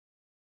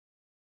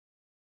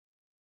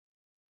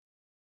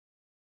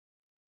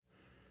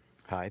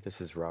Hi,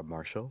 this is Rob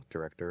Marshall,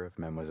 director of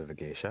Memoirs of a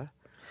Geisha.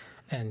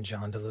 And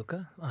John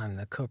DeLuca. I'm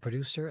the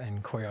co-producer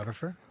and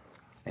choreographer.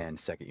 And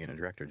second unit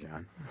director,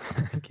 John.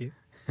 Thank you.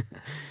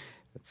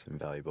 That's an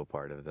invaluable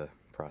part of the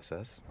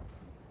process.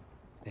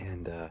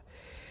 And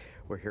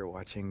we're here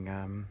watching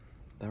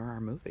our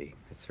movie.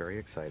 It's very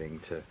exciting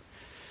to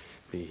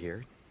be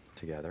here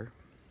together.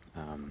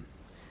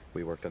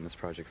 We worked on this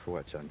project for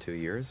what, John? 2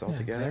 years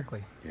altogether? Yeah,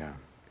 exactly. Yeah.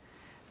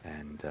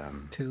 And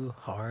 2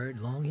 hard,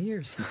 long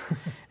years.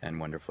 and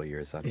wonderful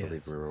years, unbelievably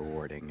Yes.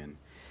 rewarding. And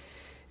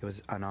it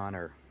was an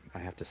honor, I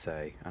have to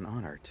say, an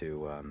honor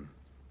to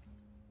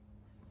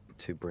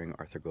bring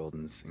Arthur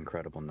Golden's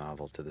incredible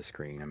novel to the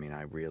screen. I mean,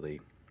 I really,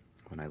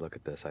 when I look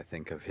at this, I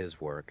think of his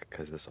work,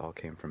 because this all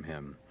came from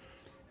him.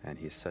 And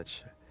he's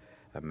such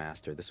a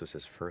master. This was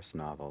his first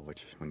novel,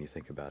 which, when you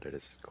think about it,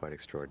 is quite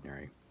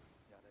extraordinary.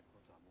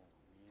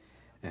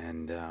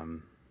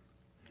 And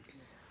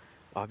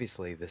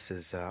obviously, this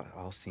is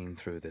all seen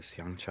through this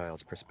young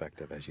child's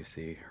perspective, as you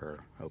see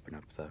her open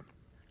up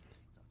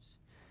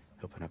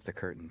the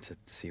curtain to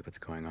see what's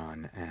going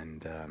on.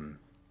 And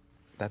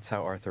that's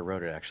how Arthur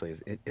wrote it. Actually,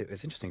 it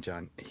was interesting,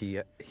 John.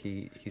 He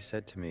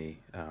said to me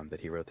that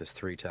he wrote this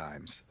 3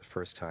 times. The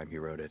first time he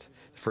wrote it,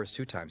 the first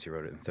 2 times he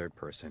wrote it in third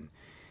person,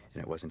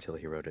 and it wasn't until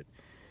he wrote it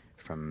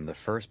from the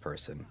first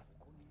person,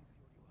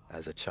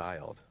 as a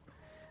child,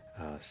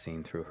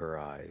 seen through her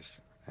eyes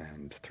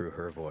and through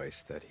her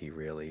voice, that he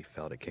really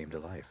felt it came to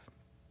life.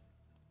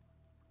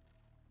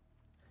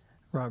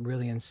 Rob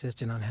really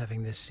insisted on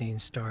having this scene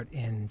start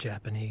in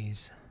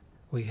Japanese.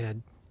 We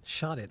had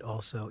shot it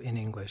also in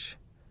English.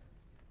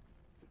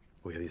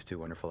 We have these 2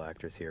 wonderful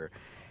actors here,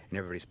 and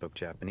everybody spoke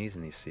Japanese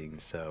in these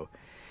scenes, so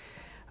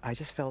I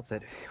just felt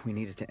that we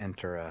needed to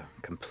enter a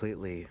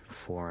completely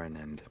foreign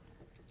and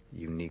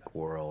unique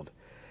world,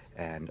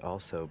 and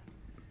also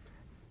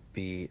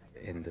be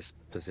in this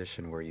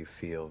position where you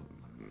feel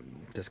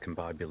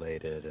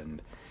discombobulated,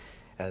 and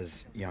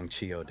as young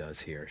Chio does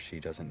here,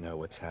 she doesn't know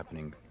what's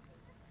happening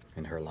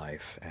in her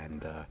life,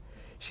 and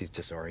she's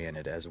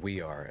disoriented, as we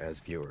are as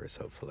viewers,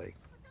 hopefully.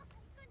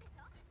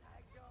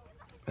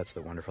 That's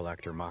the wonderful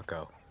actor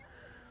Mako.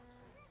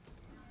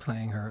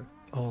 Playing her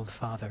old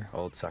father.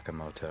 Old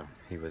Sakamoto.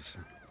 He was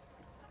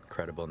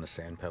incredible in The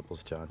Sand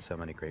Pebbles, John. So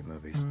many great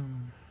movies.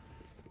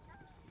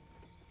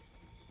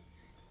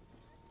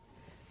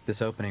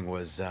 This opening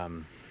was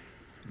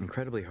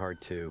incredibly hard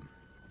to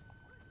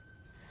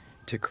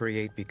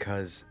create,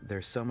 because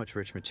there's so much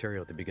rich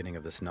material at the beginning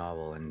of this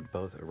novel, and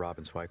both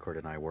Robin Swicord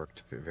and I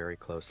worked very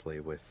closely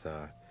with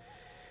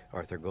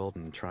Arthur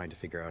Golden, trying to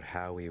figure out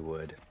how we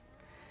would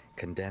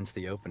condense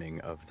the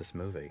opening of this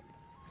movie,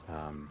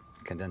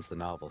 condense the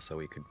novel so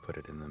we could put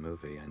it in the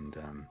movie, and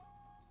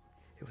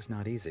it was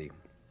not easy.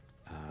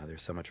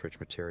 There's so much rich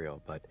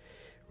material, but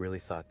really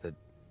thought that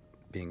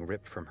being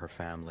ripped from her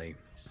family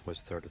was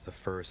sort of the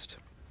first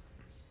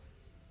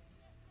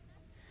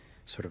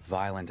sort of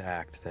violent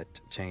act that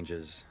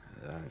changes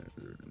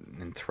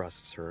and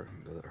thrusts her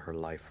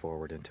life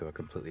forward into a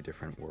completely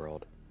different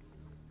world.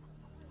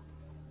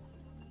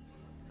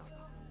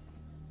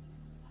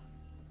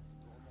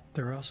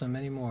 There are also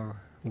many more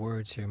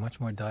words here, much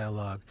more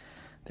dialogue,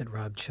 that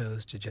Rob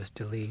chose to just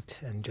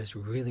delete and just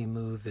really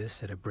move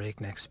this at a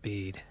breakneck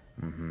speed.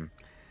 Mm-hmm.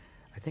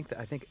 I think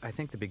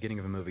the beginning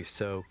of a movie is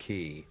so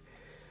key.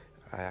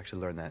 I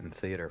actually learned that in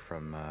theater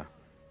from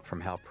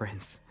Hal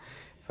Prince.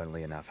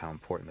 Funnily enough, how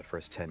important the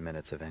first 10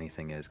 minutes of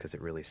anything is, because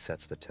it really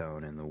sets the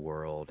tone in the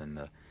world and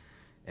the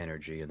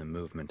energy and the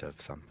movement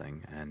of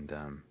something. And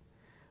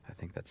I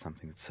think that's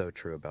something that's so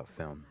true about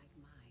film.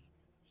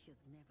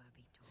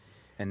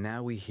 And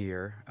now we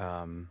hear,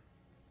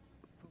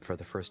 for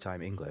the first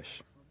time,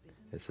 English.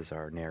 This is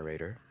our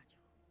narrator,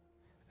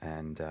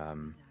 and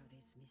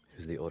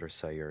who's the older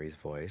Sayuri's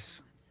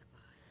voice.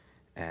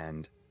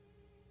 And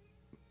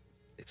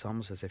it's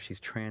almost as if she's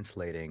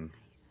translating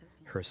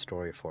her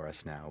story for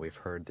us now. We've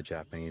heard the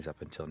Japanese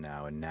up until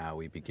now, and now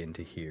we begin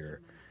to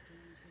hear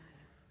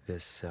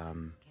this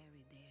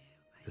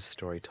this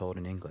story told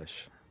in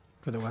English.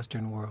 For the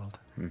Western world.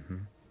 Mm-hmm.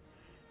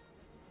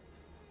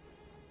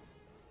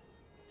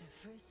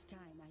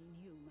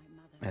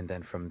 And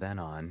then from then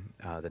on,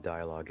 the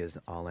dialogue is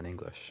all in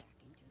English,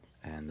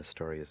 and the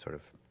story is sort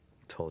of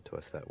told to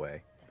us that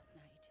way.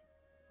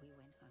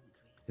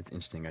 It's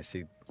interesting. I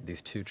see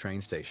these 2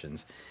 train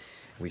stations.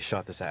 We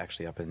shot this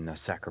actually up in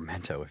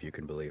Sacramento, if you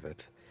can believe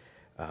it.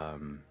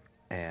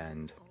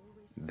 And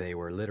they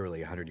were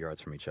literally 100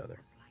 yards from each other.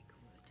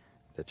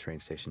 The train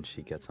station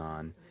she gets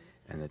on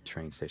and the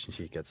train station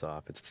she gets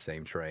off, it's the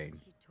same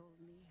train.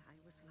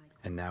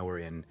 And now we're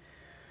in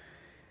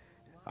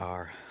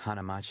our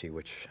Hanamachi,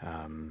 which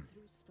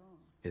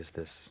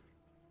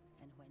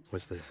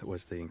was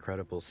the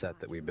incredible set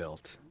that we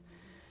built.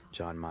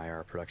 John Meyer,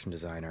 our production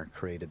designer,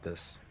 created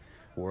this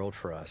world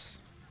for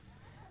us.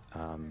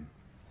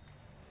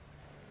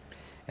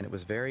 And it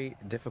was very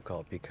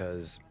difficult,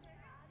 because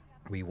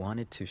we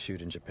wanted to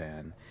shoot in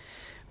Japan,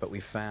 but we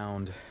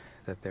found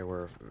that there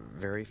were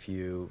very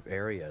few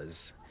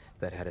areas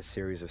that had a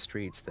series of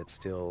streets that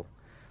still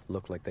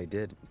look like they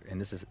did. And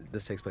this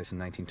takes place in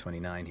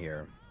 1929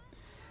 here.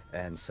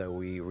 And so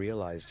we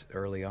realized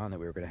early on that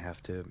we were going to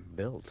have to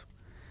build.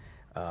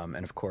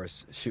 And of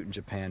course, shoot in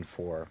Japan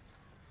for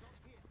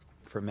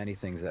many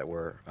things that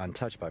were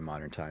untouched by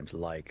modern times,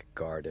 like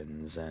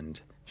gardens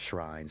and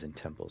shrines and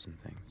temples and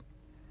things.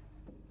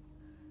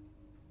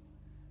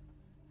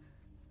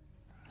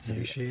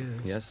 There she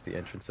is. Yes, the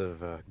entrance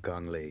of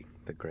Gong Li,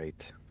 the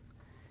great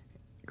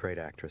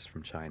actress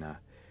from China,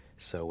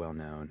 so well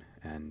known,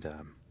 and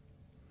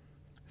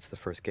it's the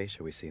first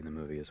geisha we see in the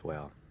movie as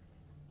well.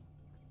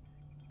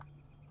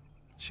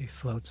 She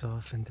floats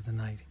off into the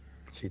night.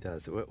 She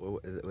does.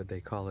 What they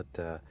call it,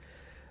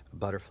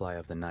 butterfly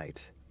of the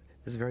night.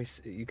 This is very.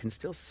 You can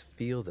still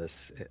feel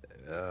this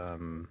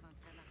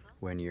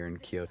when you're in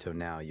Kyoto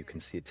now. You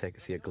can see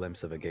a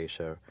glimpse of a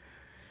geisha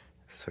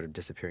sort of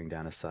disappearing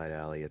down a side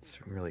alley. It's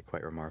really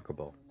quite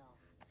remarkable.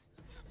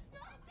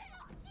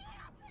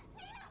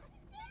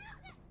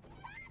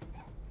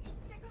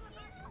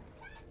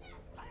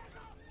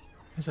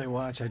 As I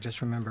watch, I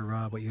just remember,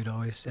 Rob, what you'd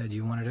always said.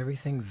 You wanted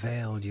everything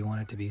veiled. You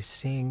wanted to be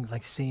seeing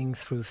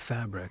through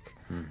fabric.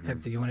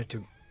 Mm-hmm. You wanted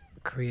to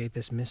create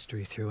this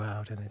mystery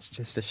throughout, and it's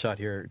just... This shot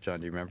here, John,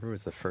 do you remember,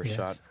 was the first Yes.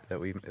 shot that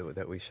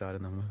we shot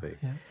in the movie.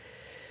 Yeah.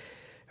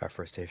 Our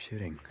first day of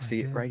shooting.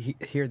 See, right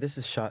here, this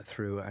is shot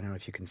through, I don't know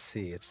if you can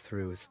see, it's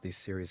through these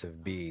series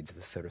of beads,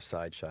 the sort of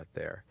side shot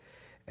there.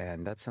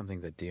 And that's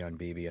something that Dion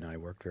Beebe and I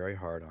worked very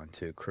hard on,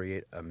 to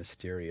create a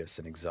mysterious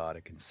and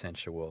exotic and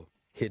sensual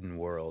hidden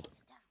world.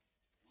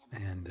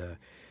 And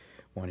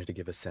wanted to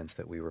give a sense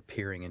that we were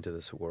peering into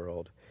this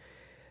world.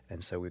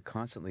 And so we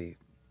constantly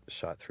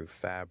shot through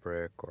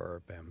fabric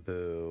or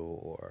bamboo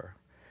or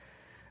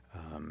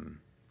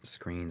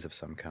screens of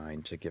some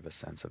kind to give a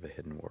sense of a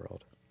hidden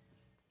world.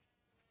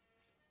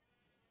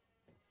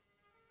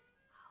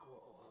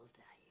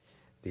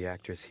 The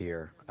actors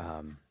here,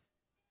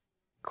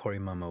 Kori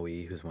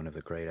Momoi, who's one of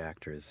the great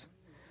actors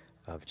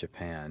of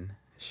Japan,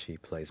 she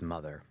plays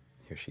Mother.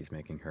 Here she's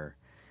making her,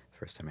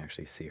 first time I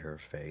actually see her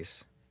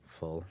face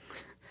full.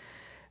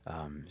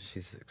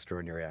 She's an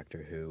extraordinary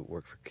actor who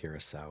worked for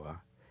Kurosawa,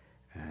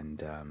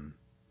 and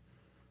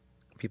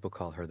people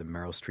call her the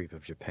Meryl Streep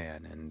of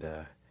Japan, and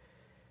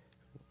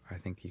I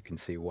think you can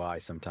see why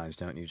sometimes,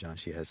 don't you, John?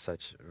 She has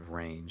such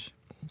range.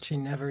 She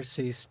never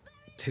ceased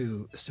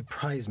to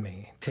surprise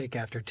me, take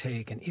after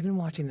take, and even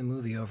watching the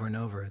movie over and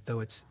over,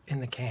 though it's in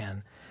the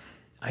can,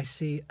 I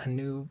see a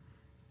new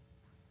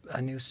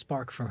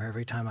spark from her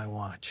every time I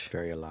watch.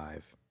 Very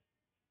alive.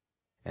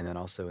 And then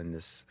also in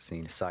this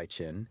scene, Sai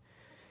Chin,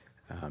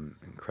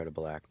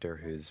 incredible actor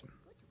who's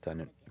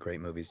done great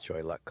movies,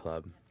 Joy Luck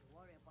Club.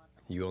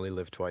 You Only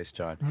Live Twice,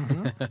 John.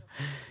 Mm-hmm.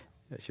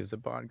 She was a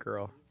Bond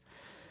girl.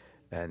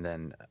 And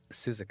then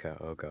Suzuka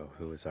Ogo,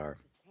 who was our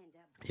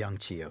young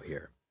Chiyo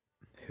here,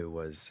 who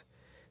has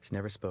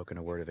never spoken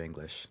a word of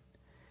English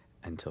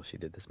until she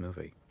did this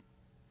movie.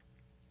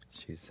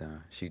 She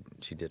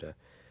did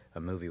a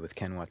movie with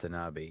Ken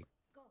Watanabe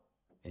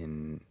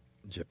in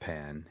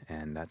Japan,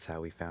 and that's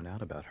how we found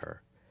out about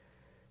her.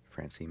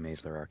 Francine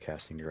Maisler, our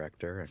casting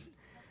director,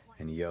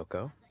 and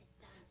Yoko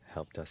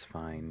helped us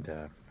find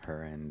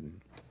her,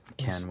 and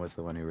Ken was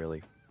the one who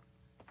really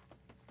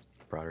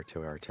brought her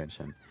to our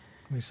attention.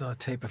 We saw a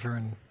tape of her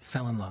and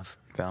fell in love.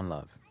 Found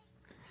love,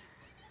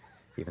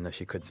 even though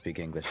she couldn't speak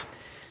English.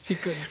 She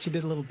could. She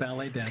did a little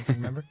ballet dancing,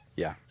 remember?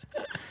 Yeah.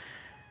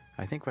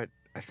 I think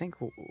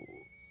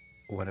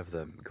one of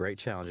the great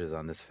challenges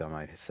on this film,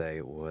 I'd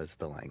say, was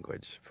the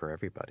language for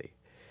everybody,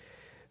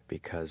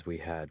 because we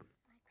had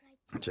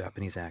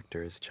Japanese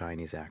actors,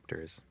 Chinese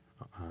actors,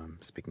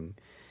 speaking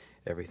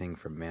everything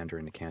from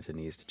Mandarin to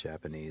Cantonese to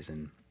Japanese,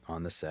 and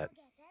on the set.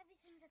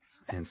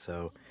 And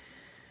so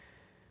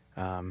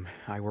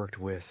I worked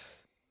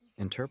with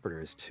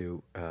interpreters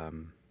to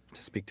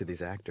speak to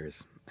these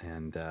actors,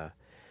 and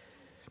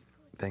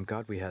thank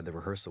God we had the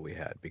rehearsal we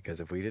had, because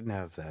if we didn't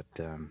have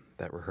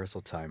that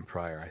rehearsal time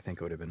prior, I think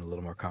it would have been a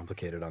little more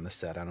complicated on the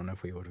set. I don't know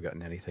if we would have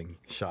gotten anything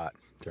shot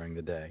during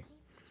the day.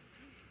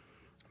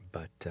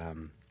 But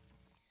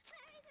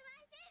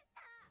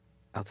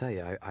I'll tell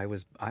you, I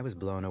was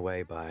blown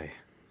away by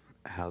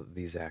how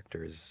these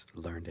actors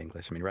learned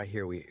English. I mean, right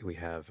here we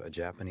have a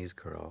Japanese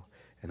girl,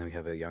 and then we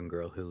have a young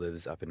girl who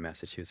lives up in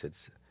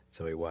Massachusetts,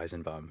 Zoe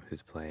Weizenbaum,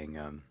 who's playing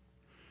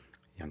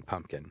young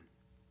Pumpkin.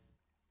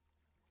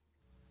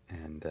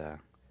 And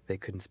they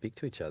couldn't speak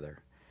to each other,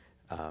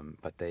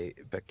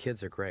 but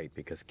kids are great,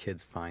 because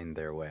kids find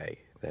their way.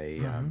 They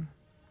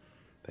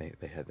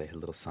had a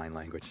little sign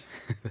language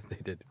that they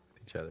did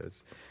with each other.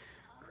 It's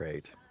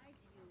great.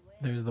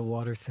 There's the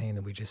water thing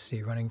that we just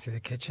see running through the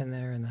kitchen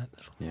there, and that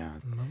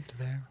little moat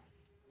there.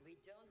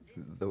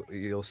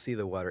 You'll see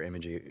the water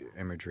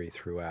imagery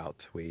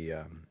throughout.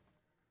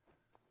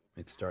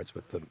 It starts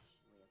with the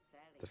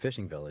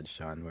fishing village,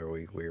 John, where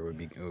we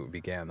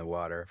began the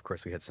water. Of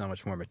course, we had so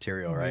much more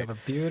material, right? We have a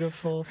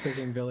beautiful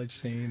fishing village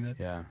scene.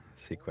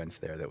 Sequence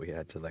there that we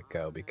had to let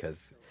go,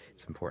 because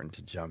it's important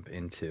to jump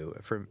into.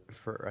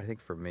 I think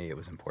for me, it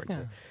was important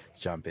to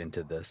jump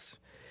into the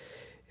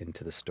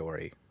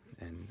story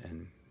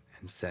and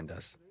and send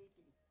us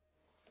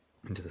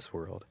into this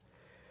world.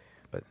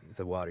 But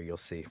the water you'll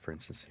see, for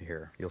instance,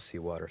 here, you'll see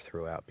water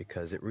throughout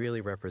because it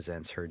really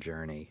represents her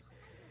journey.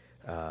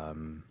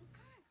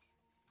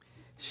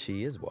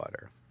 She is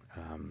water.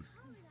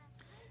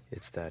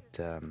 It's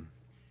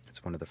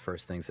one of the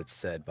first things that's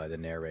said by the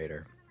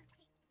narrator,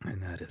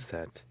 and that is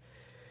that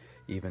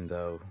even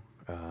though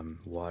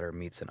water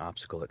meets an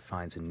obstacle, it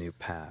finds a new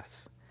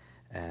path,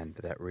 and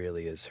that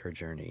really is her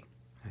journey.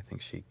 I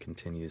think she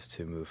continues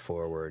to move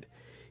forward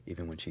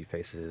even when she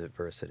faces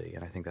adversity,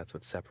 and I think that's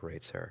what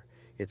separates her.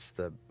 It's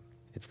the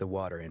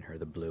water in her,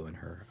 the blue in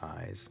her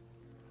eyes.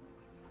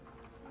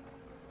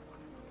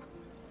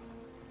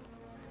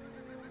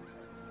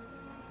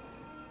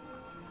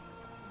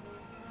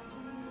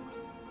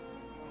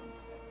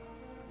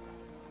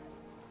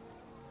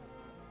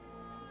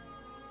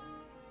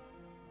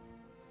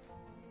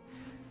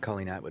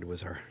 Colleen Atwood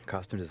was our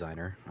costume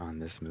designer on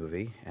this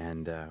movie,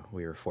 and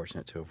we were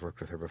fortunate to have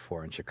worked with her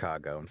before in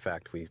Chicago. In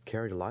fact, we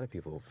carried a lot of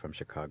people from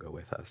Chicago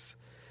with us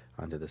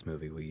onto this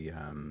movie. We,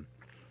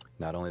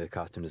 not only the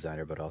costume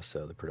designer, but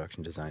also the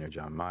production designer,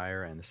 John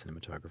Meyer, and the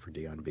cinematographer,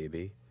 Dion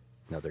Beebe.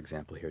 Another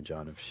example here,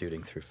 John, of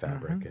shooting through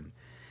fabric. And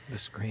the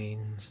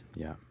screens.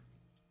 Yeah.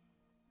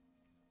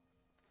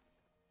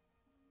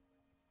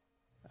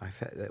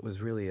 That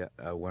was really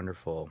a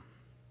wonderful,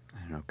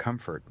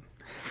 comfort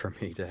for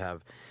me to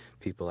have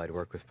people I'd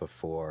worked with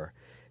before,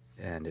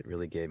 and it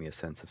really gave me a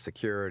sense of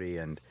security,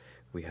 and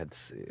we have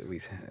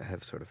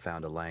sort of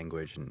found a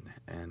language,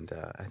 and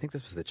I think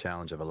this was the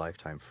challenge of a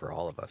lifetime for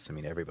all of us. I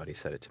mean, everybody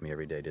said it to me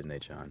every day, didn't they,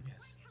 John? Yes.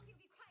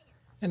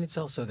 And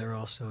they're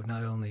also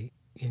not only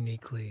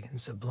uniquely and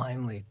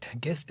sublimely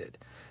gifted,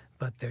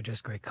 but they're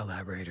just great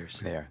collaborators.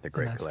 They're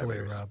great and that's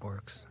collaborators. The way Rob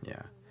works.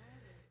 Yeah.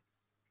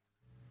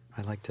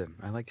 I like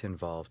to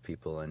involve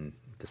people in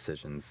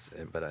decisions,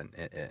 but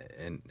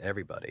in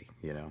everybody.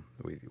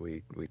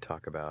 We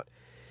talk about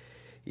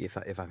if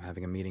I'm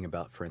having a meeting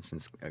about, for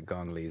instance,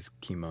 Gong Li's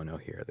kimono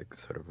here, the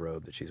sort of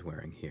robe that she's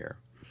wearing here.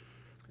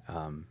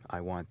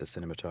 I want the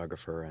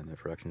cinematographer and the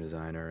production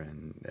designer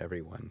and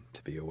everyone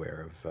to be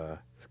aware of the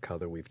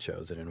color we've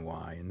chosen and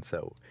why, and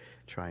so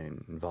try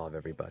and involve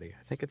everybody.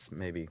 I think it's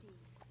maybe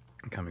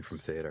coming from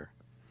theater.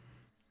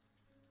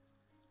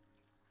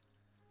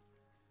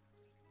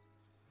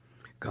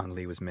 Gong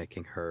Li is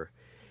making her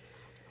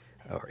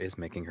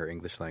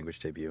English language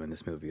debut in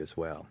this movie as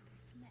well.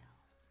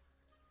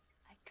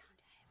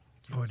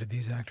 Boy, did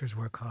these actors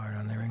work hard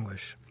on their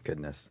English.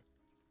 Goodness.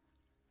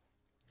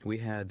 We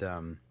had,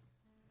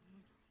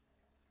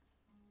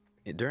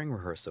 during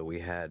rehearsal,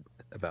 we had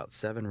about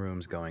 7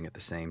 rooms going at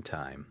the same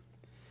time.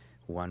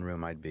 One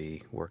room I'd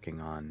be working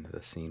on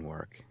the scene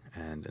work,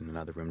 and in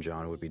another room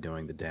John would be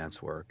doing the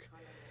dance work.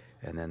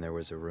 And then there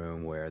was a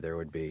room where there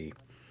would be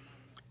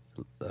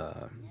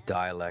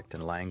dialect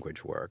and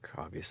language work,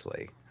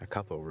 obviously. A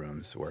couple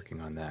rooms working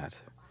on that.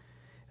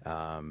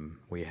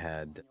 We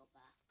had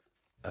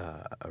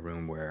a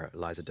room where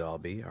Liza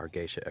Dalby, our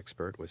Geisha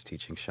expert, was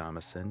teaching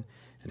shamisen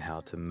and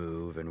how to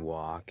move and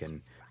walk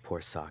and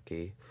pour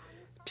sake.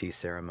 Tea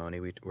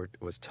ceremony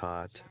was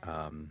taught.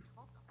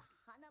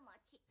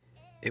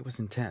 It was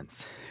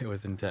intense. It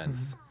was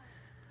intense. Mm-hmm.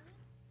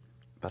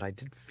 But I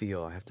did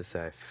feel, I have to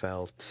say, I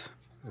felt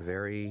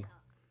very,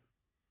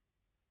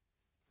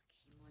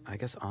 I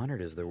guess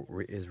honored is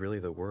really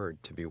the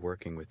word, to be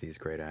working with these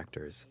great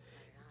actors,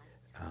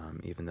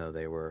 even though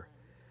they were,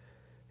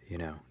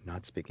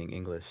 not speaking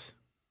English.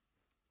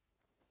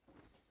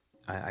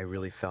 I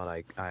really felt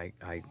I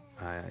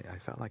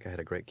felt like I had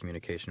a great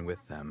communication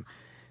with them,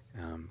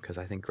 because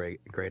I think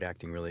great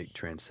acting really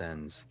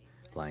transcends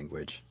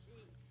language.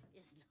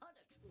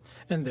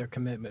 And their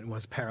commitment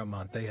was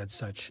paramount. They had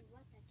such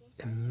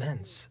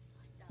immense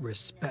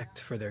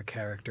respect for their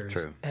characters.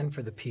 True. And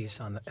for the piece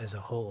as a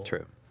whole.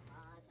 True.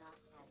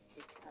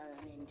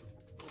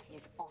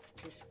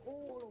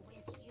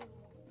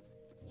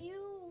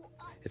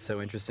 It's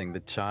so interesting. The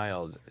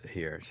child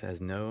here, she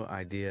has no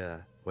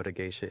idea what a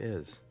geisha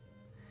is.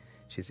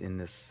 She's in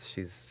this,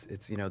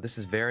 this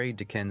is very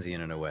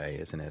Dickensian in a way,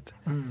 isn't it?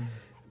 Mm.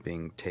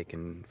 Being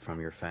taken from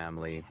your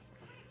family,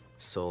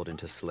 sold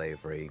into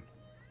slavery,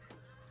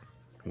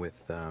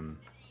 with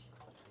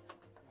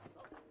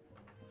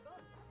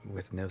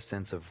no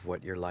sense of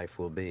what your life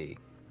will be.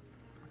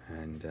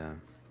 And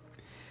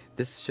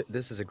this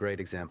is a great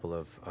example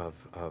of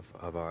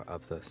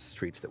the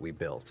streets that we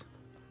built.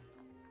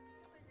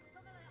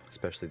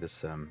 Especially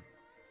this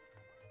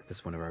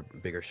one of our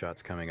bigger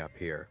shots coming up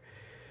here.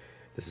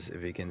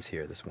 It begins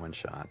here, this one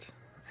shot,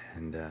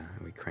 and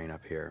we crane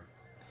up here,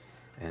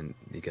 and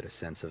you get a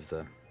sense of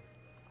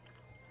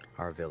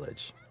our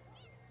village,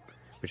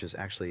 which is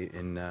actually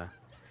in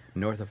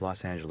north of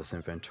Los Angeles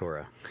in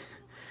Ventura,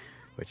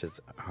 which is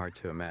hard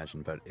to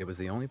imagine, but it was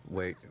the only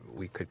way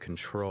we could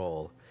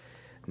control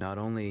not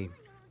only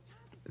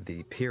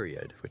the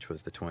period, which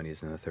was the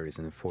 20s and the 30s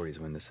and the 40s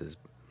when this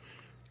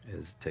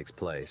takes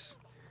place,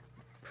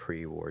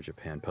 pre-war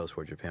Japan,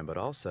 post-war Japan, but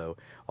also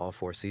all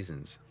 4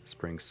 seasons,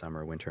 spring,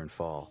 summer, winter, and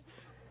fall.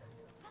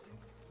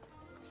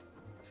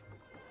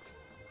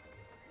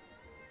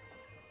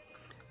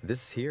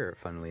 This here,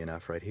 funnily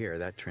enough, right here,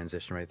 that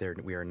transition right there,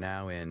 we are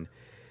now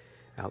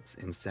out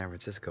in San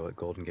Francisco at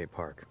Golden Gate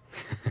Park.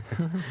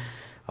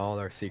 All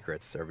our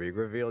secrets are being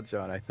revealed,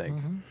 John, I think.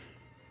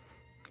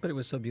 But it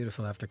was so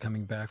beautiful after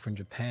coming back from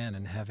Japan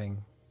and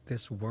having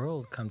this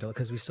world come to,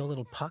 because we saw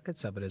little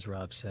pockets of it, as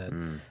Rob said,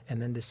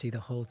 and then to see the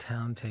whole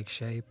town take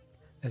shape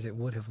as it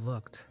would have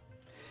looked.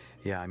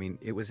 Yeah, I mean,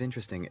 it was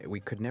interesting.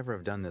 We could never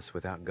have done this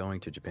without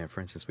going to Japan.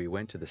 For instance, we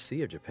went to the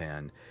Sea of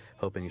Japan,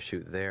 hoping to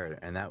shoot there,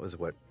 and that was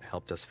what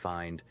helped us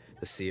find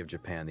the Sea of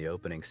Japan, the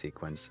opening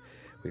sequence.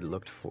 We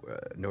looked for,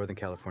 Northern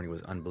California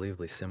was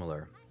unbelievably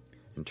similar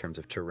in terms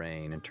of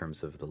terrain, in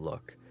terms of the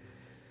look.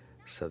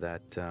 So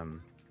that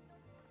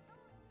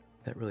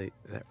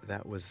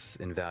was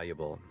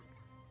invaluable.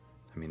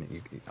 I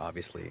mean,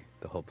 obviously,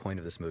 the whole point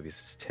of this movie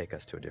is to take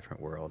us to a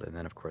different world, and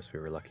then, of course, we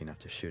were lucky enough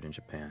to shoot in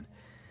Japan.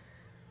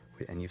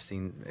 And you've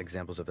seen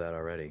examples of that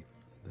already,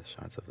 the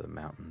shots of the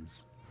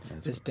mountains.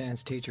 This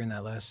dance teacher in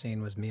that last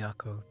scene was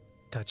Miyako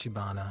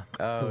Tachibana,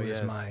 who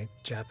was my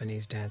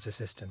Japanese dance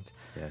assistant.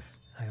 Yes.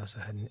 I also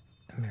had an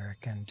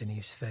American,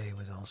 Denise Fay,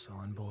 was also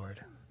on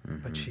board.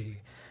 But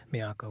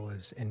Miyako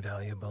was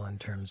invaluable in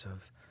terms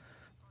of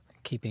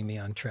keeping me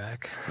on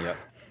track. Yep.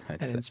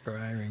 And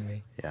inspiring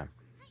me. Yeah.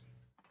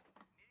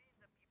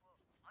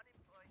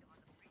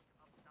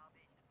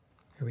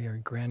 Here we are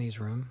in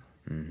Granny's room.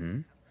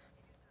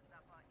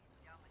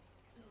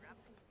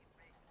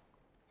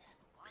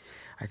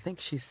 I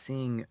think she's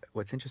seeing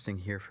what's interesting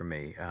here for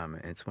me,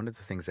 and it's one of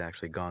the things that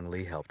actually Gong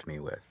Li helped me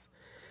with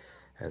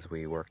as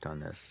we worked on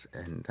this,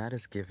 and that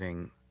is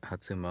giving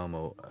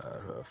Hatsumomo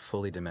a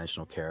fully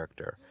dimensional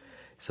character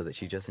so that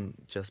she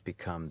doesn't just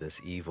become this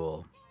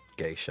evil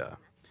geisha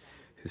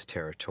who's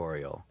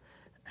territorial.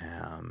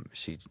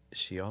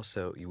 She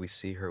also, we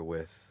see her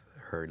with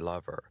her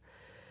lover.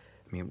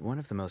 I mean, one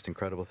of the most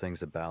incredible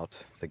things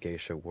about the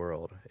geisha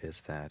world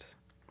is that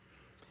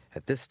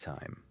at this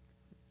time,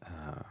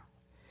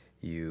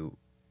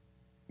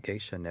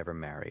 geisha never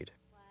married,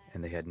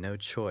 and they had no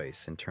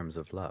choice in terms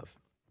of love.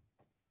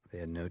 They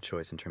had no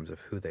choice in terms of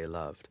who they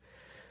loved.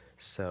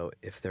 So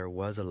if there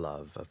was a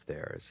love of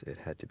theirs, it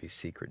had to be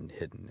secret and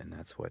hidden, and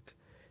that's what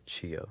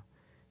Chiyo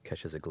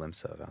catches a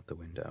glimpse of out the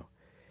window.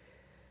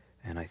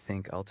 And I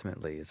think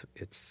ultimately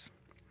it's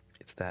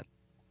that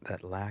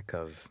lack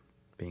of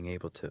being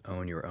able to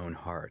own your own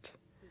heart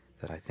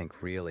that I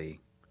think really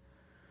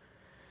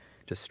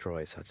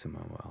destroys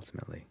Hatsumomo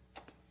ultimately.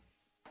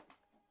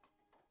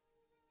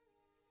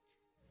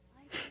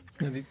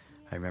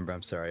 I remember,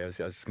 I'm sorry, I was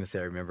just going to say,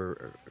 I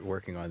remember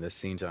working on this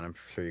scene, John. I'm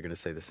sure you're going to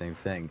say the same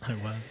thing. I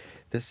was.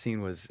 This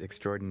scene was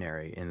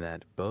extraordinary in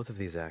that both of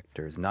these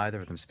actors,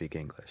 neither of them speak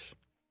English.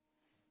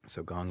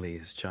 So Gong Li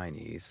is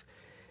Chinese,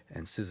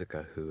 and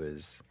Suzuka, who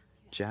is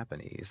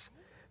Japanese,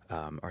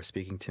 are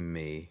speaking to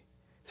me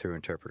through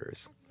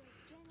interpreters.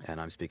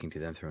 And I'm speaking to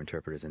them through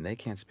interpreters, and they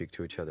can't speak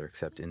to each other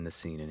except in the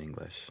scene in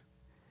English.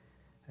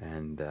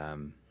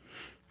 And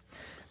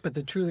but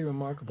the truly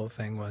remarkable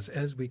thing was,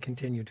 as we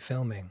continued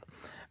filming,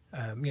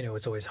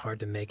 it's always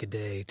hard to make a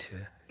day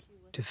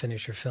to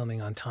finish your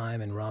filming on time,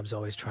 and Rob's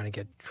always trying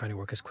to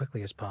work as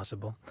quickly as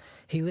possible.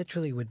 He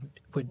literally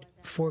would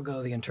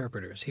forego the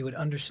interpreters. He would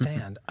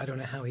understand. I don't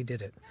know how he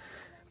did it,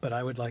 but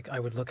I would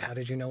look, how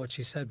did you know what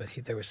she said? But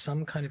there was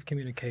some kind of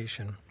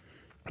communication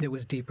that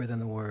was deeper than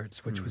the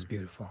words, which was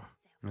beautiful.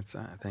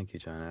 Thank you,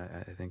 John.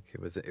 I think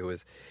it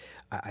was.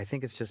 I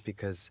think it's just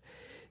because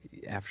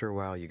after a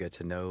while you get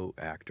to know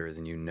actors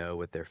and you know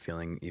what they're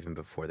feeling even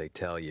before they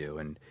tell you,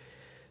 and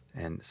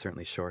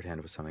certainly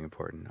shorthand was something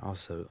important.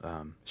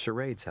 Also,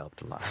 charades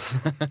helped a lot.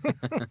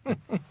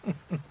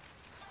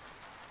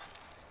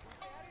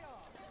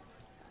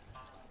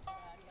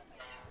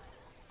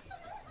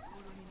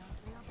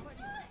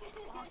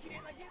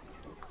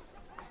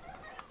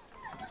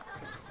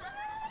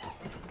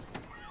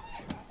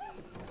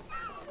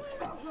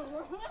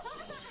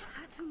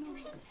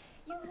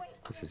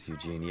 This is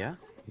Eugenia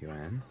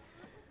Yuan,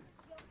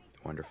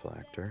 wonderful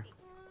actor,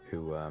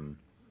 who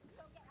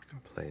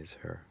plays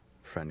her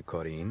friend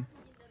Corinne.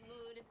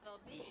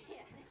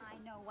 I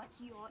know what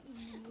you're in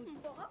the mood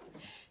for,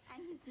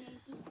 and his name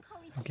is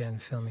Corinne. Again,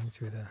 filming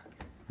through the...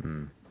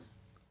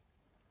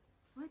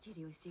 What did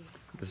you see?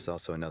 This is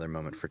also another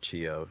moment for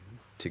Chiyo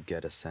to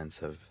get a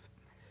sense of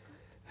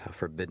how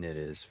forbidden it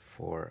is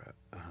for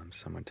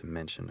someone to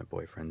mention a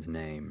boyfriend's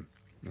name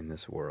in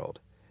this world.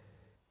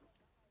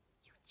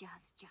 You're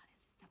just jealous.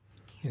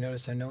 You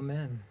notice there are no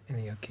men in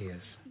the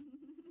Okiyas.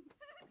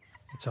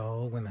 It's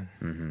all women.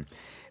 Mm-hmm.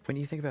 When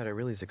you think about it, it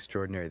really is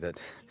extraordinary that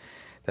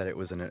it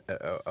was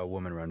a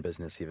woman-run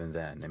business even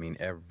then. I mean,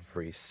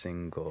 every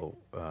single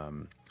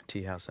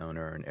tea house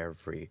owner and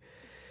every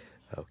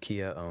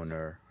Okiya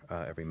owner,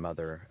 every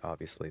mother,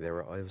 obviously, it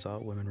was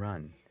all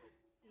women-run.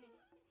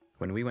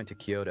 When we went to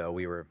Kyoto,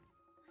 we were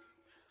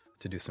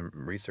to do some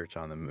research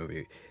on the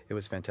movie. It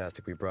was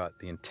fantastic. We brought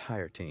the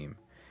entire team,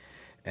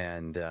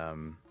 and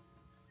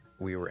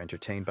we were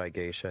entertained by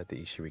Geisha at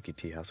the Ishiriki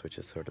Tea House, which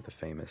is sort of the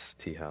famous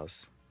tea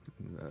house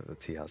the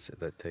tea house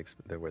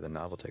where the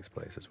novel takes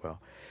place as well.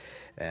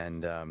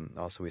 And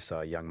also we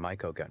saw young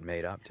Maiko got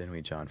made up, didn't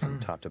we, John, from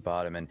top to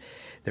bottom. And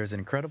there's an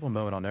incredible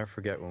moment I'll never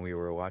forget when we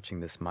were watching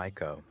this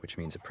Maiko, which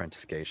means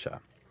apprentice geisha,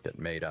 get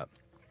made up.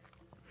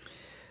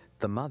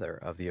 The mother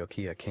of the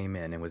Okiya came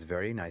in and was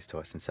very nice to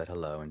us and said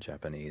hello in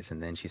Japanese,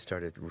 and then she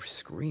started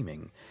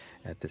screaming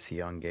at this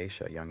young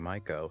geisha, young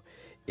Maiko,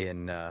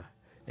 in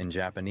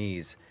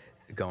Japanese,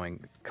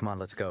 going, "Come on,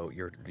 let's go!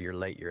 You're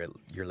late! You're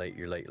late!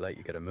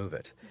 You got to move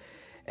it!"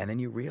 And then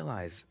you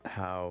realize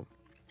how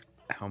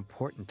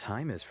important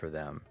time is for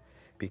them,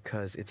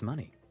 because it's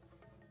money.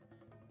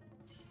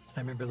 I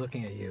remember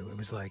looking at you. It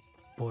was like,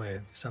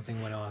 boy,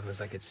 something went off. It was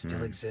like it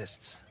still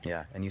exists.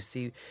 Yeah, and you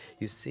see.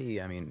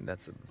 I mean,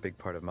 that's a big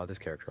part of Mother's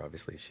character.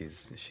 Obviously,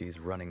 she's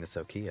running the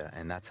Sokiya,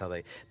 and that's how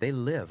they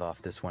live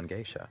off this one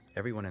geisha.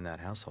 Everyone in that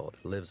household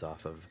lives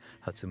off of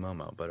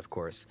Hatsumomo. But of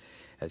course,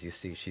 as you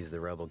see, she's the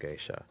rebel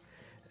geisha,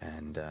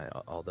 and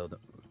although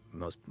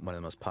one of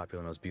the most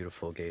popular, most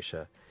beautiful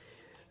geisha,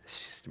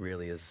 she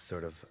really is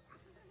sort of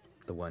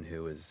the one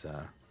who is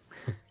the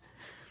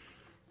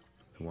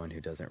one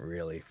who doesn't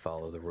really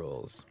follow the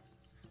rules.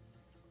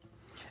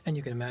 And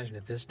you can imagine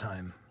at this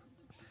time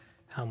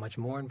how much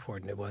more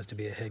important it was to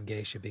be a head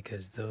geisha,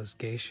 because those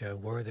geisha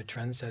were the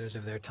trendsetters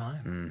of their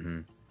time. Mm-hmm.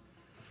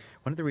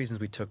 One of the reasons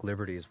we took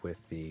liberties with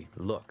the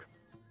look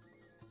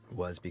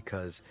was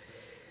because,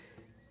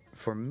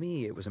 for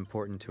me, it was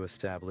important to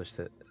establish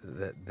that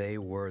they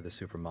were the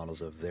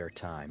supermodels of their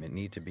time.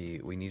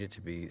 We needed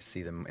to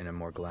see them in a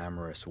more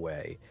glamorous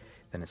way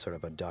than a sort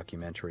of a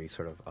documentary,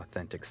 sort of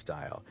authentic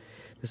style.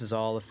 This is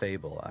all a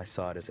fable. I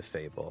saw it as a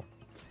fable.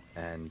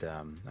 And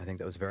I think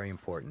that was very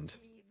important.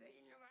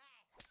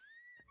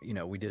 You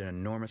know, we did an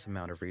enormous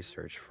amount of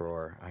research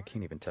for, I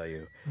can't even tell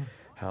you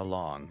how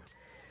long,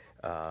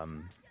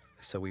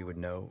 so we would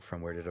know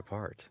from where to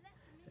depart.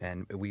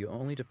 And we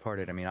only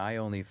departed, I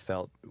only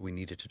felt we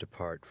needed to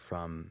depart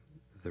from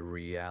the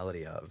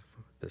reality of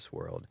this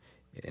world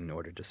in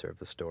order to serve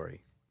the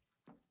story.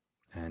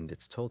 And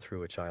it's told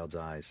through a child's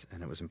eyes,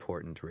 and it was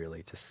important,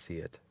 really, to see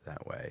it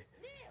that way.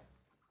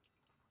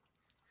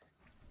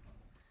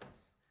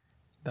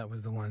 That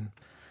was the one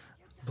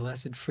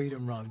blessed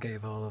freedom Rob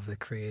gave all of the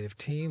creative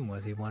team,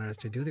 was he wanted us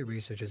to do the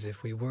research as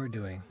if we were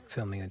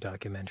filming a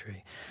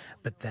documentary,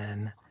 but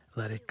then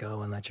let it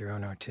go and let your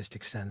own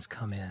artistic sense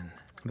come in.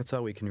 That's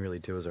all we can really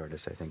do as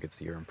artists. I think it's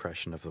your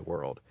impression of the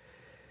world.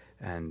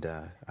 And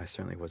I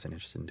certainly wasn't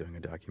interested in doing a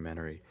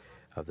documentary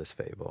of this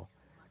fable.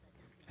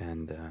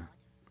 And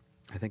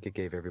I think it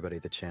gave everybody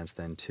the chance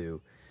then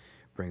to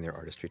bring their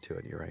artistry to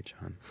it. You're right,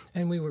 John.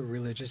 And we were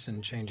religious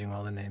in changing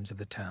all the names of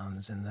the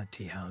towns and the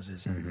tea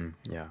houses. And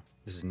Yeah.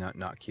 This is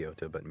not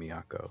Kyoto, but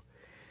Miyako.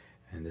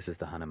 And this is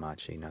the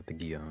Hanamachi, not the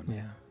Gion.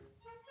 Yeah.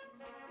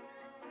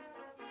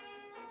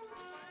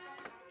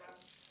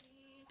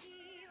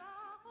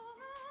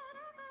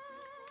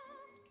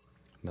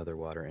 Another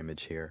water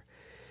image here.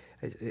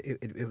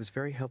 It was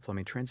very helpful.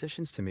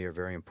 Transitions to me are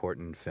very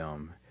important in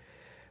film,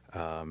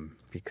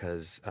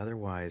 because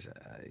otherwise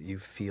you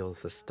feel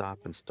the stop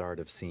and start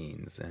of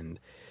scenes, and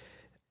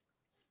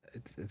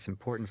it's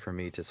important for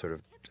me to sort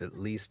of at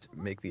least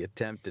make the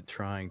attempt at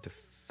trying to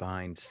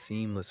find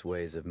seamless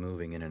ways of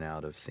moving in and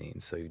out of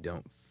scenes, so you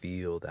don't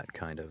feel that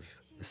kind of,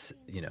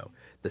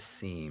 the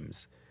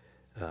seams,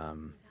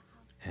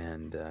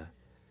 and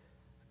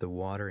the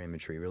water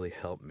imagery really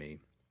helped me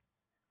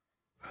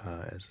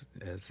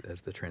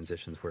as the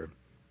transitions were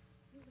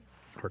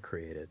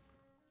created.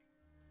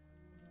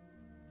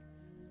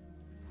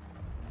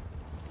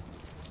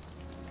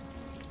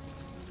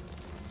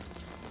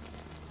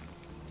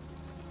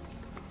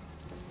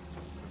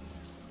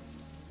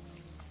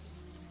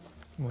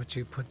 What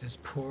you put this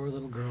poor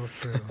little girl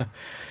through.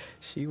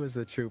 She was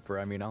the trooper.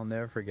 I'll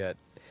never forget.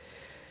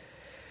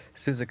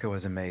 Suzuka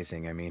was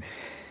amazing.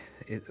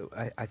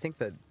 I think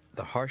that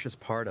the harshest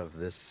part of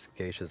this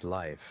geisha's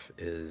life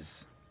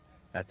is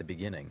at the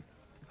beginning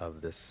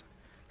of this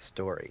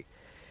story.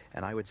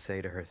 And I would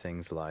say to her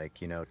things like,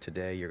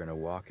 today you're going to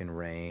walk in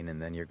rain,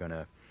 and then you're going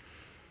to,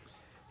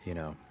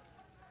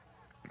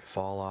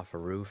 fall off a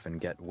roof and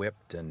get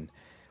whipped and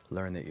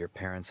learn that your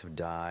parents have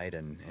died.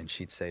 And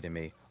she'd say to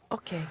me,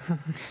 okay,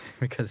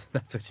 because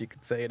that's what she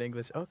could say in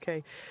English,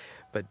 okay.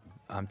 But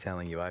I'm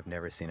telling you, I've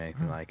never seen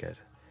anything like it.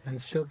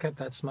 And still kept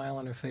that smile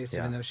on her face,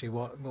 Yeah. even though she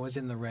was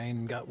in the rain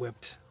and got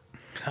whipped.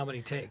 How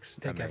many takes?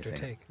 Take Amazing.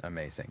 after take.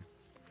 Amazing.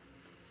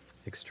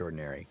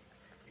 Extraordinary.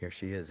 Here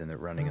she is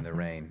running in the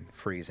rain,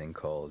 freezing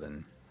cold,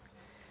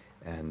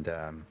 and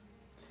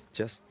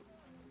just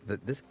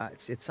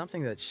it's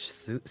something that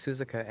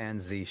Suzuka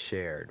and Z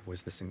shared,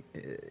 was this and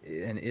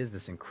is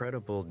this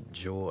incredible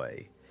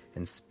joy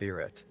and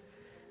spirit.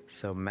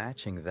 So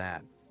matching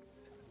that,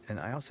 and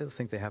I also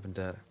think they happen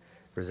to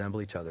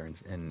resemble each other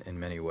in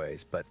many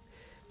ways, but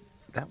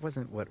that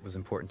wasn't what was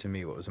important to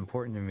me. What was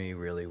important to me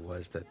really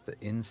was that the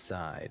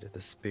inside,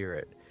 the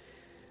spirit,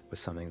 was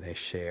something they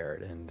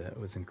shared, and it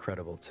was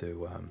incredible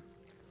to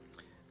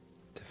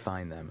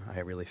find them. I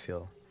really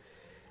feel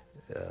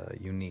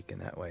unique in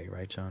that way,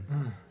 right,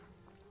 John?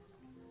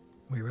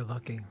 We were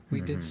lucky. We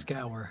did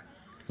scour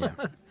Yeah.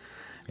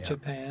 Yeah.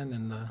 Japan,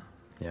 and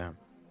Yeah.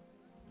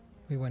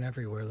 we went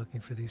everywhere looking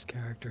for these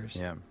characters.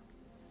 Yeah.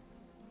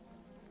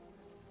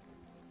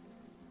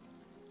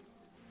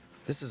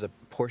 This is a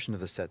portion of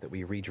the set that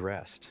we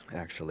redressed,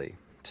 actually,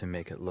 to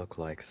make it look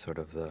like sort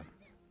of the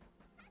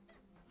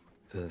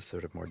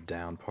sort of more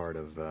down part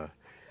of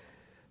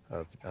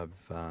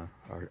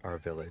our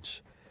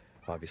village.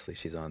 Obviously,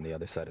 she's on the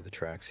other side of the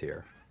tracks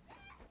here.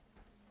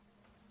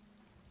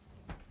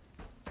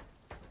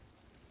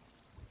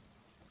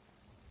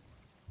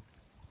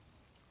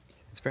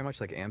 It's very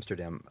much like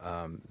Amsterdam.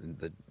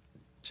 The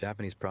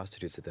Japanese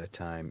prostitutes at that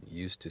time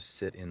used to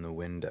sit in the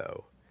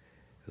window,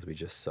 as we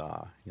just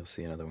saw. You'll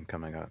see another one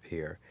coming up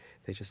here.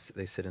 They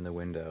sit in the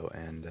window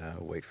and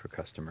wait for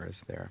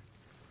customers there.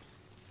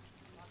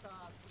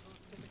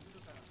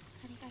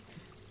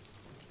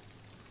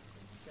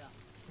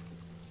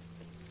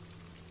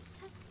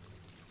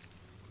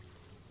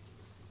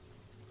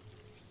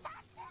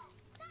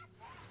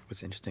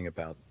 What's interesting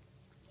about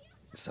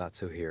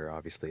Satsu here,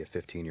 obviously a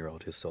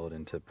 15-year-old who's sold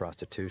into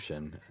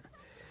prostitution,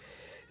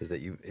 is that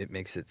it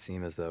makes it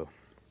seem as though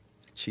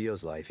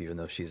Chiyo's life, even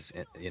though she's,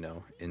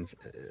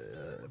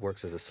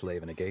 works as a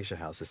slave in a geisha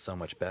house, is so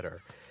much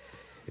better.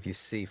 If you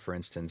see, for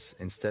instance,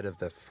 instead of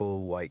the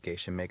full white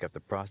geisha makeup, the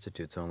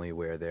prostitutes only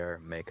wear their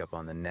makeup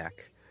on the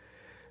neck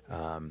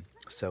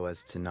so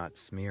as to not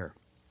smear,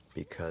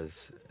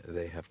 because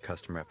they have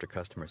customer after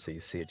customer. So you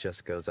see it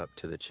just goes up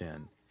to the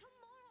chin.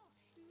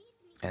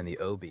 And the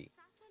obi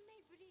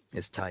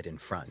is tied in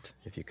front,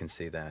 if you can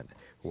see that,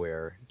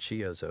 where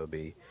Chiyo's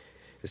obi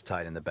is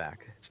tied in the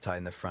back. It's tied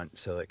in the front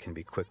so it can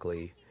be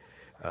quickly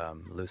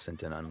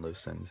loosened and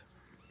unloosened.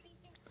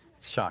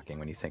 It's shocking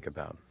when you think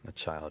about a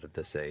child of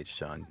this age,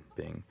 John,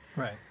 being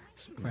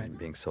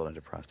being sold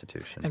into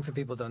prostitution. And for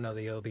people who don't know,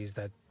 the obi's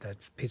that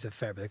piece of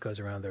fabric that goes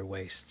around their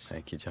waists.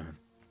 Thank you, John.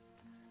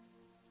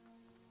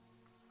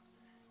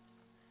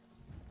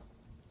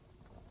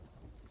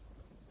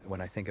 When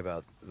I think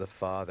about the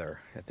father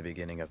at the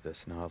beginning of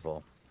this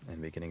novel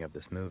and beginning of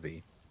this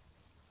movie,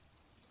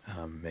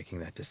 making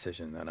that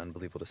decision, that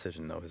unbelievable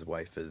decision, though his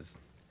wife is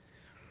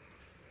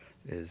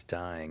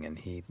dying and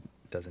he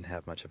doesn't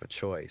have much of a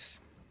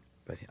choice,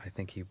 but I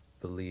think he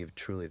believed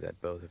truly that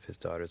both of his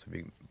daughters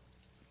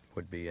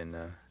would be in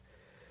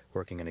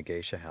working in a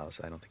geisha house.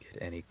 I don't think he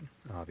had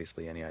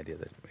obviously any idea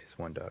that his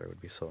one daughter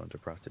would be sold into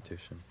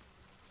prostitution.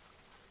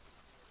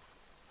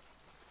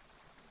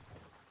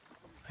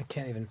 I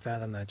can't even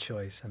fathom that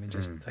choice. I mean,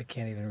 I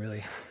can't even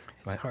really,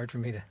 it's hard for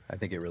me to... I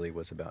think it really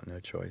was about no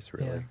choice,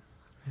 really.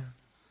 Yeah.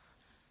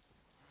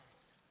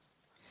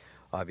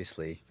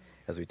 Obviously,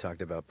 as we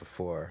talked about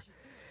before,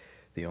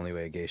 the only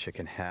way a geisha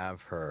can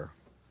have her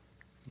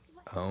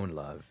own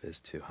love is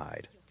to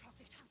hide.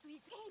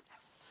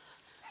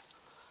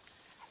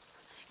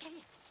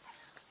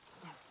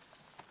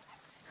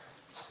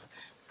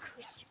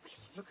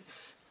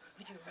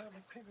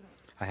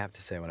 I have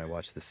to say, when I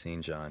watched the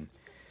scene, John,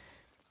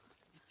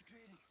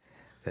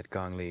 that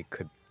Gong Li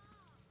could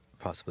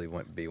possibly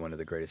be one of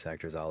the greatest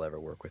actors I'll ever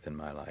work with in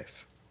my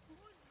life.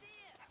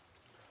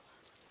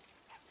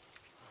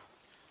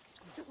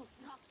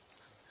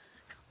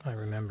 I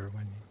remember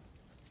when...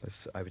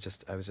 I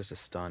was just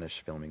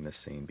astonished filming this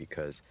scene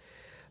because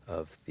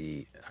of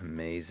the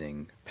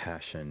amazing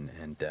passion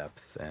and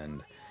depth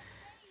and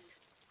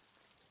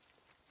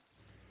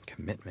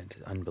commitment.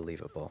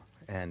 Unbelievable.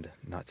 And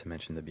not to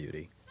mention the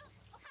beauty.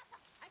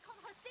 I caught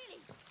her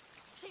stealing.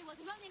 She was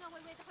running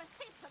away with her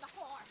sister, the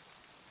whore.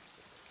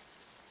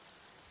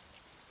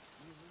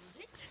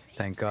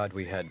 Thank God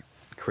we had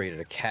created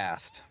a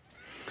cast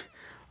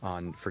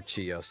for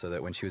Chiyo so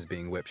that when she was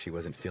being whipped, she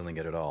wasn't feeling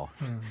it at all.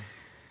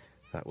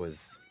 That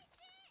was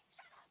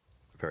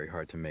very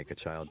hard to make a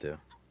child do.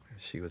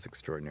 She was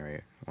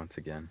extraordinary once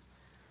again.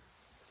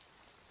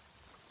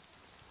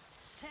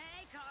 Take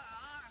her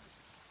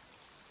arms.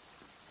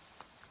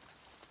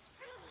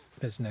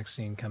 This next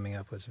scene coming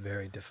up was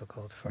very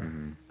difficult for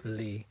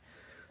Li,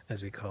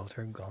 as we called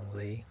her, Gong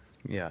Li.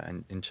 Yeah,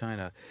 and in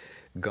China,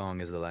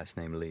 Gong is the last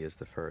name, Li is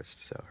the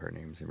first, so her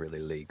name's really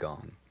Li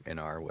Gong in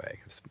our way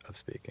of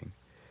speaking.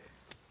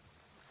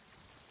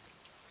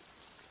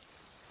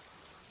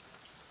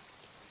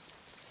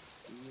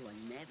 You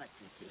are never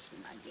to see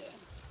him again.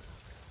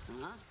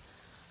 Huh?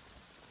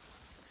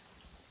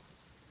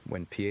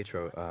 When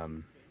Pietro,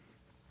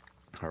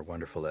 our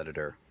wonderful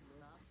editor,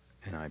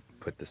 and I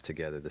put this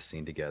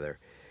scene together,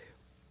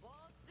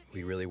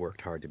 we really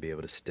worked hard to be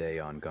able to stay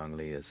on Gong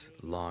Li as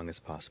long as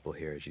possible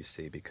here, as you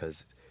see,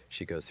 because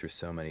she goes through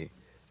so many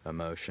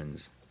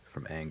emotions,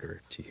 from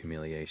anger to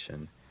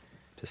humiliation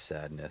to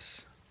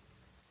sadness.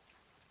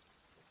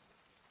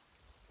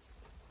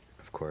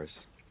 Of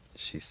course,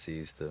 she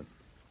sees the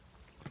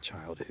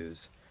child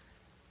who's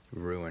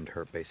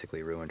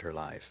basically ruined her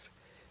life.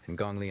 And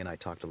Gong Li and I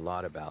talked a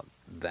lot about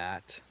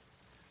that,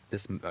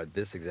 this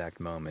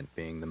exact moment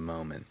being the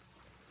moment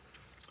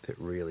that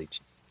really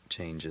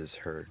changes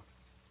her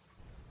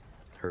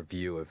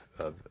view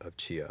of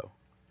Chiyo.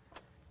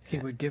 He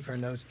would give her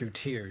notes through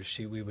tears.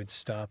 We would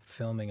stop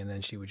filming, and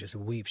then she would just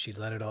weep. She'd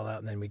let it all out,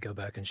 and then we'd go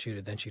back and shoot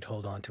it. Then she'd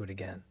hold on to it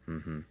again.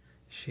 Mm-hmm.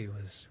 She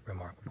was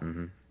remarkable.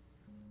 Mm-hmm.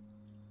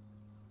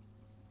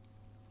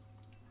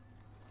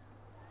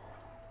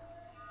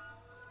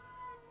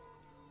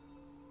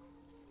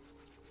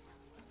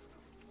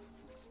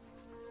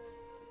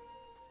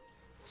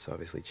 So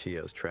obviously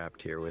Chio's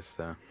trapped here with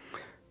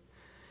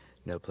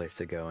no place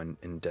to go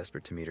and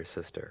desperate to meet her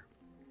sister.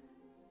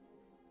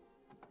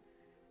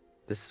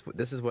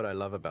 This is what I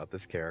love about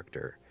this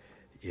character,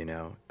 you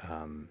know.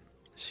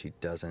 She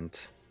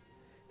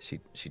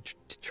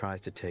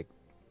tries to take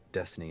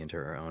destiny into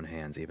her own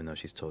hands, even though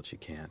she's told she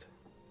can't.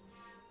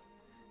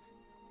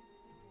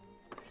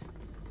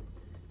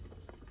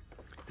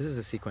 This is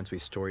a sequence we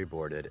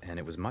storyboarded, and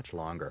it was much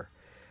longer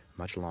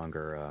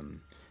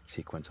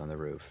sequence on the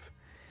roof.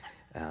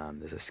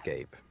 This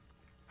escape,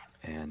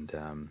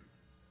 and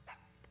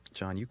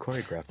John, you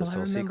choreographed this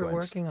whole sequence. I remember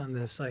working on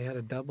this. I had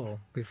a double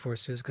before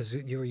Suzuka, because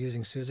you were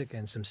using Suzuka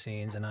in some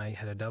scenes, and I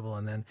had a double.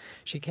 And then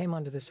she came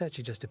onto the set.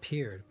 She just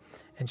appeared,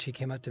 and she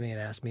came up to me and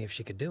asked me if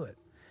she could do it.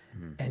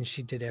 And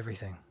she did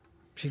everything.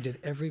 She did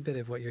every bit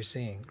of what you're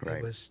seeing.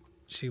 Right.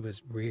 She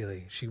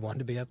wanted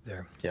to be up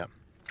there. Yeah.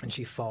 And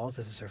she falls.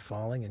 This is her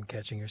falling and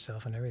catching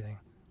herself and everything.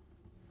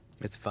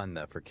 It's fun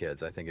though for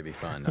kids. I think it'd be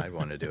fun. I'd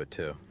want to do it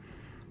too.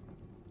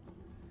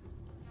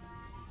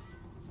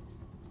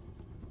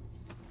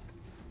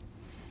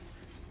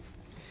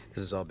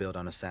 This is all built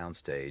on a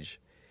soundstage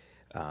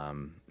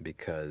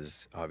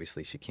because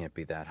obviously she can't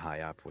be that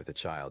high up with a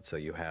child. So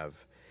you have,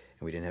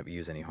 and we didn't have to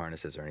use any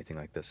harnesses or anything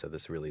like this. So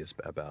this really is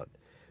about,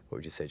 what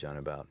would you say, John,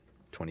 about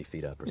 20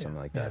 feet up or something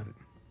like that. Yeah.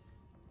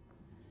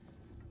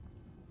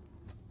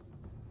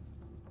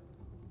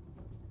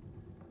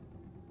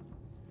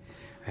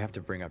 I have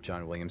to bring up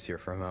John Williams here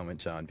for a moment,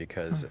 John,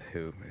 because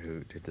who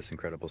did this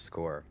incredible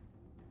score.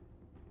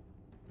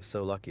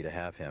 So lucky to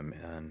have him,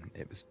 and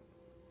it was,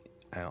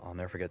 I'll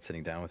never forget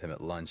sitting down with him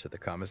at lunch at the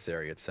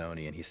commissary at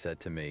Sony, and he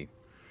said to me,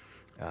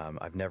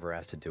 I've never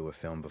asked to do a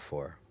film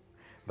before,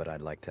 but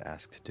I'd like to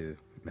ask to do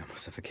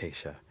Memoirs of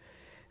Geisha.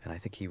 And I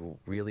think he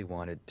really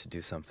wanted to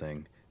do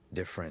something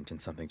different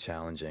and something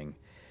challenging,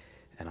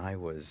 and I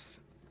was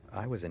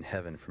in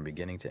heaven from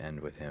beginning to end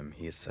with him.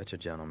 He is such a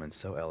gentleman,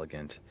 so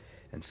elegant,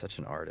 and such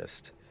an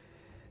artist.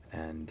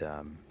 And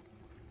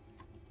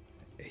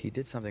he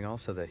did something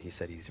also that he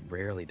said he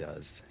rarely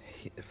does.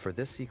 For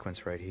this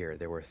sequence right here,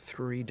 there were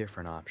 3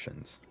 different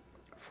options,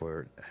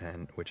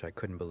 and which I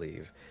couldn't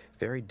believe.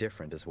 Very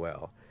different as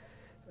well.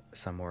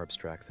 Some more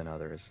abstract than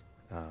others.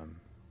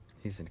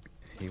 He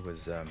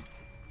was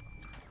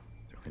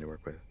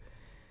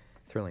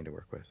thrilling to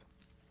work with.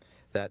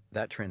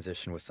 That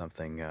transition was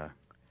something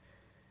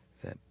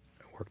that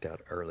worked out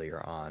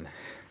earlier on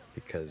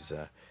because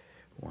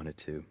wanted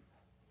to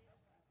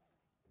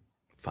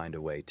find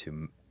a way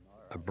to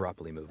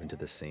abruptly move into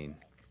the scene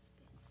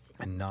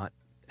and not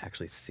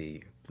actually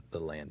see the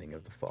landing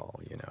of the fall,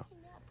 you know.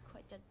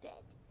 Quite a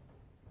dead.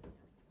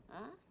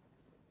 Huh?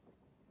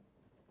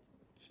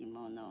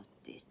 Kimono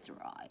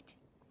destroyed.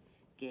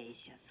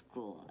 Geisha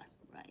school,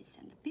 rice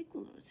and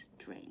pickles,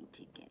 train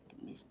ticket,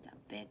 Mr.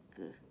 Beck.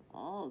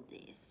 All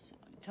this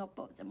on top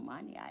of the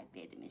money I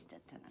paid Mr.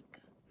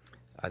 Tanaka.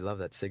 I love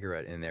that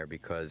cigarette in there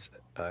because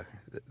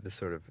this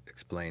sort of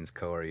explains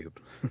Kaori,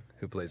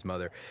 who plays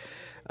Mother.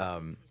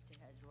 I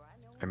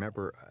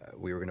remember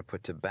we were going to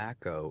put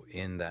tobacco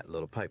in that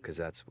little pipe because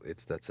that's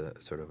a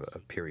sort of a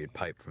period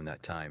pipe from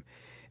that time,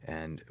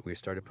 and we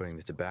started putting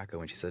the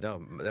tobacco, and she said,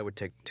 "Oh, that would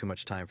take too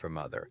much time for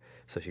Mother,"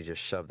 so she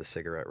just shoved the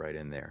cigarette right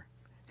in there.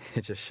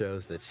 It just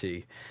shows that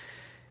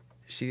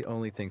she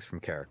only thinks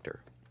from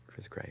character, which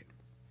is great.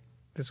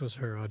 This was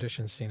her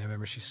audition scene. I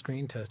remember she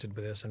screen tested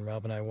with us, and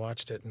Rob and I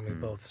watched it, and we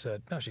both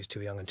said, "No, she's too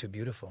young and too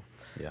beautiful."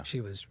 Yeah.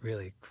 She's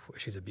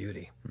a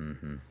beauty.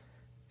 Mm-hmm.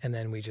 And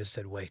then we just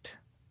said, "Wait."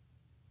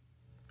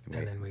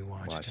 And then we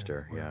watched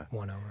her. Yeah.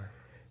 Won over.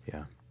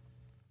 Yeah.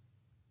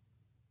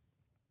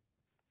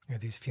 Here are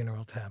these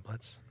funeral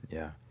tablets.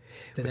 Yeah.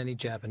 That any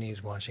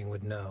Japanese watching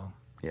would know.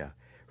 Yeah.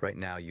 Right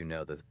now, you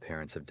know that the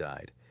parents have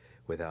died.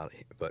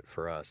 But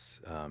for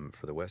us,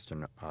 for the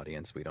Western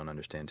audience, we don't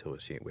understand until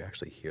we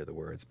actually hear the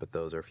words. But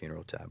those are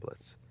funeral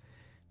tablets.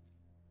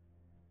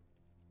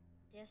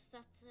 There's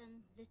such a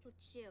little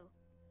chill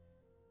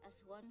as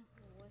one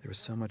who was. There was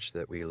so much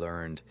that we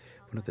learned.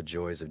 One of the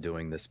joys of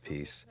doing this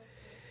piece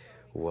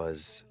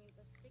was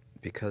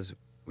because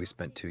we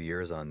spent 2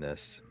 years on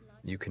this,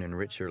 you can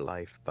enrich your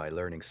life by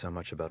learning so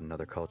much about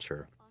another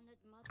culture.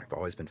 I've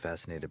always been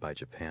fascinated by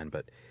Japan,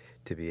 but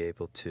to be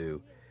able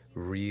to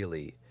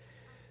really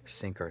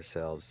sink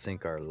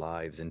our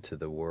lives into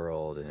the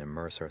world and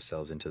immerse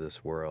ourselves into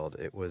this world,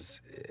 it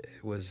was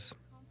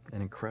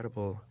an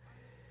incredible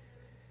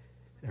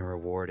and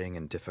rewarding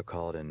and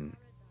difficult and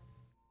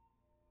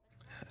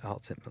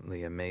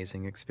ultimately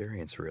amazing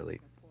experience, really.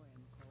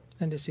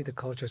 And to see the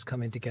cultures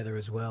coming together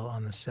as well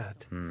on the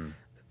set.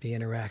 The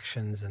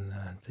interactions and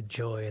the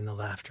joy and the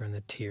laughter and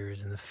the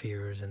tears and the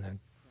fears and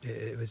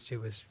it was.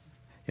 You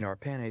know, our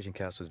Pan-Asian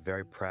cast was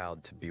very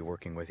proud to be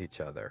working with each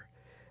other.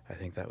 I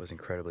think that was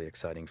incredibly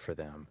exciting for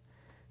them.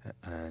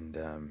 And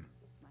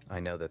I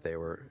know that they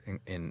were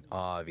in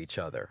awe of each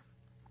other.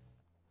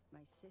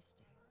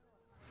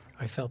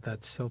 I felt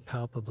that so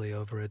palpably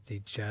over at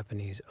the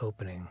Japanese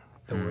opening,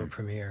 the world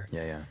premiere.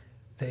 Yeah, yeah.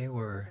 They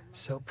were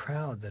so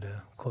proud that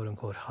a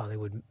quote-unquote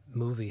Hollywood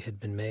movie had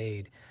been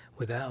made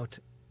without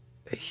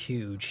a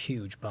huge,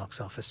 huge box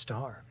office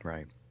star.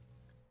 Right.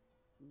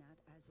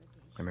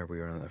 I remember we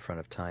were in the front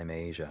of Time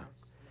Asia,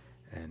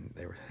 and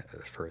they were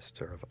the first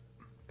sort of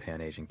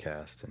Pan-Asian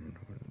cast, and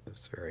it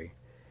was very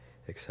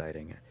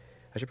exciting.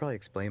 I should probably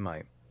explain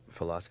my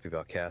philosophy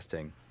about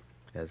casting,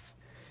 as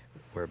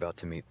we're about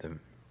to meet the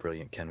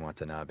brilliant Ken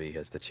Watanabe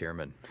as the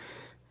chairman.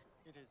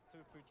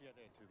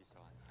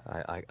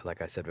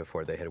 Like I said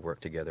before, they had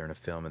worked together in a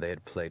film, and they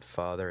had played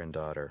father and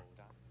daughter,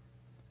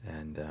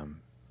 and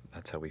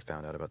that's how we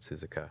found out about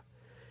Suzuka.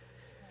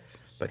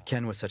 But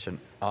Ken was such an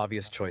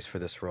obvious choice for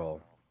this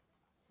role.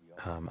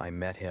 I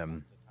met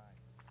him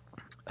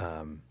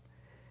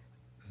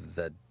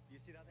the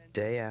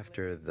day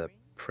after the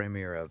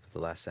premiere of The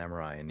Last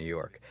Samurai in New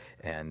York,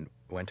 and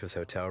went to his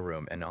hotel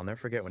room, and I'll never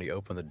forget when he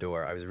opened the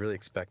door, I was really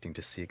expecting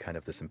to see kind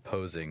of this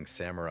imposing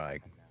samurai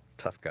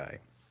tough guy.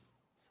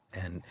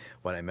 And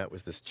what I met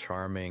was this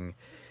charming,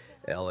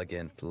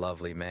 elegant,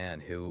 lovely man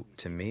who,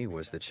 to me,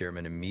 was the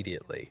chairman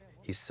immediately.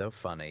 He's so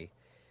funny.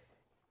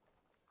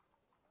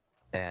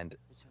 And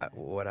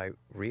what I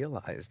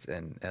realized,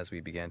 and as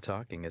we began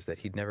talking, is that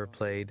he'd never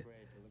played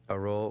a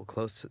role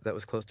that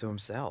was close to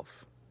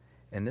himself.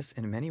 And this,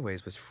 in many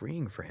ways, was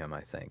freeing for him,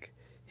 I think.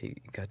 He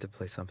got to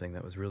play something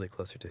that was really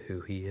closer to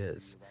who he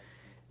is.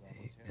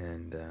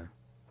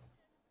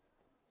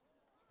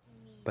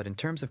 But in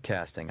terms of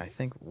casting, I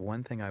think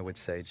one thing I would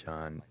say,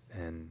 John,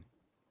 and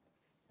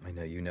I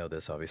know you know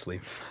this, obviously,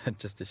 but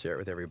just to share it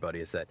with everybody,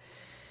 is that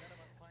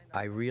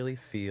I really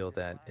feel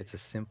that it's a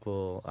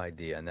simple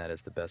idea, and that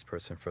is the best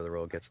person for the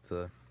role gets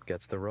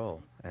the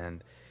role.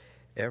 And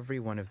every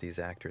one of these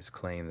actors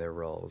claim their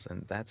roles,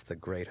 and that's the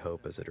great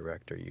hope as a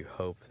director. You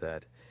hope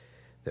that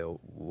they'll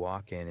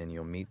walk in and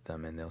you'll meet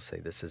them and they'll say,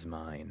 "This is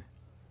mine."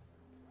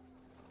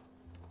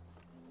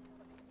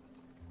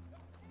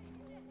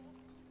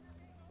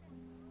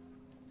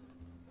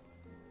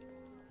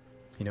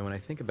 You know, when I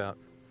think about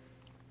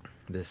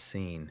this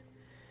scene,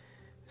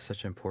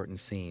 such an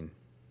important scene,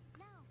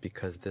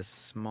 because this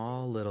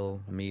small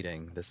little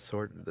meeting, this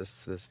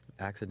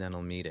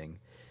accidental meeting,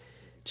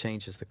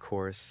 changes the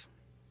course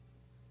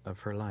of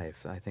her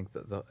life. I think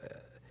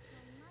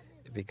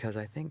because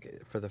I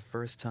think for the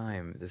first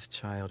time, this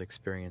child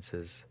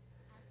experiences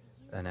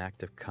an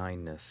act of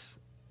kindness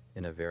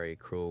in a very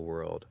cruel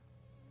world.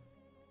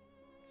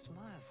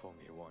 Smile for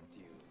me, won't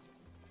you?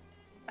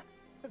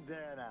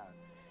 There now.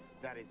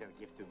 That is your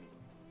gift to me.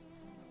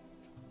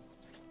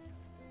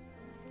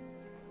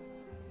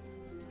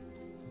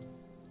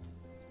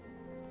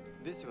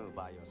 This will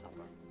buy your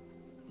supper.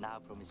 Now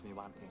promise me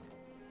one thing.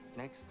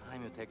 Next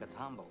time you take a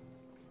tumble,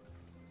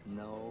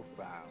 no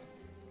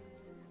frowns.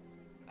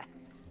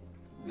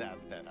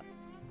 That's better.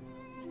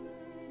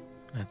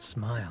 That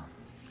smile.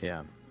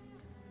 Yeah.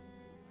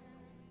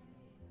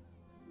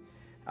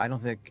 I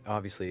don't think,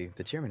 obviously,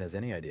 the chairman has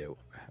any idea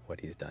what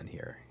he's done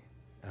here.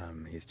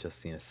 He's just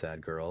seen a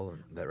sad girl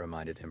that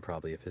reminded him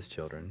probably of his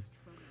children.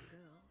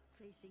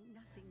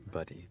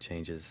 But he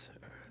changes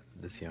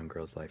this young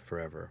girl's life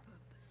forever.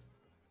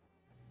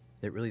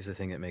 It really is the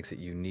thing that makes it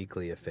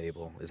uniquely a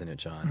fable, isn't it,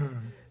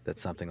 John? That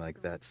something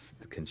like that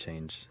can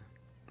change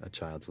a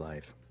child's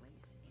life.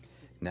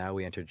 Now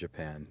we enter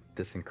Japan,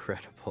 this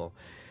incredible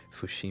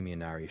Fushimi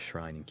Inari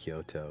shrine in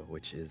Kyoto,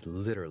 which is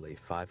literally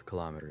 5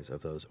 kilometers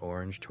of those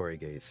orange torii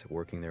gates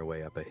working their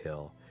way up a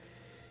hill.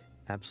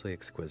 Absolutely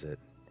exquisite.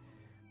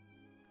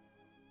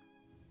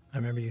 I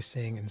remember you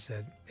seeing and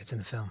said, it's in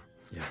the film.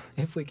 Yeah.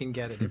 If we can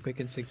get it, if we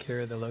can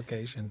secure the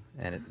location.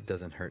 And it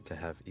doesn't hurt to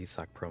have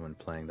Isak Perlman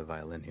playing the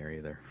violin here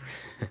either.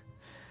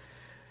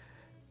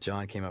 John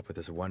Williams came up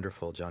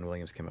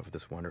with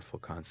this wonderful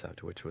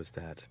concept, which was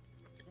that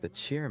the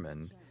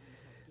chairman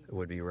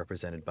would be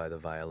represented by the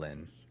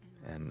violin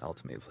and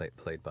ultimately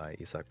played by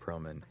Isak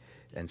Perlman,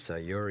 and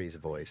Sayuri's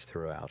voice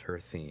throughout her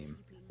theme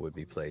would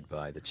be played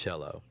by the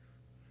cello,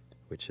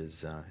 which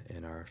is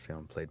in our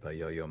film played by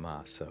Yo-Yo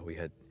Ma. So we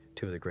had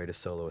two of the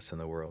greatest soloists in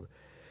the world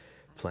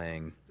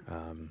playing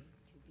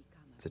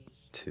the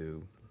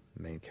two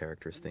main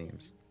characters'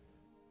 themes.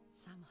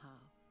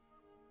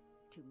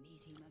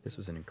 This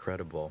was an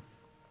incredible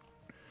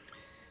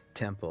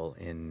temple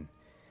in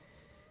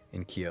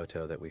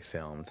Kyoto that we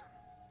filmed,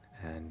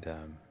 and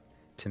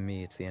to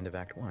me it's the end of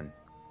Act 1.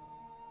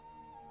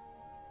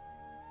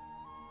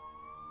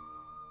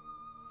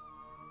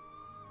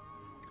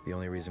 The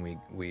only reason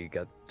we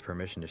got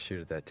permission to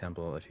shoot at that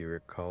temple, if you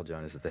recall,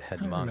 John, is that the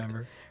head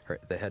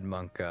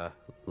monk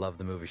loved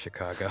the movie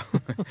Chicago,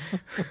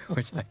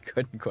 which I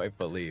couldn't quite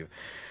believe.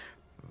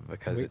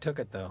 Because we took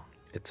it, though.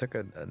 It took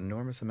an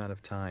enormous amount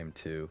of time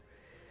to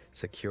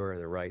secure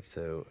the rights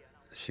to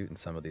shoot in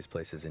some of these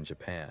places in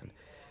Japan,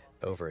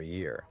 over a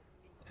year.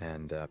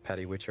 And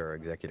Patty Witch, our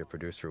executive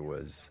producer,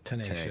 was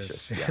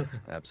Tenacious. Yeah,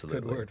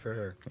 absolutely. Good word for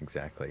her.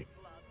 Exactly.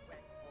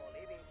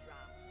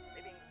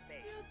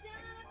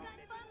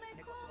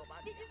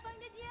 Did you find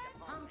it yet?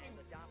 Pumpkin,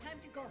 it's time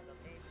to go. I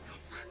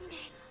found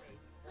it.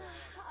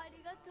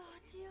 Arigato,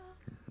 Chio.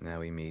 Now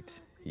we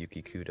meet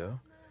Yuki Kudo,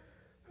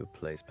 who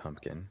plays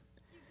Pumpkin,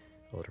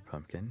 older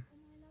Pumpkin,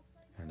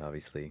 and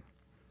obviously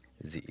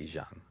Ziyi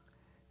Zhang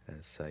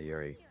as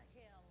Sayuri.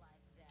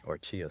 Or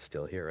Chio's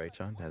still here, right,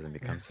 John? Hasn't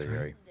become That's Sayuri.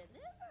 right.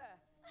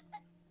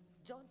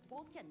 Don't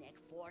poke your neck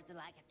forward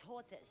like a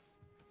tortoise.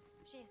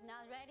 She's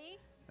not ready.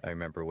 I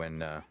remember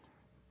when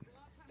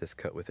this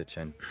cut with a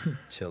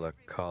chinchilla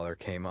collar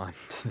came on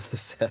to the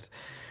set,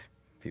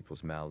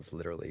 people's mouths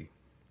literally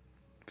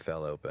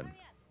fell open.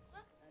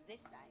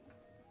 This time,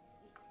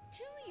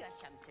 chew your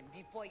shamsen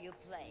before you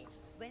play.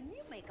 When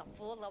you make a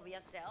fool of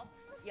yourself,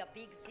 your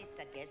big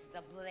sister gets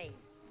the blame.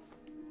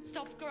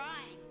 Stop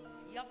crying.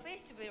 Your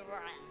face will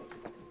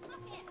run.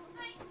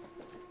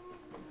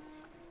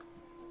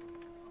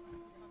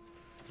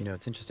 You know,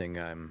 it's interesting.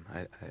 I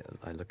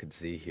look at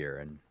Z here,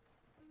 and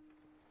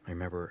I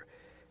remember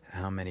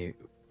how many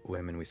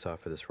women we saw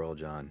for this role,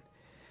 John.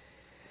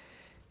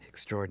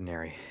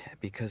 Extraordinary,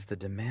 because the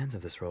demands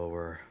of this role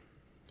were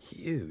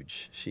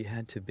huge. She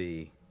had to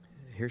be,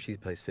 here she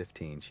plays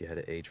 15. She had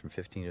to age from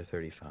 15 to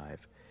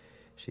 35.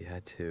 She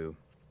had to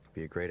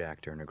be a great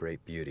actor and a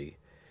great beauty.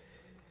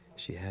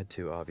 She had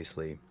to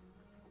obviously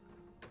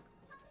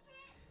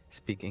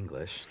speak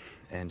English,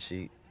 and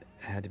she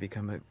had to be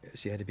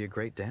a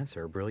great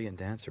dancer, a brilliant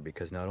dancer,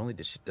 because not only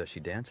does she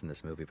dance in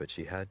this movie, but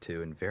she had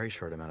to, in a very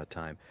short amount of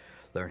time,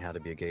 learn how to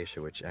be a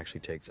geisha, which actually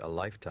takes a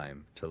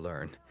lifetime to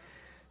learn.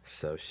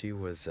 So she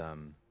was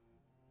And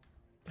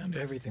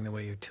everything, the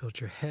way you tilt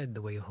your head,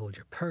 the way you hold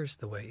your purse,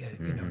 the way,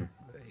 you know.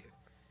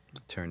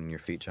 turning your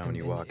feet, John, when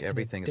you and- walk. and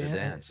Everything is a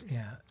dance.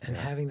 Yeah, and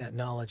Yeah. having that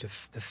knowledge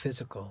of the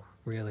physical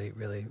really,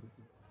 really.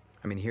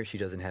 I mean, here she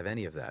doesn't have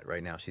any of that.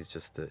 Right now, she's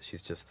just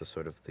the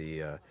sort of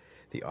the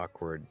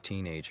awkward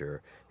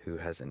teenager who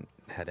hasn't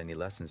had any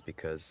lessons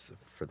because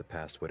for the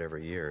past whatever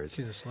years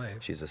She's a slave.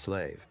 she's a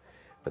slave.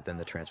 But then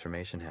the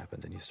transformation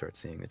happens, and you start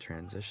seeing the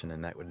transition,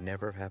 and that would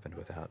never have happened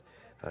without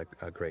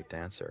a great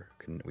dancer.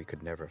 We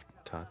could never have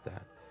taught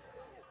that.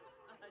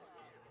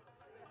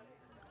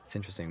 It's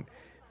interesting.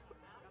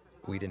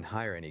 We didn't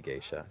hire any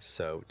geisha,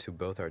 so to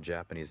both our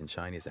Japanese and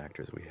Chinese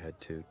actors, we had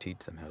to teach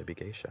them how to be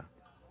geisha.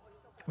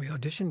 We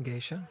auditioned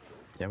Geisha.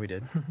 Yeah, we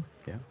did.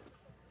 Yeah.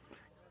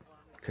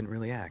 Couldn't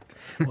really act.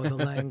 Well, the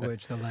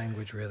language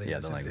really. Yeah,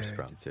 was the a language very-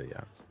 problem too,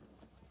 yeah.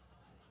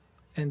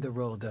 And the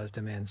role does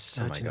demand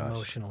such an gosh.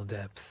 emotional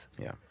depth,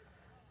 Yeah.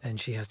 and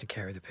she has to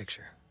carry the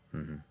picture.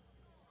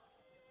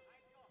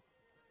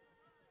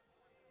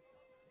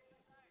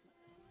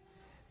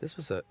 This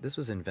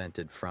was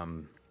invented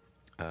from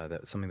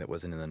something that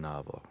wasn't in the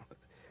novel,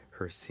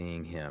 her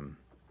seeing him.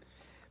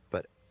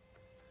 But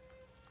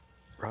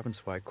Robin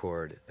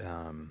Swicord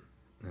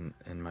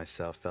and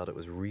myself felt it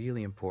was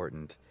really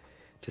important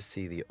to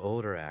see the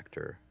older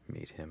actor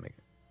meet him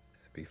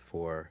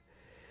before,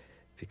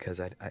 because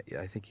I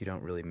think you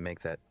don't really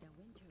make that,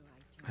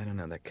 I don't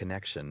know, that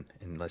connection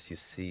unless you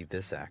see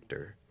this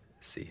actor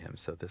see him.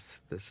 So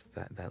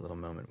that little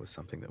moment was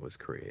something that was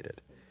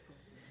created.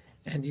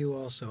 And you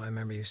also, I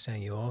remember you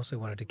saying you also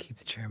wanted to keep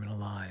the chairman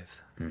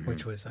alive,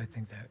 which was, I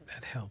think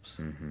that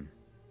helps.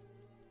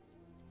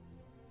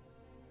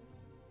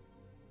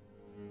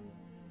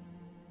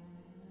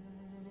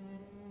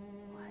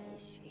 Why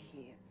is she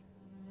here?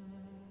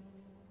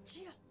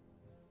 Gia.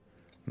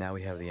 Now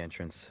we have the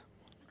entrance.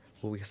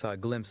 Well, we saw a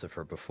glimpse of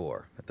her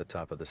before at the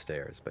top of the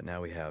stairs, but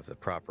now we have the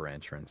proper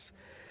entrance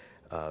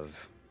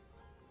of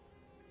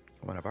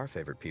one of our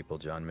favorite people,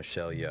 John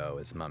Michelle Yeoh,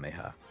 as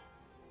Mameha.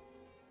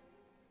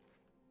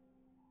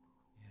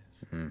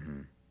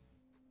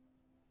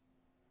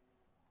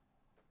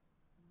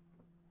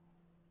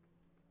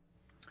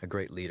 A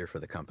great leader for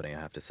the company, I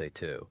have to say,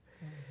 too.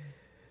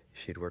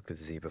 She'd worked with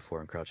Z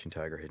before in Crouching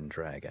Tiger, Hidden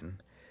Dragon.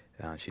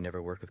 She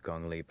never worked with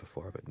Gong Li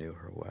before, but knew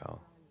her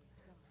well.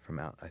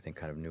 I think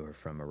kind of knew her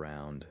from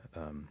around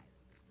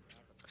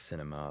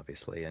cinema,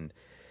 obviously, and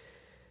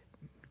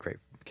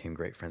became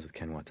great friends with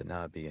Ken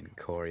Watanabe and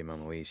Kori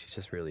Momoi. She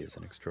just really is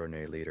an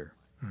extraordinary leader.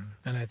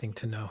 And I think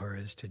to know her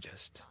is to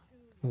just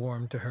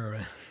warm to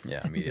her.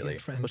 Yeah, Be a immediately.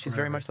 friend Well, she's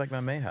very forever. much like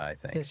Mameha, I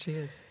think. Yes, she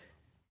is.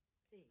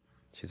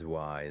 She's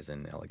wise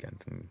and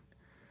elegant and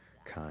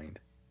kind.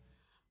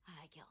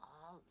 I can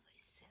always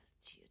sell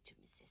you to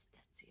Mrs.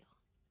 Tetsuo.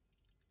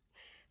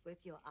 With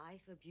your eye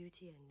for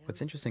beauty and nose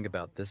What's interesting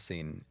about this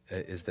scene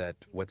is that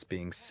what's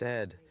being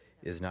said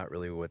is not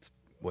really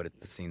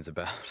the scene's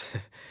about.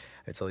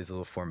 It's all these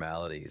little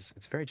formalities.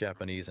 It's very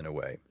Japanese in a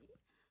way,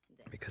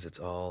 because it's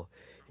all,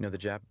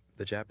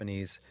 the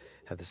Japanese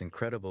have this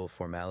incredible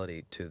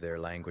formality to their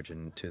language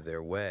and to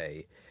their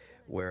way,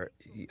 where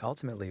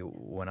ultimately,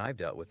 when I've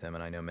dealt with them,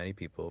 and I know many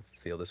people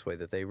feel this way,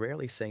 that they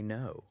rarely say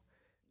no.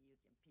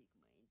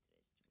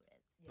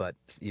 But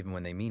even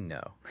when they mean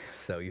no.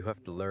 So you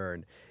have to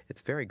learn,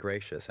 it's very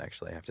gracious,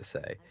 actually, I have to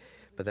say.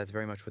 But that's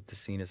very much what the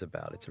scene is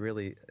about. It's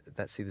really,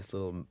 this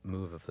little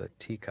move of the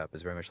teacup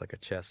is very much like a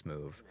chess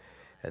move.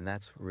 And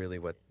that's really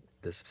what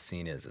this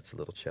scene is. It's a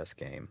little chess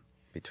game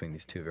between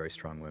these two very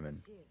strong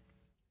women.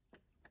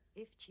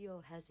 If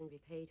Chio hasn't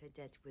repaid her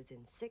debt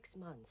within 6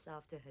 months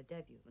after her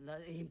debut,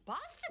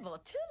 Impossible.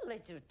 Too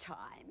little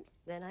time.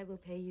 then I will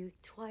pay you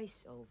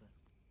twice over.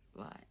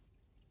 What?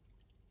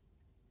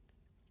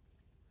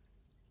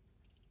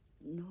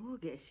 No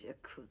geisha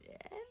could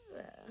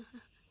ever.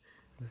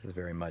 This is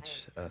very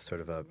much sort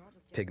of a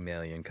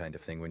Pygmalion kind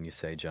of thing when you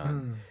say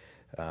John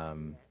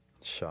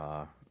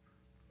Shaw.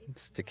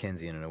 It's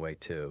Dickensian in a way,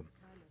 too.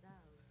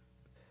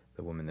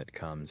 The woman that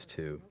comes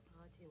to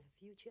Part in her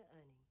future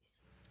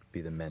earnings.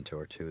 be the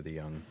mentor to the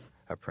young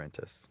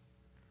apprentice.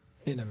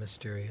 In a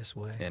mysterious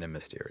way. In a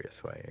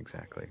mysterious way,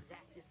 exactly.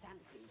 Exactly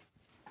something.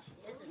 She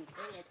isn't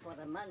in it for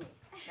the money.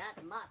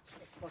 That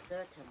much is for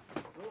certain.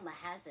 Rumor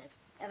has it,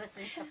 ever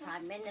since the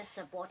Prime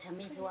Minister bought her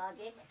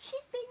Mizuage,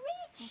 she's been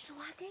rich.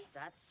 Mizuage?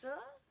 That's so?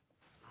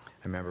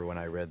 I remember when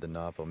I read the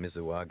novel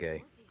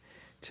Mizuage,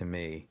 to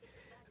me,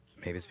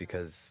 maybe it's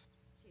because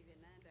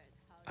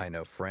I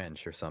know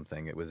French or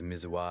something, it was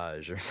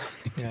Mizuage or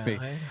something to Yeah, me.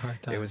 I had a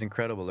hard time. It was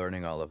incredible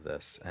learning all of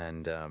this,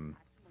 and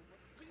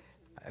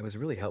it was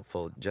really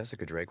helpful.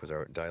 Jessica Drake was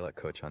our dialect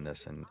coach on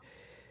this, and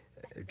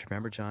do you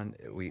remember, John,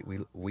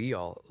 we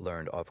all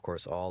learned, of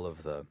course, all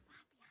of the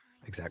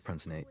exact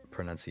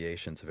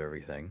pronunciations of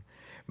everything,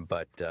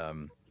 but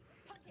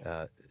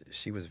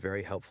she was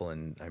very helpful,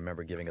 and I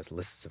remember giving us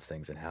lists of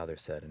things and how they're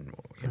said, and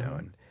you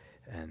know,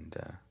 and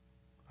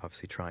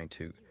obviously trying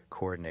to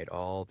coordinate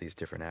all these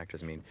different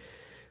actors. I mean,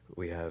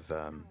 we have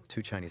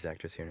 2 Chinese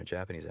actors here and a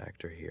Japanese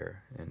actor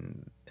here,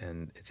 and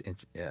it's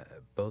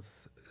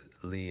both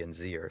Lee and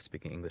Z are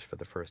speaking English for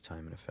the first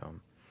time in a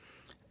film,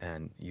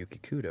 and Yuki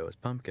Kudo as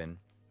Pumpkin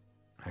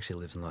actually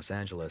lives in Los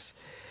Angeles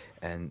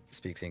and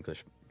speaks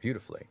English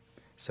beautifully.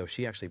 So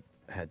she actually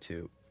had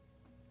to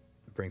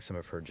bring some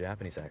of her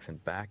Japanese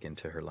accent back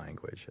into her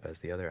language, as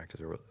the other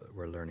actors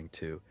were learning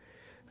to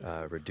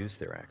reduce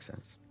their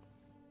accents.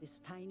 This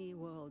tiny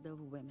world of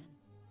women,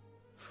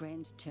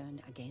 friend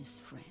turned against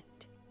friend.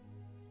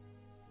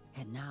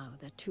 And now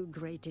the 2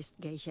 greatest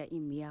geisha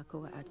in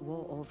Miyako at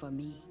war over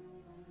me.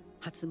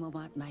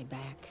 Hatsumomo at my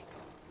back,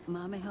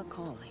 Mameha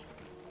calling,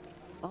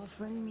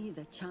 offering me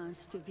the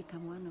chance to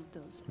become one of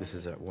those. This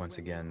is once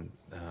again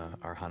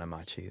our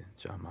Hanamachi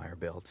John Mayer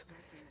built,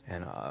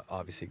 and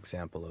obviously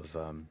example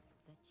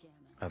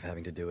of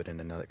having to do it in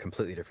another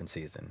completely different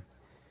season.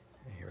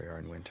 Here we are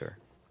in winter.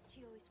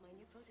 Chio is my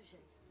new protege.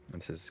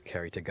 And this is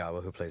Kari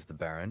Tagawa, who plays the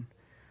Baron.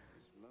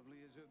 Lovely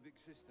as her big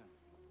sister.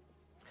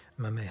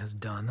 Mame has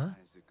Donna.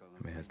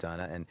 I mean, has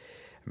Donna, and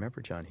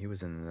remember, John, he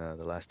was in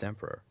The Last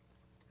Emperor.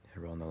 He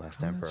role in The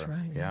Last Oh, Emperor. that's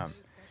right, Yeah,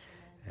 yes.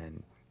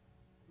 and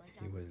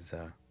he was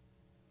Someday,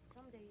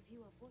 if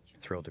you are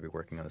fortunate, thrilled to be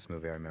working on this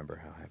movie. I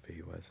remember how happy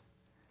he was.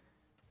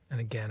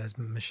 And again, as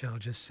Michelle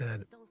just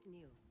said, don't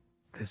kneel.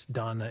 this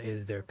Donna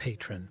is their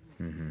patron.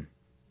 Mm-hmm.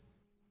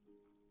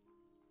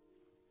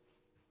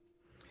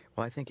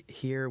 Well, I think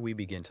here we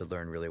begin to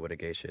learn really what a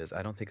geisha is.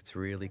 I don't think it's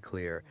really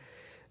clear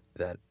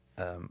that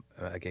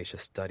a geisha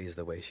studies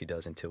the way she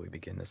does until we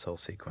begin this whole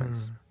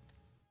sequence.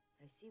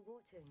 I see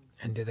water in you.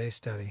 And do they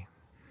study?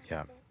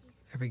 Yeah.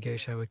 Every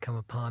geisha I would come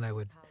upon, I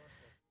would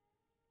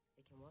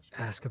They can wash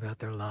ask about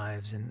their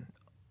lives, and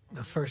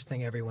the first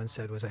thing everyone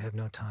said was, I have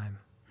no time.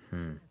 Hmm. I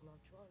have not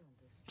drawn on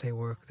those. They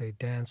work, they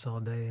dance all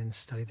day and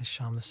study the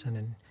shamisen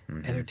and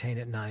entertain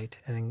at night,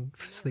 and then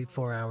sleep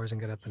 4 hours and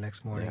get up the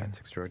next morning Yeah, and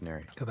it's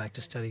extraordinary. go back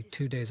to study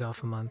 2 days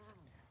off a month.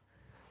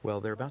 Well,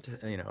 they're about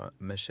to,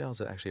 Michelle's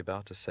actually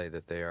about to say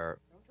that they are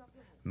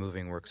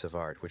moving works of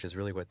art, which is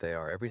really what they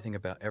are. Everything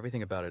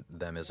about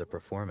them is a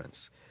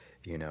performance.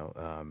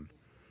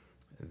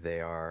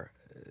 They are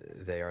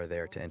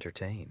there to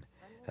entertain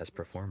as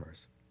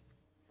performers.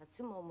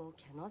 Hatsumomo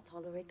cannot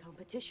tolerate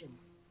competition.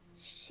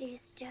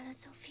 She's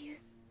jealous of you.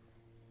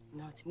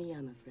 Not me,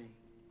 I'm afraid.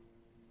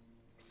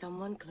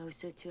 Someone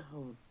closer to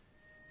home.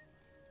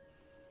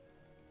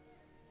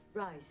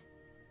 Rise.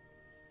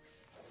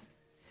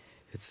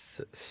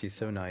 She's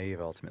so naive,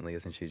 ultimately,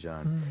 isn't she,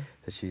 John?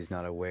 That she's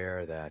not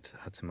aware that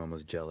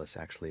Hatsumomo's jealous,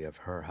 actually, of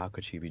her. How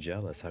could she be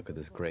jealous? How could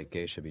this great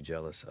geisha be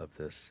jealous of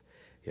this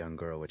young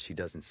girl? What she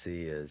doesn't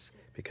see is,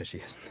 because she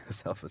has no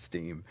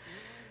self-esteem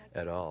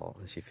at all,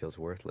 she feels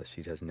worthless.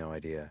 She has no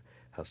idea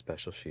how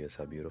special she is,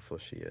 how beautiful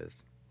she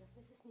is. Does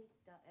Mrs.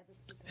 Nita ever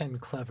speak?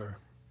 And clever.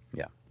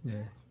 Yeah.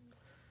 Yeah.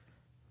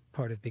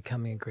 Part of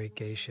becoming a great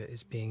geisha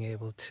is being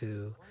able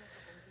to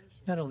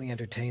not only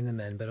entertain the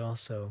men, but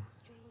also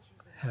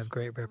have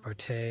great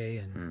repartee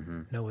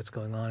and know what's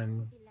going on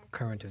in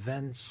current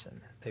events,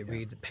 and they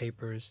read the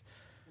papers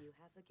You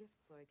have a gift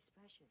for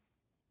expression.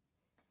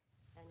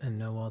 and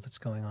know all that's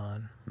going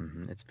on.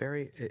 It's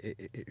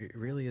it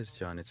really is,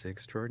 John. It's an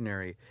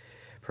extraordinary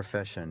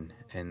profession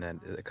in that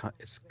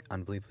it's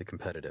unbelievably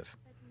competitive.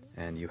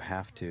 And you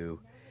have to,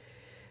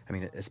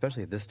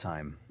 especially at this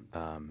time,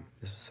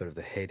 this was sort of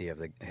the heyday of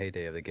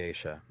the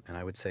geisha. And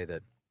I would say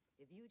that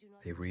If you do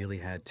not they really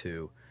had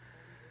to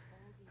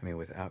I mean,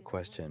 without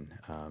question,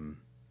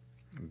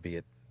 be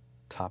it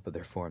top of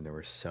their form, there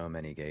were so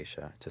many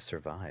geisha to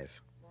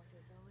survive.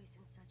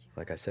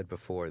 Like I said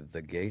before,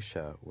 the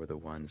geisha were the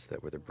ones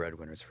that were the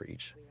breadwinners for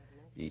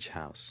each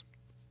house.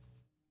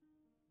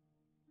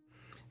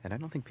 And I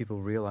don't think people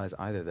realize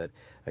either that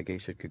a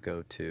geisha could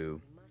go to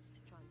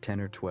 10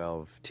 or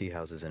 12 tea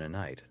houses in a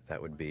night.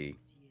 That would be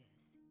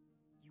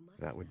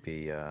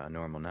a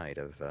normal night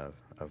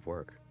of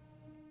work.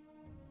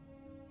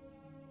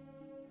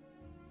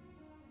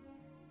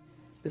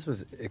 This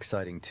was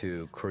exciting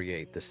to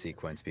create the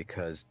sequence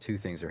because two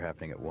things are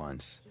happening at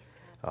once.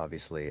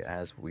 Obviously,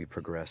 as we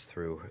progress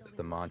through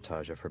the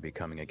montage of her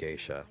becoming a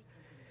geisha,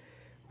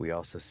 we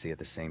also see at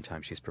the same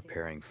time she's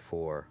preparing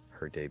for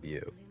her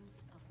debut.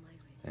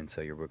 And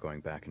so we're going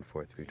back and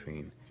forth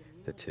between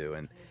the two.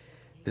 And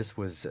this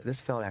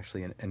felt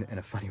actually, in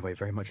a funny way,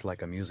 very much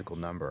like a musical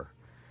number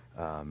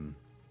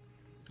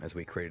as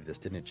we created this,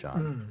 didn't it,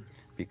 John?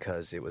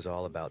 Because it was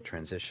all about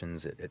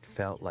transitions. It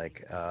felt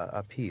like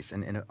a piece.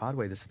 And in an odd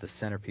way, this is the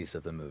centerpiece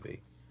of the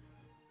movie.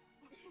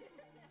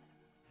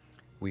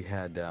 We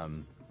had,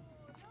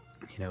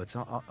 it's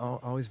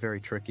always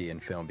very tricky in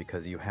film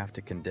because you have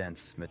to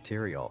condense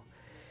material.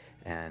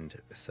 And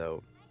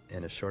so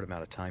in a short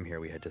amount of time here,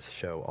 we had to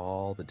show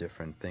all the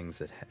different things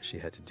that she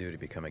had to do to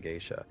become a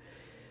geisha.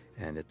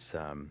 And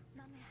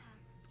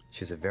she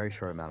has a very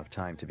short amount of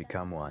time to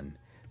become one,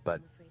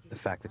 but the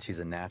fact that she's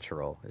a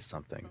natural is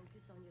something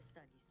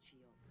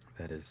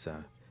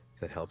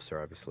that helps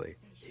her, obviously.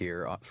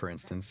 Here, for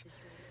instance,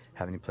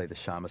 having to play the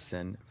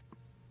shamisen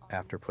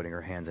after putting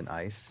her hands in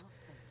ice,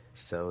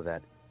 so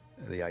that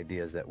the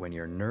idea is that when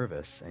you're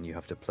nervous and you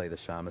have to play the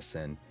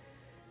shamisen,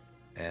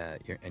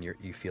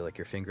 you feel like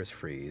your fingers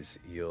freeze,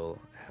 you'll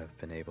have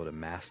been able to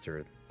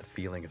master the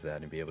feeling of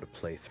that and be able to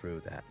play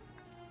through that.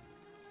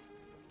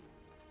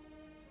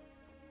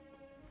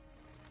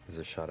 This is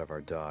a shot of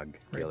our dog,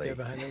 Gilly. Right there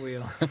behind the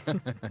wheel.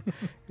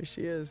 Here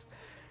she is.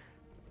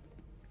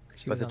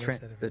 She was on the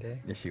set every day.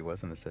 Yeah, she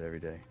was on the set every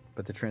day.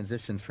 But the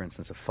transitions, for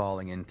instance, of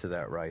falling into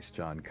that rice,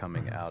 John,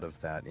 coming out of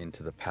that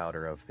into the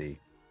powder of the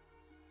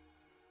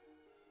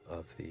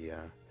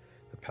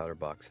powder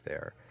box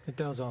there. It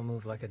does all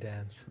move like a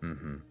dance.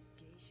 Mm-hmm.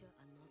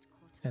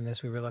 And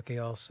this, we were lucky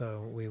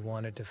also, we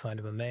wanted to find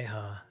a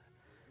mameha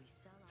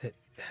that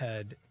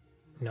had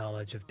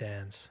knowledge of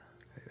dance.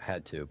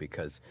 Had to,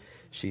 because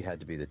she had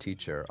to be the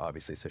teacher,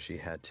 obviously, so she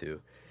had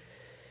to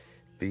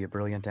be a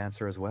brilliant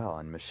dancer as well.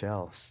 And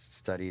Michelle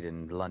studied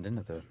in London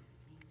at the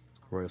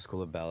Royal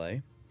School of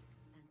Ballet.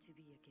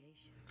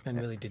 And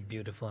really did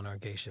beautiful in our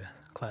geisha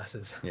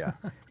classes. Yeah.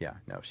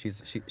 No,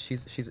 she's.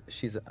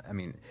 I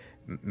mean,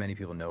 many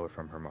people know her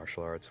from her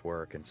martial arts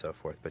work and so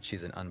forth, but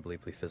she's an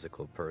unbelievably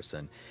physical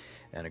person,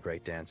 and a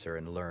great dancer,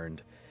 and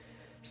learned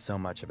so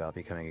much about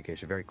becoming a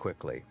geisha very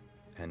quickly,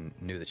 and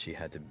knew that she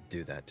had to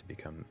do that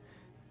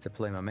to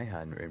play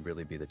mameha and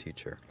really be the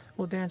teacher.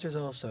 Well, dancers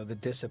also, the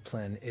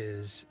discipline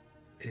is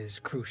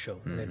crucial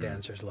in a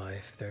dancer's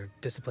life. They're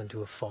disciplined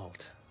to a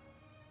fault,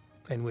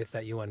 and with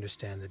that, you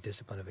understand the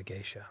discipline of a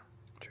geisha.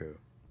 True.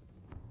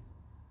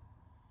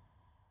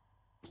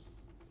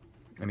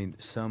 I mean,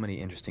 so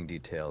many interesting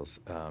details.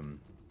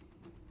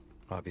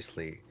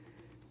 Obviously,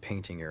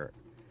 painting your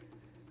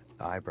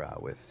eyebrow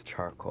with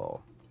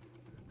charcoal.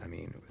 I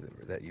mean,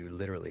 that you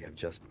literally have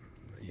just,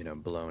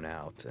 blown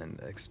out,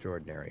 and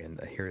extraordinary. And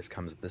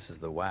this is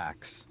the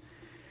wax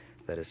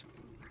that is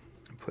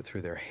put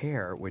through their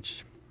hair,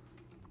 which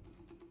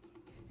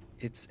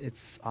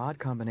it's odd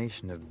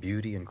combination of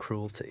beauty and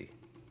cruelty.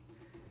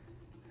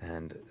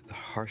 And the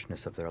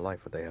harshness of their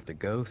life, what they have to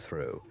go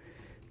through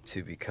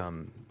to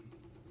become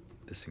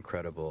this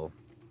incredible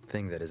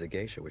thing that is a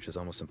geisha, which is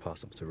almost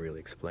impossible to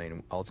really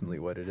explain ultimately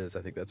what it is.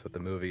 I think that's what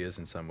the movie is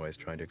in some ways,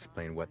 trying to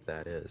explain what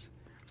that is.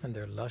 And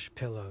their lush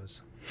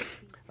pillows.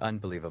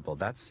 Unbelievable.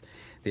 That's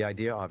the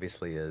idea,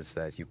 obviously, is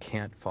that you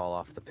can't fall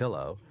off the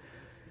pillow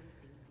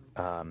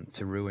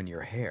to ruin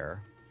your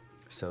hair.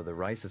 So the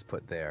rice is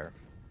put there,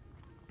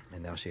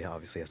 and now she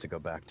obviously has to go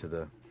back to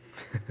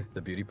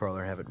the beauty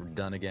parlor and have it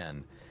done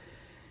again.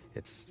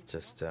 It's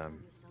just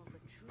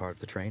part of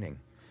the training.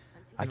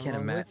 I can't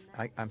imagine.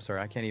 I'm sorry,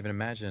 I can't even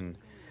imagine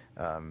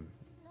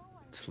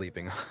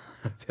sleeping on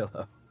a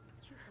pillow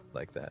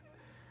like that.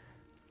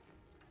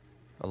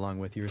 Along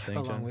with, you were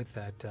saying, John? Along with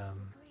that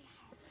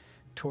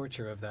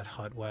torture of that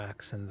hot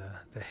wax and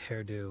the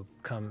hairdo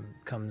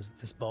comes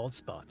this bald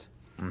spot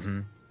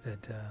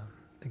that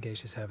the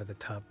geishas have at the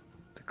top,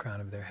 the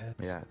crown of their heads.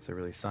 Yeah, it's a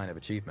really sign of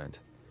achievement.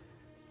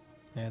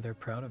 Yeah, they're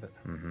proud of it.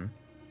 Mm-hmm.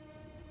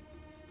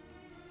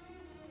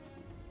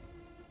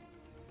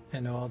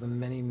 And all the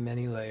many,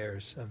 many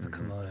layers of the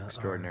kimono.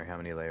 Extraordinary how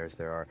many layers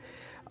there are.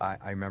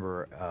 I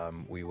remember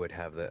we would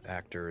have the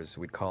actors,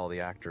 we'd call the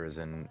actors,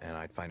 and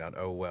I'd find out,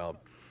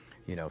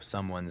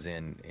 someone's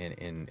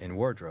in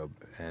wardrobe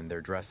and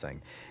they're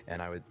dressing.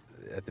 And I would,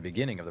 at the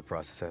beginning of the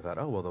process, I thought,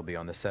 they'll be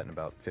on the set in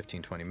about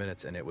 15, 20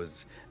 minutes. And it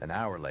was an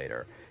hour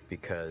later,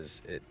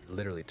 because it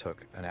literally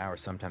took an hour,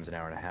 sometimes an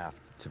hour and a half,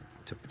 to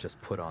just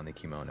put on the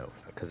kimono,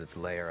 because it's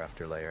layer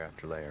after layer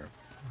after layer.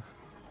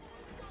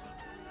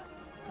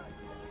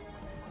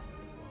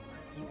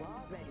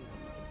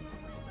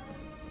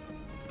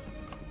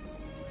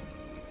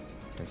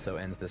 And so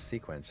ends this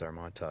sequence, our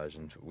montage,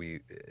 and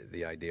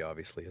the idea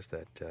obviously is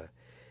that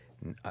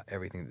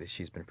everything that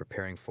she's been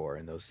preparing for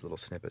in those little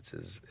snippets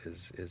is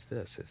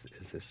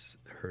this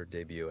her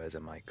debut as a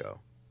Maiko.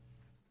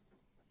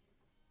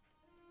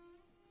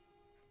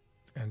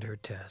 And her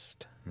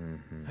test.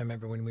 Mm-hmm. I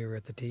remember when we were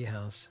at the tea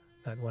house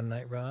that one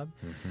night, Rob,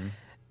 Mm-hmm.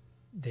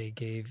 they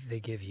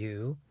give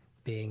you,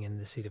 being in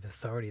the seat of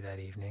authority that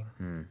evening,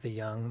 the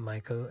young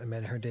Maiko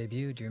made her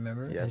debut. Do you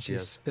remember? Yes, and she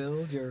yes.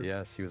 spilled your...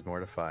 Yes, she was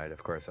mortified.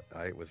 Of course,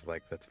 I was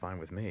like, that's fine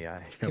with me.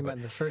 Came out,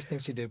 and the first thing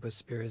she did was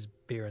spear his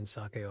beer and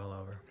sake all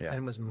over. Yeah.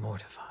 And was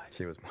mortified.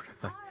 She was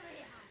mortified.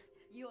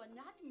 You are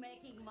not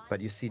making my... But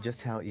you see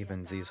just how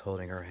even Z's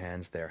holding her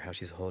hands there, how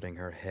she's holding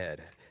her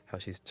head, how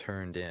she's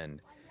turned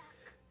in,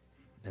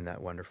 and that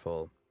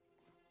wonderful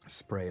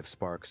spray of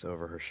sparks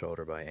over her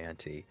shoulder by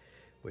Auntie,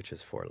 which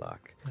is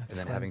Forlock. And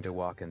then having to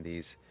walk in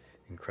these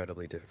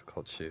incredibly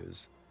difficult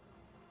shoes.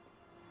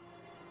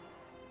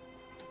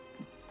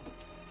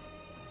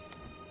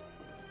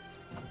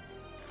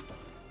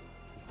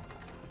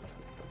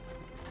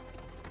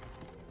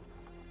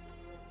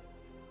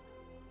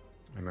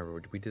 I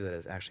remember we did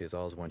that as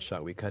all as one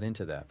shot. We cut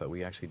into that, but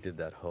we actually did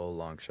that whole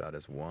long shot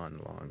as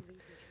one long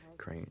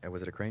crane.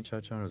 Was it a crane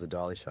shot, John? Or was it a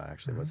dolly shot,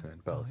 actually, wasn't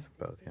it? Both,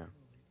 yeah.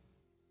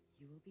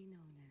 You will be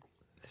known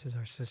as. This is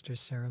our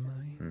sister's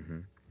ceremony. Mm-hmm.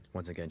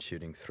 Once again,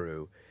 shooting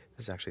through.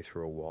 This is actually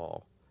through a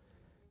wall.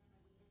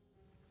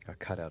 A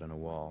cutout on a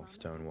wall,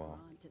 stone wall.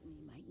 Granted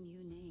me my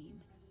new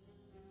name.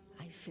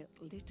 I felt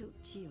little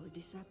Chio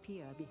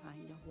disappear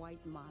behind a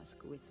white mask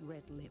with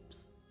red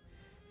lips.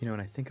 You know, when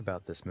I think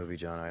about this movie,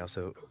 John, I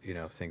also,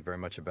 think very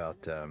much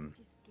about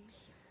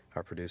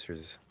our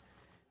producers,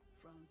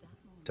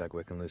 Doug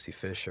Wick and Lucy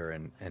Fisher,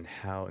 and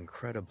how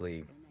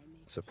incredibly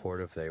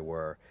supportive they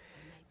were.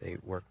 They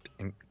worked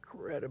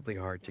incredibly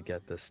hard to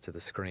get this to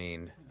the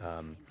screen.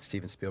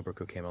 Steven Spielberg,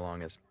 who came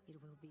along as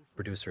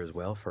producer as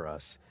well for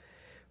us,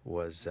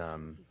 was,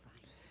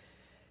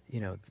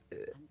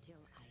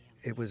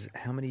 it was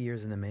how many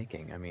years in the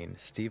making? I mean,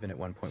 Steven at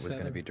one point was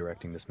going to be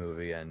directing this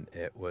movie, and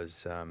it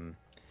was,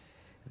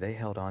 they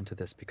held on to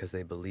this because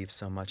they believed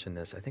so much in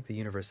this. I think the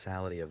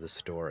universality of the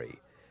story,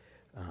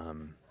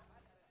 and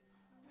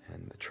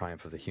the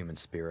triumph of the human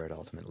spirit,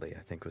 ultimately,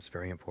 I think was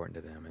very important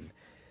to them. And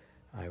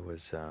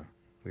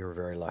we were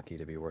very lucky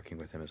to be working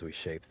with them as we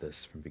shaped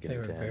this from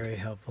beginning to end. They were very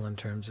helpful in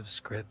terms of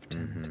script,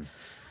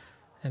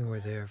 and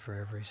were there for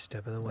every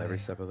step of the way. Every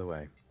step of the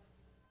way.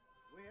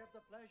 We have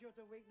the pleasure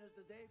to witness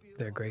the debut.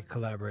 They're great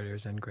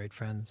collaborators and great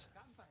friends.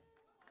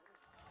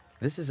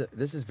 This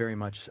is very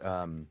much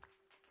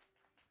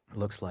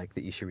looks like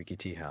the Ishiriki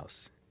Tea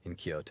House in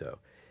Kyoto.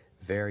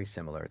 Very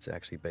similar. It's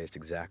actually based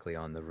exactly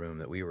on the room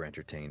that we were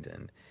entertained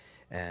in,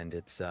 and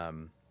it's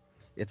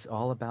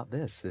all about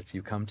this. It's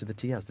you come to the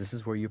tea house. This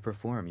is where you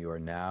perform. You are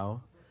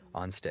now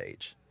on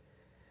stage,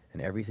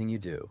 and everything you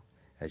do,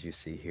 as you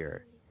see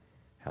here,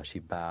 how she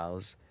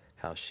bows,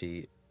 how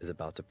she is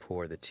about to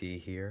pour the tea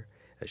here,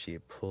 as she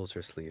pulls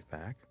her sleeve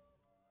back,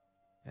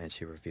 and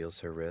she reveals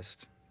her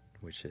wrist,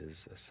 which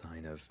is a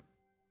sign of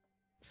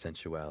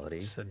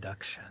sensuality.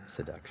 Seduction.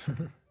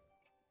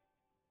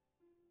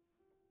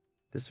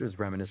 This was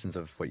reminiscent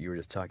of what you were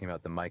just talking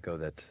about, the Maiko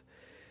that,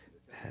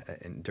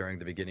 and during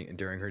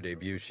her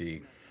debut,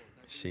 she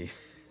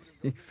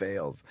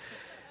fails.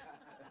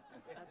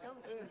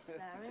 Don't tease,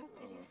 Baron.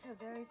 It is her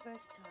very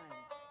first time.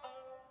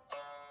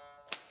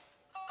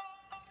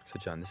 So,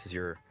 John, this is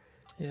your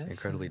Yes.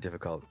 incredibly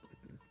difficult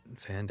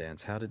fan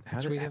dance. How did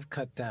we have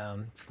cut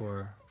down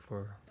for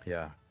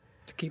yeah,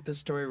 to keep the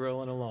story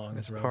rolling along.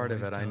 it's as Rob part of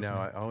always it. I tells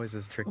know. me. It always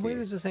is tricky. Well, it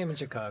was the same in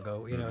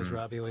Chicago. You know, as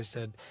Robbie always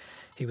said,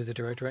 he was a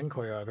director and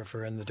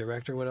choreographer, and the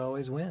director would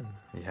always win.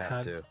 You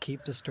have to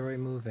keep the story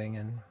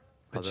moving,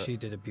 but Although- she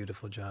did a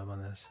beautiful job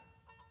on this.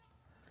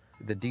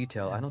 The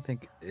detail. I don't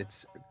think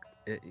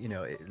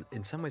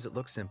in some ways it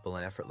looks simple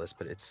and effortless,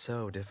 but it's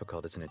so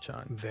difficult, isn't it,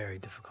 John? Very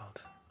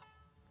difficult.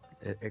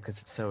 Because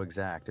it's so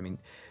exact. I mean,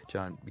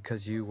 John,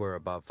 because you were a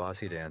Bob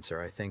Fosse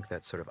dancer, I think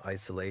that sort of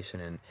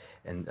isolation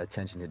and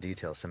attention to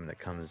detail is something that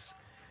comes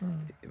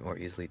more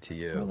easily to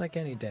you. Well, like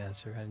any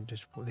dancer, and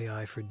just the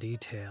eye for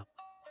detail.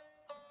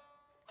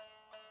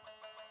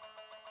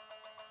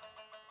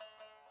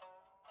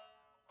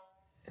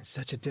 It's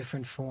such a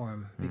different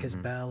form because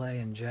ballet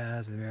and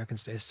jazz, the American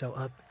style, is so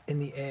up in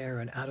the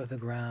air and out of the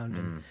ground,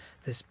 and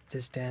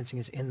this dancing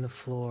is in the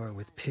floor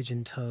with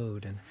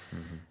pigeon-toed, and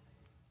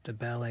the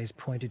ballet's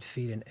pointed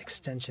feet and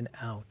extension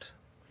out.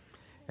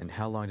 And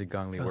how long did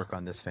Gong Li work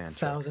on this fan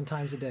trick? 1,000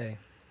 times a day.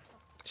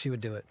 She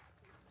would do it.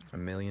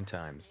 1,000,000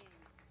 times.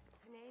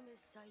 Her name is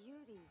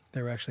Sayuri.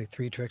 There were actually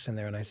 3 tricks in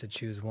there, and I said,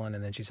 choose one,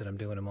 and then she said, I'm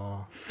doing them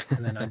all.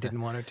 And then I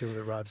didn't want her to,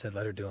 but Rob said,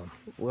 let her do them.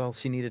 Well,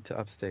 she needed to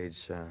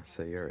upstage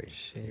Sayuri.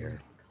 Here.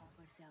 Call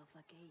herself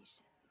a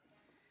geisha.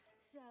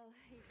 So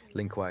it's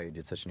Lin Kuai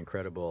did such an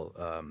incredible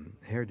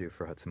hairdo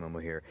for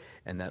Hatsumomo here,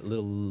 and that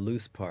little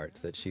loose part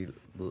that she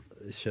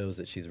shows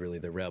that she's really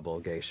the rebel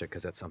geisha,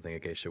 because that's something a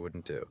geisha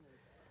wouldn't do.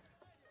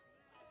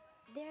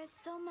 There's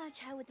so much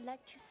I would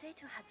like to say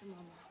to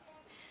Hatsumomo.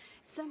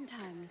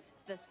 Sometimes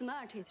the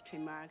smartest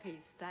remark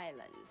is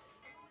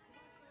silence.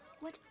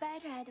 What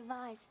better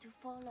advice to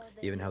follow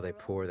the Even how they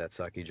pour that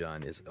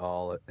sake-jan is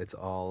all, it's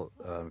all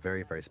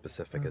very, very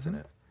specific, isn't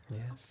it?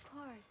 Yes. Of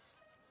course.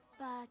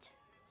 But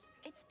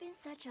it's been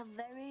such a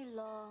very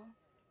long.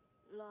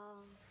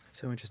 It's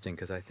so interesting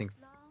because I think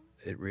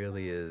it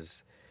really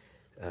is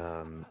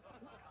a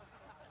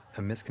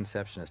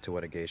misconception as to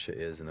what a geisha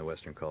is in the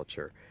Western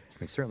culture. I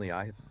mean, certainly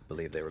I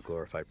believe they were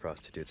glorified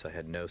prostitutes. I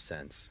had no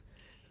sense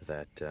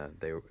that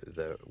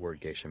the word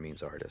geisha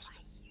means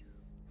artist.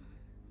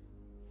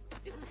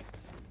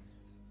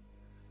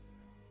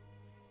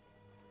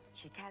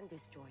 She can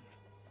destroy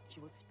it. She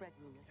would spread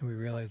rumors. And we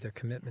realized their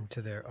commitment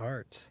to their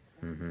arts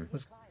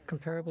was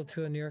comparable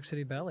to a New York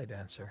City ballet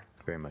dancer.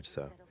 Very much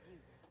so.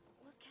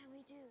 What can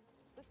we do?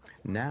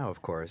 Now,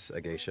 of course, a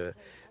geisha,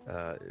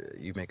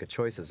 you make a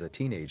choice as a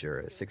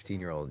teenager, a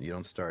 16-year-old. You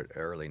don't start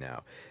early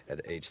now.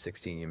 At age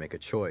 16, you make a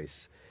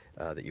choice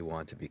that you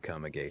want to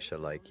become a geisha,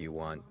 like you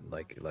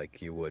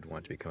would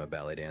want to become a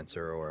ballet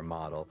dancer or a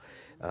model.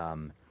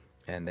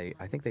 And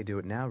I think they do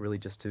it now really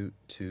just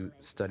to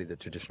study the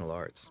traditional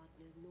arts.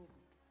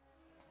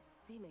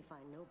 We may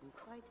find Nobu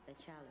quite a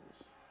challenge.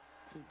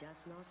 He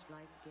does not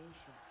like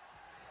geisha.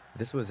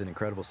 This was an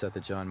incredible set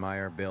that John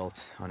Meyer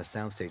built on a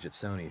soundstage at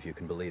Sony, if you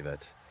can believe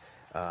it.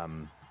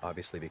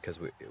 Obviously, because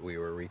we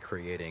were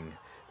recreating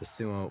the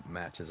sumo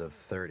matches of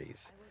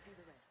 30s.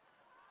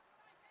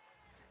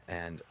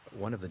 And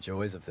one of the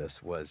joys of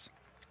this was,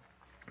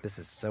 this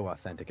is so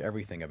authentic,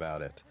 everything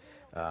about it.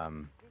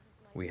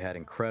 We had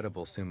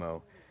incredible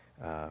sumo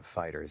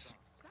fighters,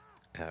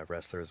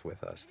 wrestlers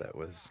with us. It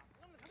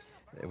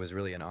was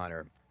really an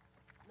honor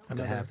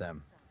to have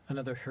them.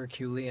 Another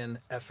Herculean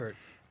effort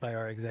by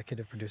our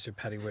executive producer,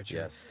 Patty Witcher.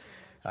 Yes.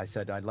 I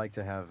said, I'd like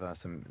to have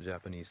some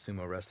Japanese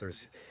sumo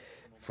wrestlers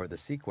for the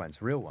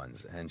sequence, real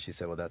ones. And she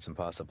said, well, that's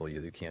impossible.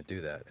 You can't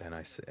do that.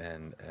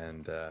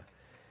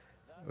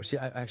 Well, she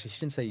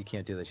didn't say you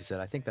can't do that. She said,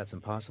 I think that's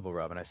impossible,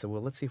 Rob. And I said,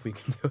 well, let's see if we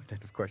can do it.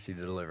 And of course, she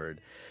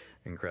delivered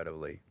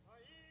incredibly.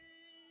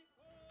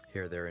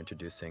 Here they're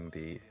introducing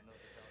the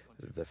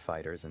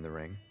fighters in the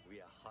ring. We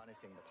are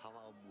harnessing the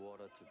power of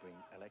water to bring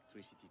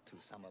electricity to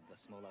some of the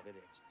smaller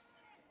villages.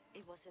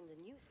 It was in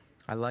the news.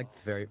 I like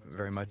very,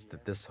 very much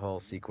that this whole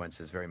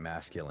sequence is very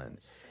masculine,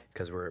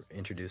 because we're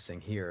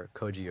introducing here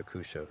Koji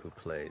Yakusho, who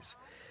plays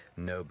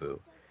Nobu,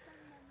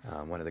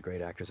 one of the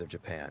great actors of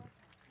Japan,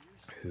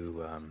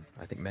 who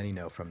I think many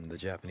know from the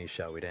Japanese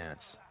Shall We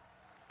Dance.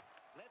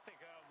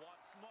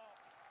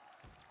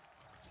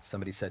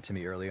 Somebody said to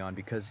me early on,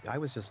 because I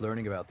was just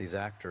learning about these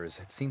actors,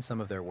 had seen some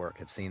of their work,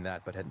 had seen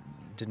that, but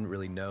didn't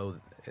really know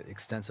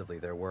extensively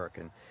their work.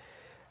 And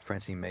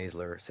Francine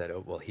Maisler said,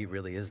 oh, well, he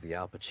really is the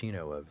Al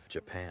Pacino of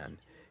Japan.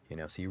 You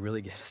know, so you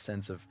really get a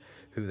sense of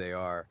who they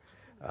are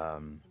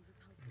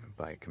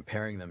by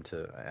comparing them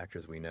to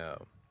actors we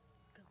know.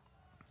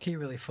 He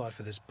really fought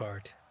for this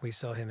part. We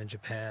saw him in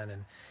Japan,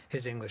 and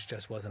his English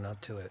just wasn't up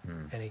to it.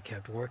 And he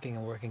kept working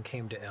and working,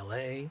 came to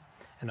L.A.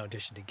 and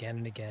auditioned again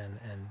and again,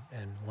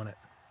 and won it.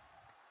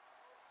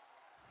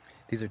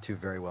 These are two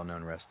very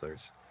well-known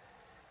wrestlers.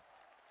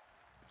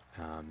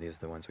 These are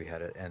the ones we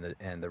had,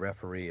 and the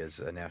referee is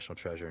a national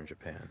treasure in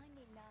Japan. Kind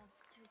enough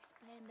to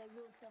explain the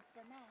rules of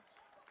the match.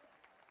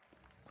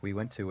 We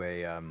went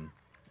to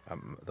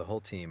the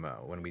whole team,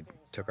 when we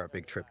took our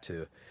big trip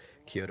to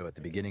Kyoto at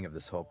the beginning of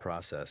this whole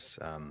process,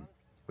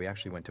 we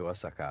actually went to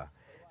Osaka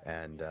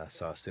and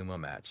saw a sumo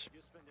match.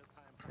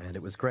 And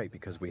it was great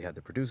because we had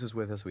the producers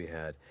with us, we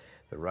had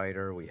the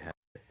writer, we had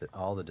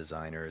all the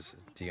designers,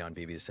 Dion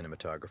Beebe, the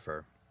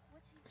cinematographer.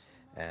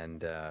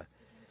 And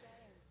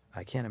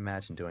I can't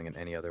imagine doing it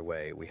any other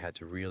way. We had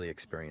to really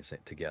experience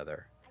it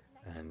together.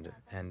 And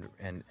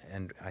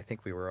I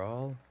think we were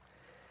all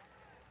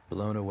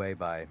blown away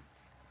by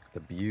the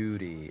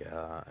beauty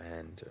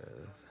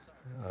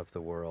of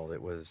the world.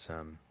 It was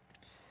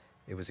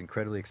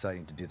incredibly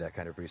exciting to do that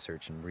kind of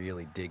research and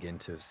really dig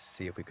into,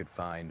 see if we could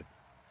find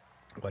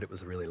what it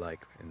was really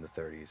like in the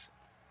 30s.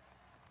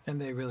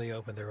 And they really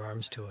opened their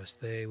arms to us.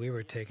 We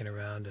were taken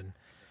around and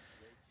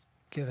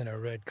given a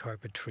red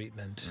carpet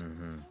treatment.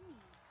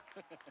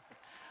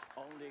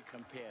 Only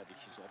compared to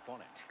his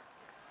opponent.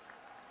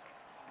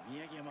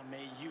 Miyagiyama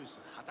may use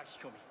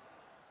Hatakikomi.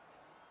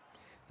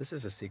 This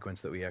is a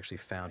sequence that we actually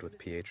found with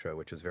Pietro,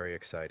 which was very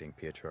exciting,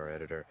 Pietro, our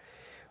editor.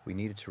 We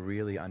needed to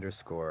really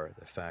underscore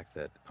the fact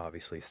that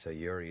obviously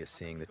Sayuri is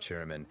seeing the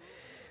chairman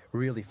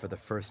really for the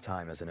first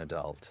time as an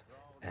adult.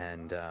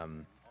 And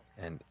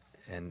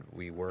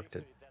we worked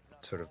at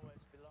sort of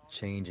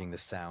changing the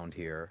sound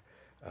here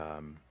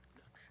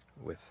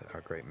with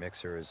our great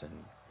mixers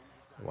and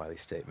Wiley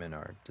Stateman,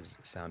 our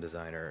sound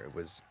designer. It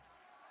was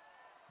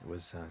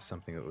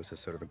something that was a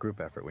sort of a group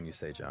effort, when you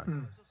say,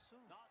 John.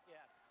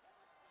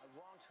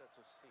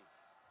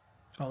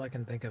 All I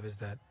can think of is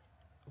that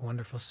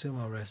wonderful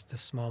the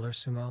smaller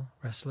sumo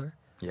wrestler.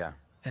 Yeah.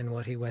 And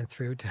what he went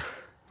through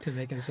to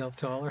make himself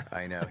taller.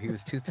 I know. He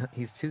was too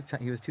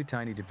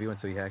tiny to be one,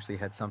 so he actually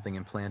had something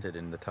implanted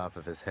in the top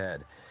of his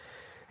head.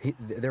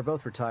 They're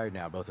both retired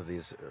now, both of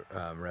these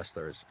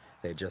wrestlers.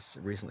 They just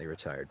recently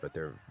retired, but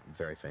they're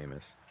very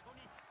famous.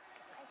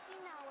 I see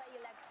now why you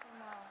like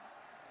sumo.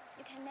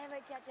 You can never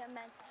judge a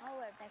man's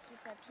power by his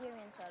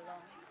appearance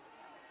alone.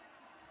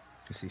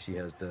 You see, she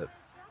has the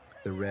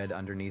red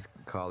underneath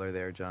collar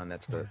there, John.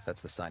 That's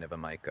the sign of a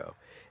maiko.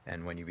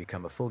 And when you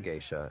become a full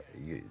geisha,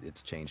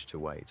 it's changed to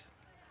white.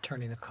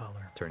 Turning the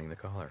collar. Turning the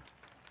collar.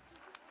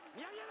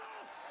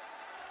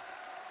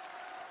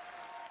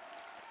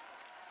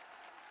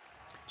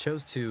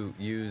 Chose to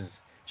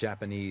use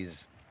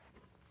Japanese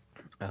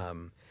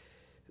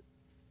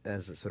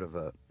as a sort of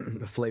a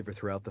flavor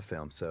throughout the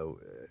film. So,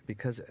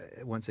 because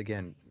once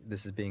again,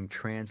 this is being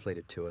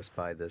translated to us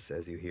by this,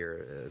 as you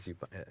hear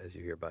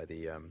by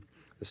the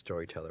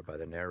storyteller, by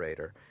the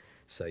narrator,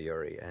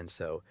 Sayuri. And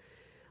so,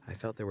 I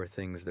felt there were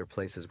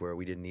places where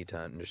we didn't need to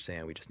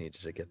understand. We just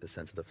needed to get the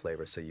sense of the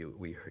flavor. So you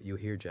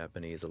hear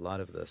Japanese. A lot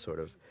of the sort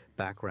of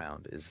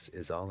background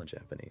is all in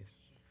Japanese.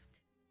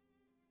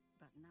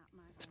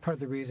 It's part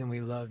of the reason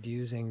we loved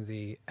using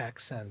the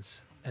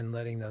accents and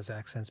letting those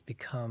accents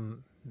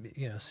become,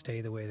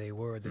 stay the way they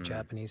were. The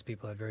Japanese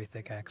people had very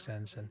thick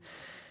accents, and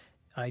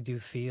I do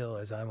feel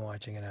as I'm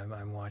watching it,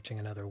 I'm watching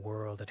another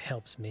world. It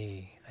helps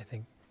me. I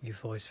think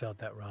you've always felt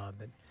that,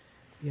 Rob.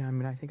 Yeah, I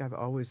mean, I think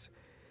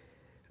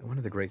one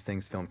of the great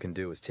things film can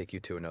do is take you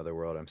to another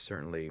world. It's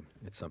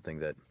something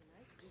that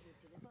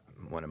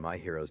one of my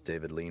heroes,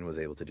 David Lean, was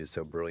able to do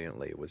so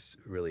brilliantly. It was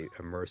really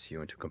immerse you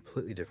into a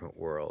completely different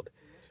world,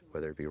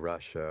 whether it be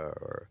Russia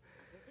or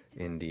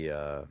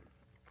India,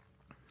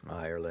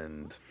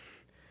 Ireland,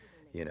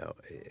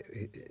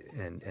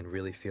 and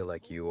really feel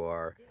like you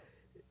are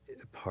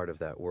part of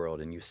that world,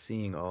 and you're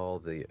seeing all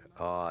the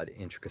odd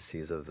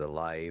intricacies of the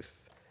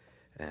life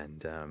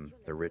and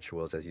the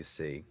rituals as you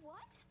see.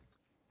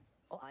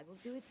 Oh, I will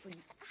do it for you.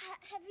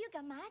 Have you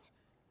got mad?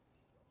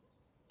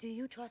 Do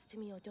you trust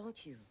me or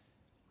don't you?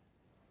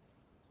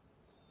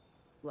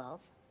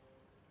 Well?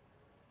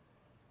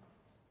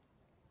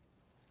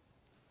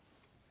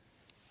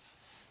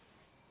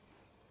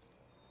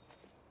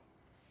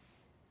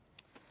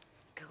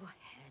 Go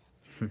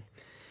ahead.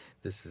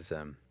 This was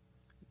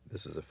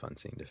a fun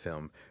scene to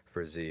film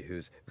for Z,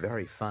 who's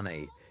very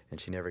funny,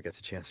 and she never gets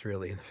a chance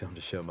really in the film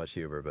to show much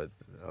humor, but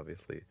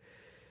obviously.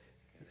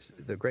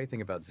 The great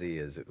thing about Z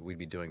is we'd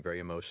be doing very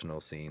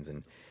emotional scenes,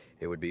 and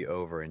it would be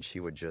over, and she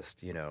would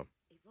just,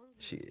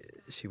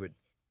 she would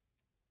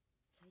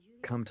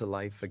come to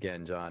life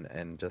again, John,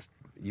 and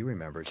you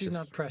remember. She's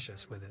not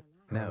precious with it.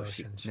 No,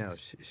 she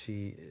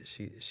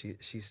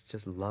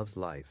just loves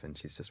life, and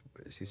she's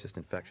just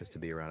infectious to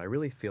be around. I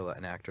really feel that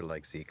an actor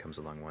like Z comes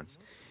along once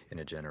in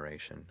a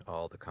generation.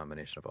 All the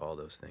combination of all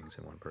those things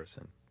in one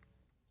person.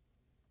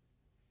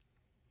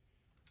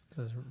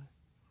 This is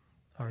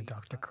our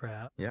Dr.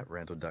 Crab. Yeah,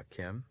 Randall Duck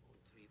Kim.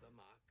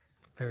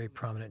 Very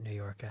prominent New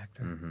York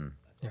actor. Mm-hmm.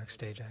 New York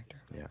stage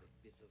actor. Yeah.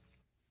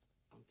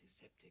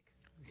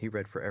 He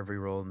read for every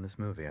role in this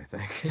movie, I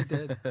think. He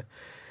did.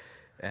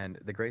 And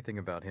the great thing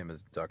about him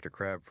as Dr.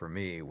 Crab for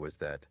me was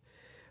that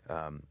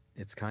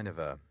it's kind of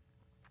a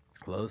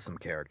loathsome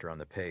character on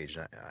the page.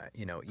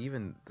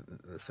 Even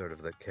the sort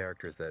of the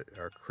characters that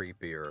are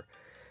creepy or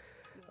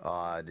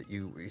odd,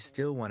 you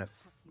still want to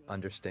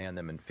understand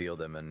them and feel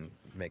them and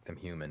make them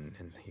human,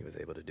 and he was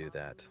able to do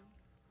that.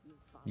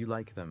 You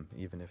like them,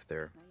 even if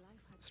they're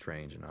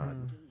strange and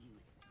odd.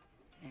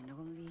 And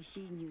only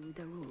she knew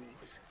the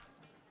rules.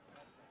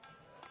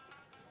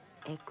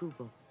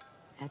 Ekubo.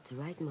 At the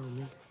right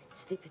moment,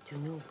 slip it to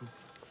Nobu.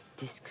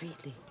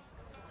 Discreetly.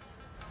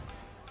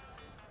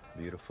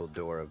 Beautiful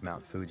door of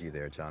Mount Fuji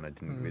there, John. I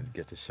didn't really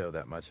get to show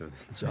that much of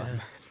John.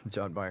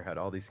 John Meyer had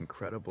all these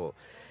incredible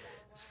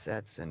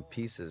sets and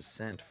pieces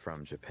sent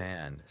from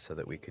Japan so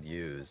that we could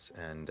use.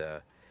 And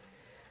a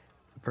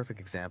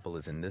perfect example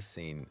is in this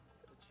scene.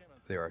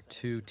 There are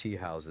two tea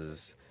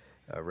houses,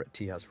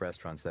 tea house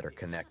restaurants that are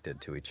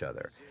connected to each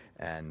other,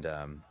 and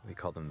we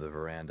call them the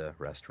veranda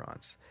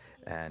restaurants.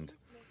 And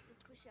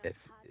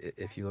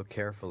if you look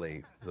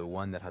carefully, the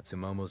one that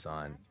Hatsumomo's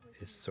on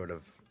is sort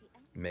of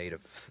made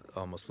of,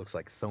 almost looks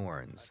like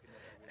thorns,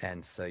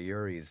 and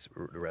Sayuri's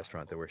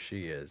restaurant, where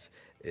she is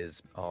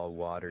all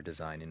water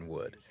design in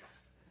wood.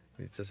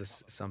 It's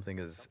just something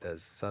as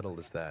subtle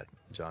as that.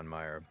 John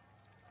Meyer,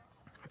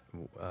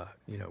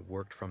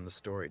 worked from the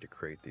story to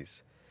create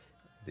these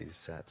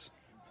sets.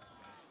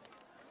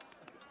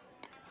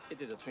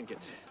 It is a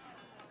trinket.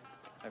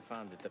 I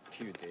found it a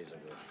few days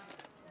ago.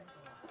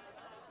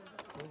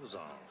 I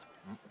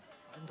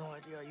had no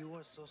idea you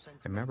were so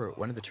sentimental. I remember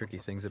one of the tricky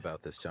things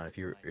about this, John, if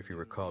you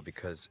recall,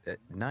 because at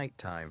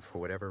nighttime, for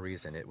whatever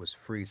reason, it was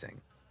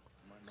freezing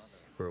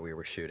where we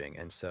were shooting,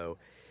 and so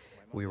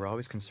we were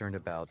always concerned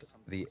about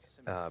the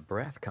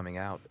breath coming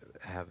out.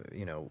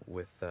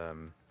 With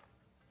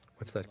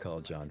what's that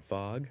called, John?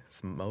 Fog,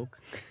 smoke.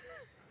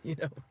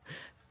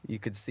 You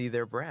could see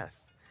their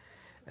breath,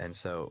 and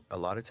so a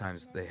lot of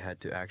times they had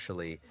to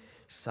actually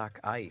suck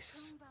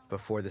ice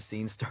before the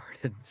scene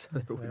started, so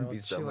there wouldn't be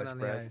so much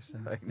breath.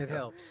 It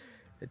helps.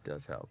 It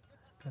does help.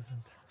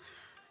 Doesn't.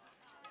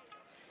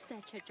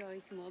 Such a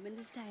joyous moment,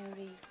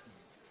 Sayuri.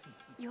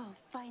 You're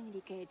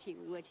finally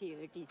getting what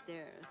you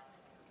deserve.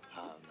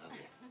 How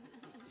lovely.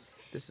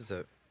 This is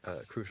a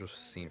crucial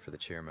scene for the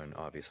chairman,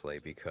 obviously,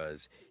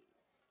 because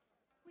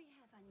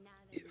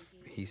if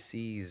he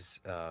sees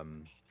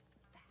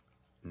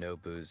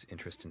Nobu's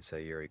interest in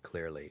Sayuri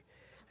clearly,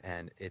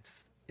 and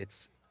it's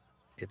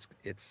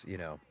you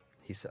know,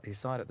 he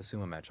saw it at the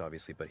sumo match,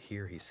 obviously, but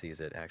here he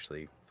sees it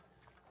actually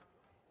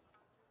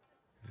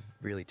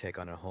really take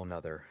on a whole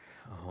nother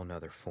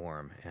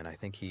form, and I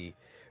think he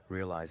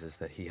realizes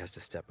that he has to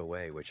step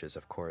away, which is,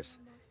 of course,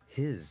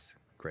 his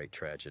great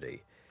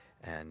tragedy,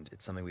 and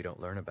it's something we don't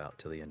learn about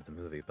till the end of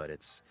the movie, but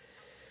it's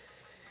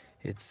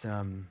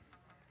I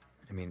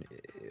mean,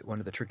 one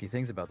of the tricky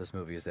things about this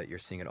movie is that you're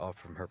seeing it all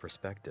from her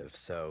perspective,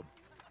 so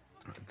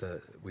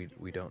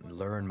we don't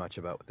learn much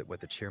about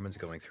what the chairman's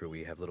going through.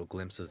 We have little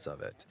glimpses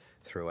of it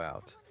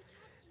throughout.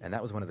 And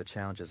that was one of the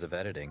challenges of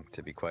editing,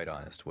 to be quite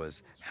honest,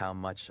 was how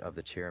much of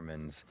the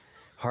chairman's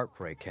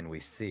heartbreak can we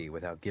see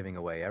without giving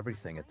away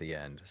everything at the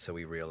end. So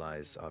we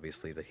realize,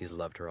 obviously, that he's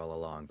loved her all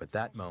along. But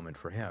that moment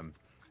for him,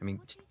 I mean,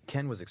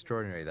 Ken was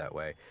extraordinary that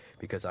way,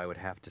 because I would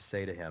have to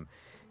say to him,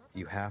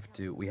 we have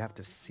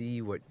to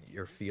see what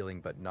you're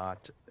feeling, but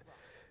not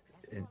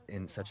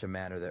in such a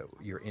manner that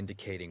you're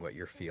indicating what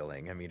you're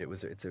feeling. I mean,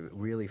 it's a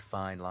really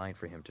fine line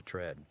for him to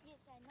tread.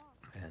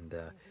 And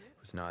it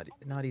was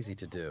not easy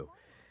to do.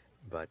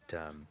 But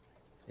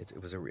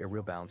it was a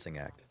real balancing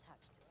act.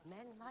 Men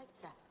like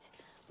that.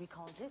 We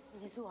call this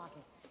mizuage.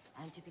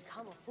 And to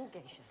become a full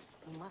geisha,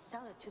 you must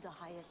sell it to the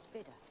highest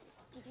bidder.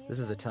 This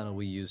is a tunnel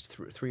we used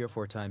 3 or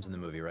 4 times in the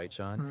movie, right,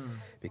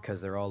 John?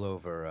 Because they're all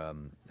over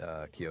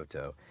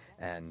Kyoto,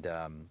 and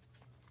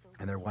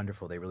they're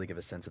wonderful. They really give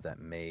a sense of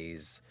that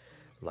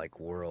maze-like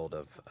world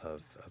of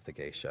the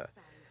geisha,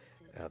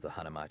 of the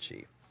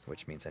Hanamachi,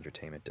 which means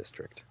entertainment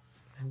district.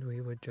 And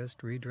we would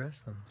just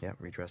redress them. Yeah,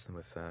 redress them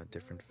with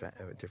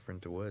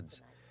different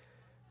woods,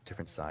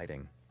 different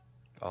siding,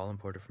 all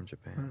imported from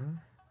Japan. Mm-hmm.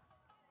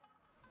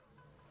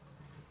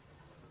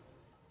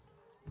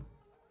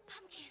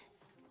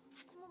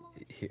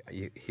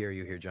 Here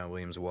you hear John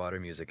Williams' water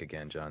music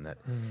again, John. That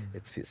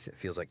it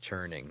feels like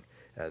churning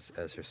as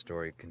her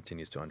story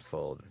continues to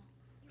unfold.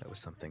 That was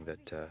something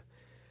that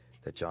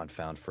John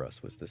found for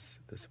us, was this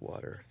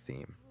water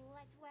theme.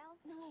 Well,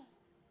 no.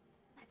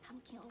 My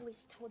pumpkin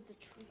always told the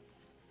truth.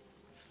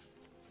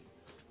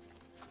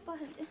 But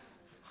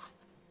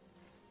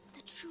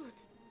the truth.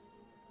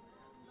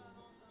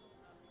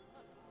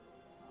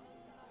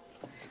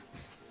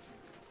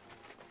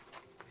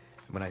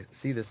 When I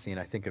see this scene,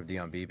 I think of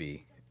Dion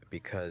Bibi,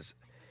 because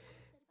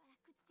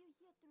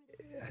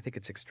I think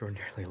it's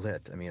extraordinarily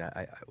lit. I mean,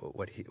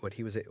 what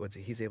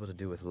he's able to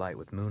do with light,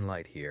 with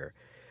moonlight here,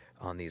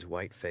 on these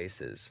white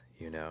faces,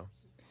 you know,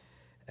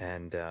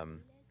 and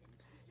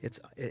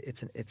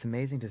it's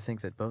amazing to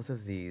think that both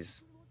of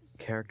these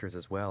characters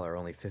as well are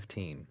only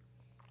 15,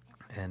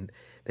 and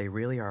they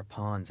really are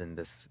pawns in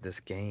this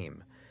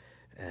game,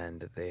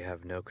 and they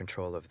have no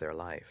control of their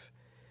life,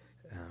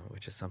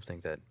 which is something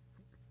that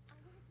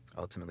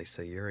ultimately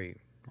Sayuri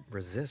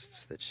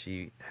resists, that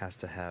she has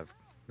to have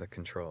the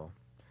control.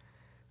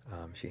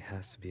 She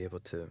has to be able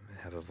to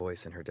have a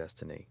voice in her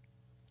destiny.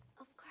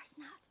 Of course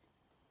not.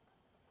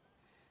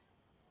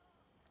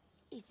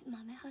 Is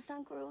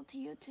Mame-san cruel to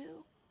you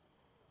too?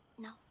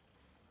 No.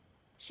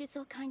 She's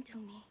so kind to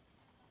me.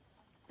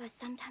 But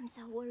sometimes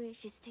I worry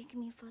she's taking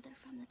me further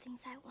from the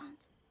things I want.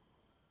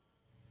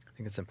 I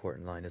think it's an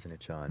important line, isn't it,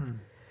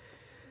 John?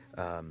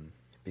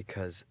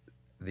 Because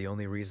the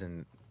only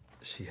reason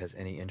she has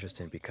any interest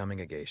in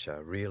becoming a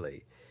geisha,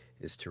 really,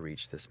 is to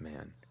reach this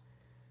man.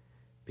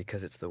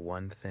 Because it's the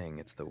one thing,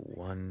 it's the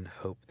one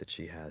hope that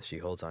she has. She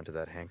holds onto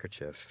that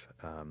handkerchief.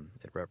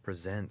 It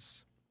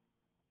represents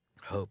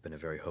hope in a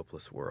very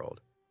hopeless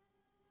world.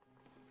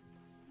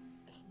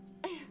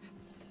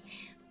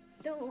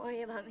 Don't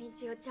worry about me,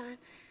 Chio-chan.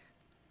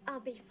 I'll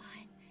be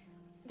fine.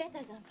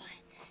 Better than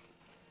fine.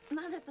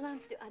 Mother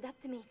plans to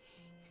adopt me,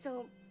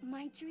 so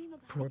my dream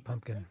about Poor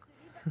pumpkin.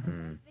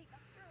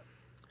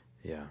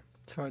 Yeah.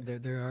 It's hard.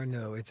 There are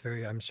no. It's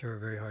very. I'm sure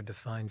very hard to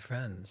find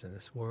friends in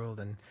this world,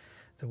 and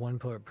the one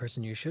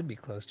person you should be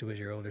close to is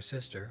your older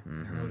sister.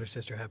 And her older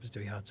sister happens to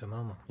be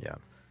Hatsumomo. Yeah.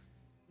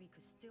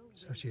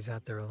 So she's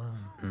out there alone.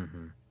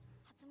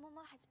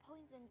 Hatsumomo has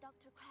poisoned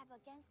Dr. Crab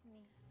against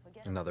me.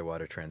 Another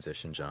water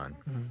transition, John.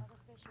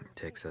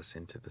 Takes us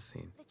into the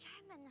scene. The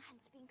chairman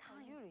has been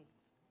kind.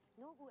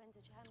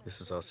 This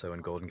was also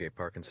in Golden Gate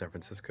Park in San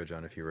Francisco,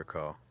 John, if you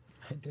recall.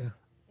 I do.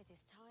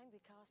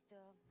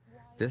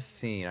 This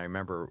scene, I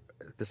remember,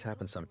 this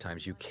happens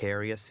sometimes. You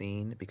carry a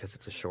scene because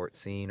it's a short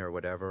scene or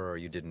whatever, or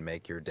you didn't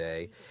make your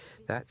day.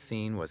 That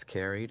scene was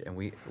carried, and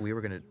we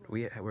were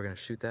gonna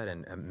shoot that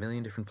in a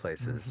million different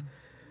places.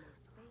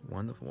 I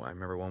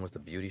remember one was the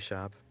beauty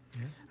shop.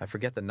 Yeah. I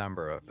forget the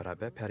number, but I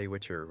bet Patty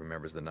Witcher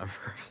remembers the number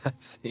of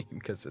that scene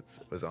because it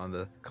was on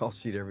the call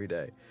sheet every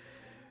day.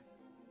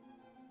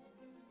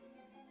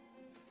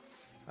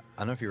 I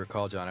don't know if you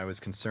recall, John, I was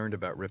concerned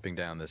about ripping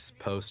down this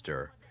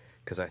poster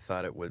because I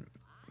thought it would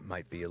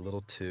might be a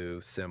little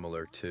too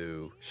similar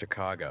to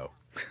Chicago,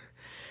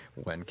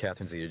 when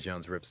Catherine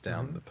Zeta-Jones rips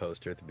down the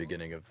poster at the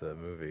beginning of the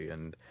movie,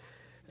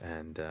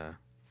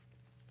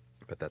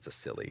 but that's a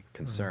silly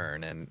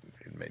concern, and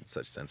it made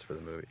such sense for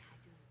the movie.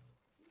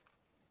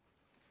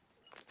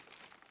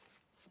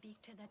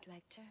 Speak to the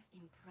director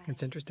in private.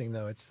 It's interesting,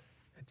 though. It's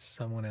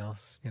someone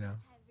else, you know.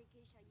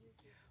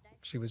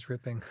 She was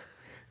ripping.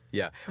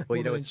 Yeah, well,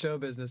 you know, in show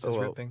business is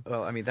ripping.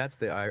 Well, I mean, that's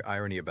the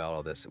irony about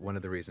all this. One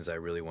of the reasons I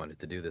really wanted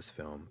to do this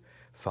film,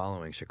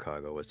 following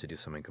Chicago, was to do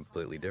something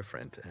completely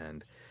different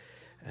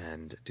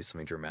and do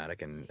something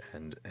dramatic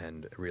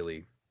and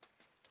really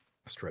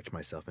stretch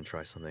myself and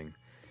try something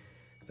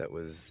that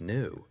was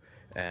new,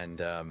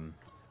 and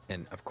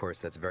of course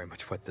that's very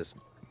much what this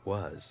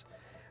was.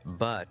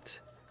 But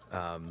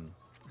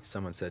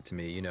someone said to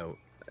me, you know,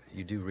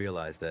 you do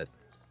realize that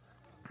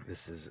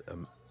this is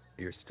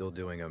you're still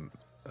doing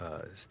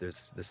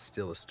there's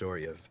still a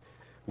story of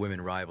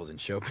women rivals in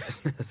show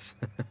business.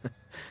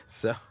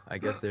 So I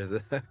guess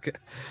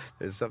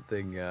there's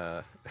something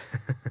I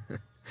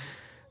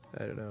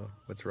don't know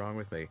what's wrong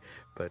with me,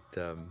 but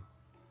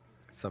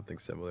something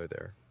similar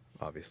there,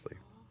 obviously.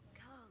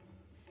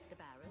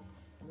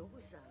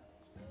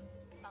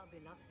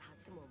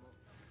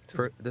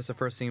 This is the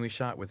first scene we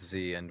shot with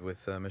Z and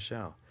with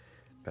Michelle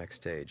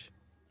backstage.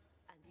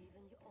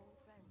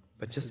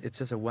 But it's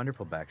just a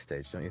wonderful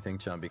backstage, don't you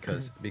think, John?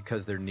 Because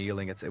they're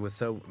kneeling. It was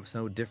so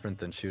different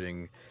than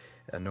shooting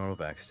a normal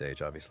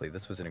backstage. Obviously,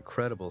 this was an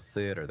incredible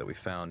theater that we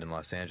found in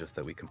Los Angeles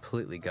that we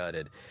completely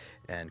gutted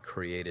and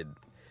created.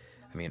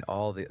 I mean,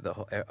 all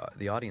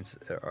the audience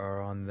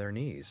are on their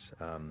knees.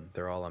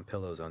 They're all on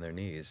pillows on their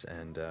knees,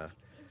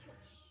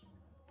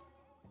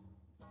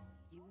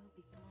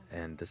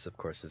 and this, of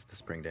course, is the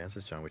Spring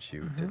Dances, John, which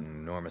you did an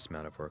enormous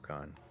amount of work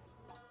on.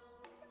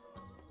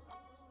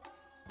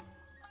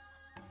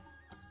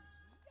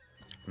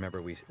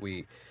 Remember, we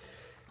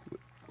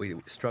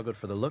struggled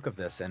for the look of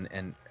this,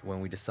 and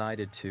when we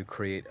decided to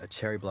create a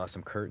cherry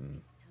blossom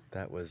curtain,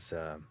 that was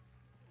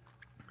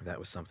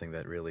something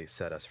that really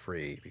set us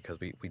free, because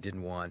we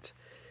wanted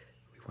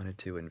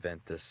to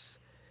invent this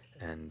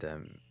and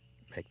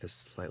make this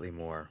slightly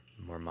more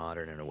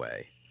modern in a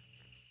way.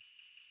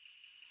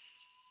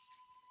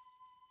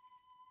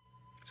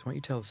 So why don't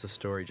you tell us the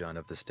story, John,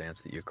 of this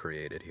dance that you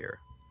created here?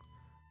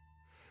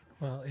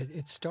 Well,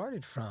 it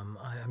started from,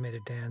 I made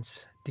a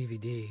dance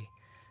DVD,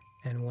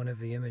 and one of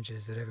the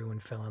images that everyone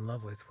fell in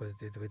love with was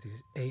with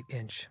these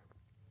 8-inch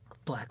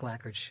black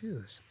lacquered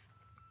shoes.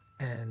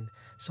 And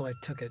so I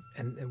took it,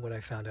 and what I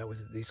found out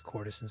was that these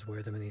courtesans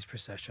wear them in these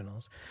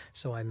processionals.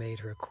 So I made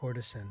her a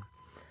courtesan,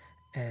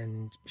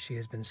 and she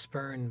has been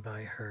spurned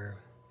by her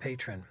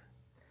patron,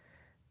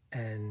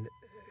 and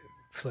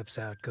flips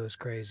out, goes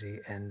crazy,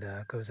 and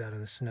goes out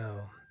in the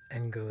snow,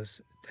 and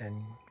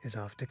is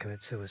off to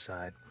commit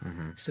suicide.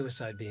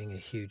 Suicide being a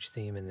huge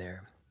theme in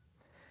their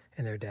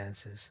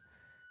dances.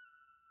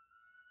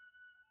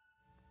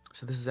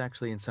 So this is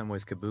actually in some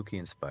ways kabuki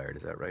inspired,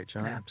 is that right,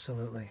 John?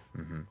 Absolutely.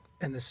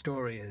 And the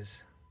story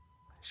is,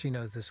 she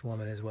knows this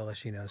woman as well as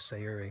she knows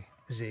Sayuri,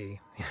 Z. You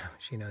know,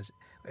 she knows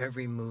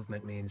every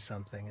movement means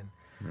something, and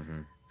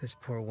this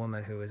poor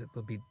woman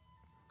will be,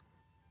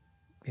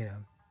 you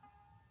know,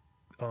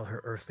 all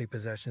her earthly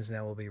possessions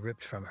now will be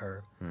ripped from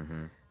her.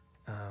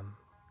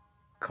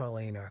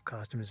 Colleen, our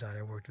costume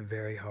designer, worked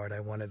very hard.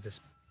 I wanted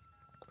this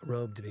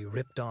robe to be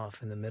ripped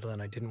off in the middle,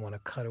 and I didn't want to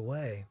cut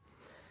away.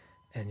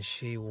 And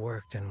she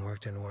worked and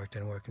worked and worked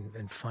and worked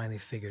and finally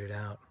figured it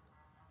out.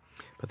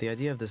 But the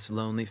idea of this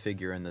lonely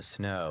figure in the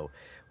snow,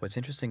 what's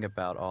interesting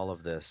about all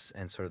of this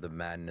and sort of the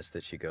madness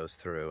that she goes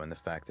through and the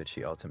fact that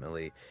she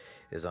ultimately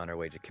is on her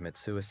way to commit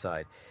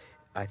suicide,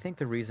 I think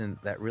the reason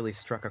that really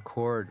struck a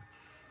chord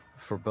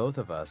for both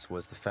of us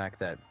was the fact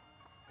that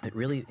it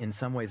really in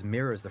some ways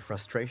mirrors the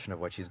frustration of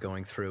what she's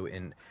going through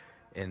in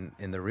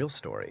the real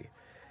story,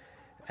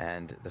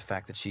 and the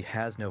fact that she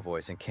has no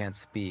voice and can't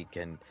speak,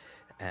 and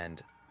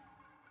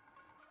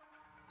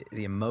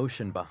the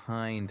emotion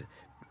behind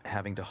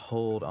having to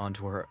hold on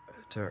to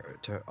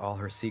all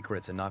her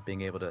secrets and not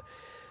being able to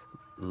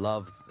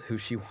love who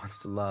she wants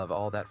to love,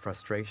 all that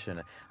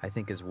frustration, I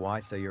think is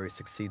why Sayuri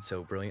succeeds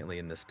so brilliantly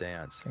in this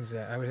dance.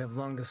 Exactly. I would have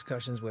long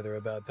discussions with her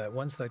about that.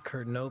 Once that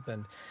curtain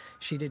opened,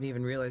 she didn't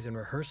even realize in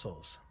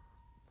rehearsals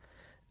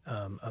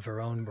of her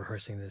own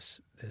rehearsing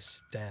this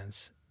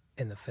dance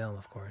in the film,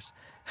 of course,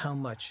 how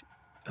much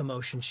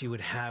emotion she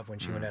would have when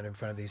she went out in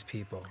front of these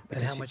people,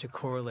 and how much it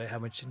correlated,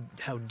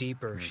 how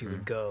deeper she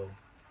would go.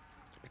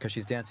 Because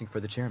she's dancing for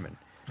the chairman.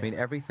 I mean,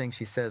 everything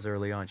she says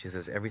early on, she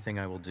says, everything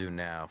I will do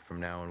from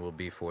now on will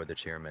be for the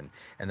chairman.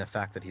 And the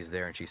fact that he's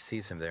there and she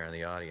sees him there in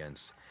the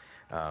audience,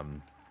 I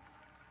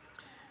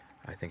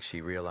think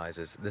she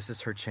realizes this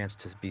is her chance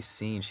to be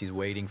seen. She's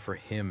waiting for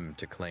him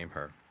to claim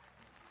her.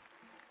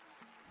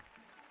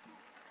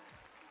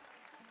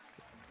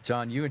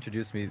 John, you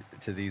introduced me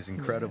to these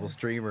incredible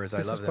streamers. I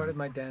love them. This is part of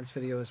my dance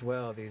video as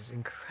well. These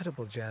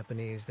incredible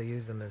Japanese, they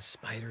use them as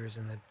spiders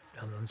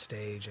on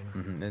stage.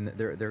 And and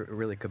they're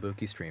really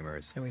kabuki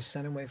streamers. And we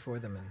sent away for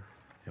them.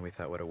 And we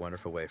thought, what a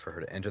wonderful way for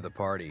her to enter the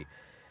party.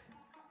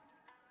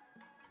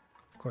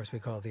 Of course, we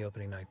call it the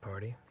opening night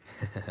party.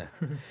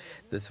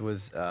 This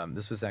was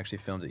actually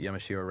filmed at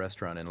Yamashiro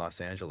Restaurant in Los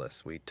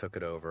Angeles. We took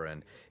it over,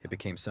 and it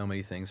became so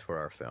many things for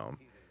our film.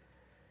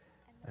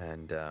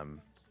 And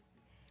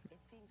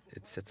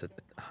it sits at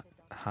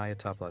high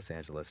atop Los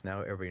Angeles.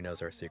 Now everybody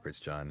knows our secrets,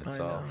 John. I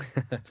know.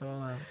 It's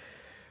all out.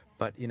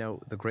 But you know,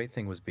 the great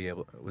thing was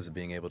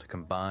being able to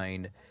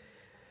combine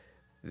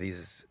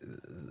this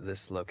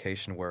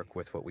location work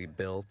with what we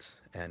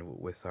built and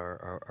with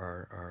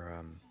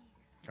our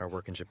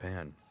work in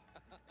Japan.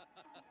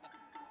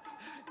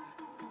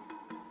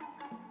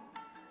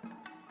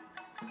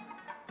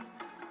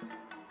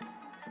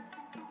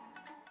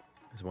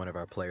 There's one of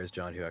our players,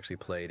 John, who actually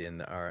played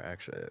in our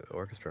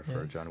orchestra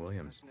for John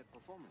Williams.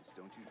 Performance,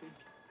 don't you think?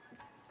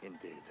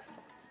 Indeed.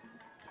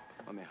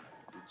 Mameha,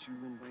 did you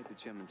invite the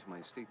chairman to my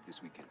estate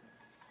this weekend?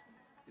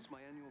 It's my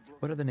annual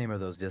What are the name of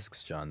those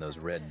discs, John? Those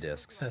red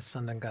discs?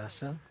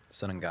 Sanangasa.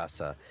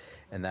 Sanangasa,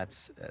 and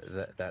that's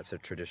a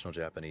traditional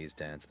Japanese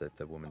dance that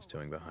the woman's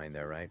doing behind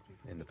there, right,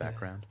 in the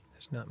background.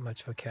 There's not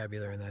much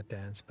vocabulary in that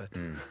dance, but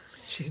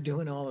she's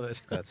doing all of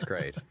it. That's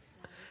great.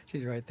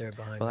 She's right there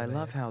behind. Well, I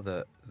love how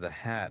the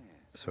hat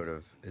sort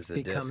of is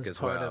the disc as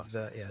well. Part of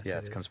the, yes, yeah,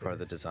 it becomes part of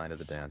the design of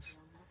the dance.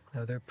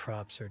 No, their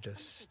props are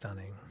just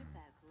stunning.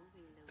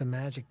 The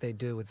magic they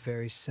do with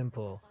very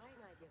simple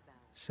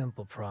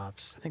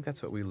props. I think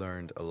that's what we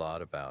learned a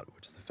lot about,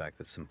 which is the fact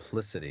that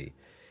simplicity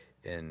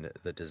in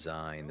the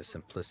design, the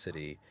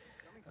simplicity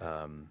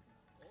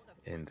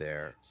in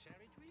their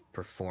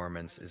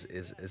performance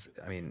is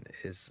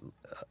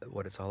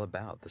what it's all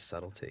about, the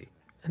subtlety.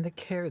 And the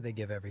care they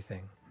give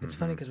everything. It's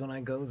funny because when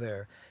I go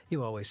there,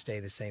 you always stay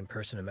the same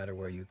person no matter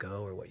where you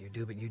go or what you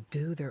do, but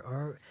there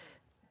are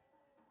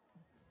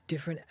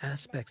different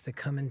aspects that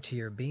come into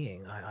your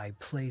being. I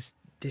place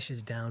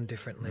dishes down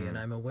differently, and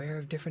I'm aware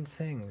of different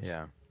things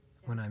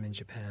when I'm in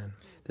Japan.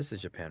 This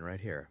is Japan right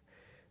here.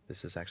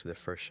 This is actually the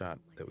first shot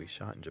that we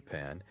shot in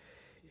Japan.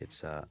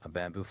 It's a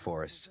bamboo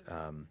forest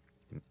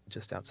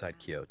just outside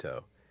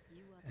Kyoto,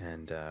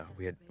 and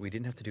we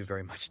didn't have to do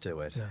very much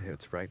to it. No.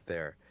 It's right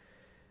there.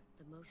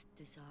 The most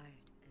desired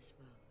as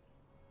well.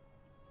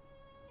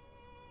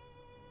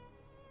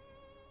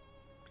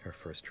 Her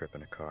first trip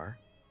in a car.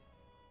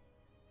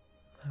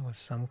 That was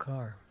some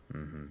car.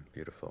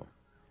 Beautiful.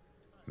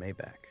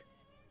 Maybach.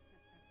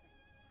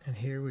 And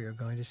here we are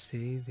going to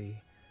see the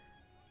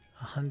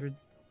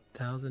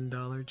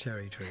 $100,000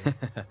 cherry tree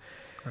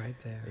right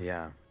there.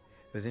 Yeah.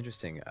 It was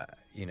interesting.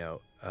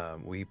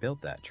 We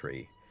built that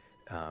tree.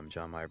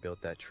 John Meyer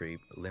built that tree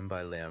limb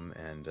by limb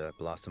and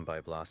blossom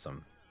by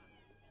blossom.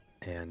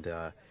 And,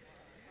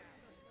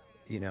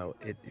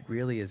 it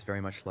really is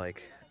very much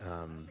like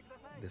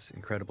this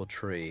incredible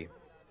tree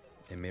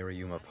in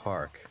Mirayuma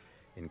Park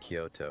in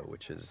Kyoto,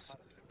 which is,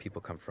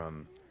 people come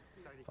from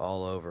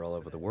all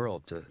over the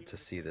world to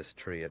see this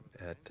tree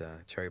at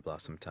cherry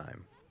blossom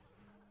time.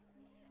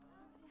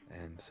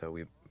 And so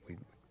we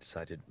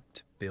decided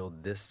to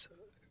build this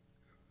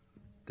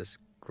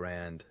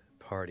grand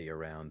party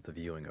around the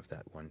viewing of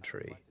that one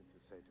tree. To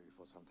say to you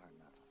for some time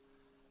now.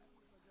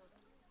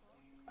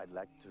 I'd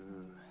like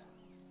to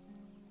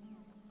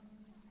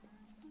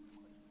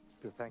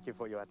thank you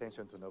for your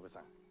attention to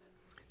Nobu-san.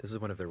 This is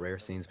one of the rare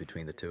scenes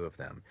between the two of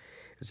them.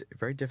 It was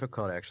very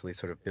difficult, actually,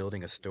 sort of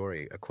building a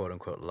story, a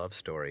quote-unquote love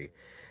story,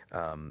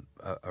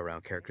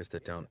 around characters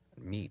that don't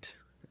meet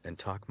and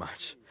talk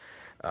much.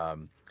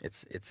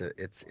 It's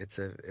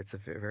a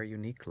very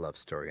unique love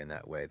story in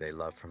that way. They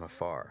love from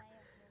afar,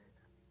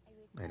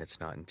 and it's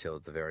not until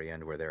the very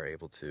end where they're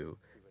able to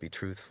be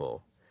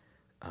truthful.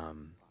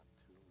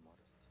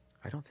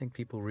 I don't think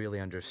people really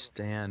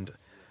understand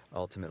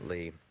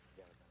ultimately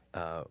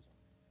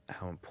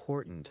how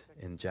important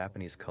in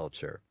Japanese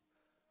culture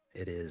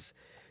it is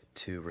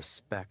to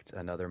respect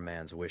another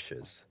man's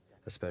wishes,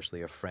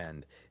 especially a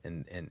friend.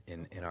 In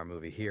our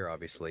movie here,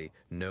 obviously,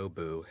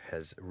 Nobu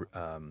has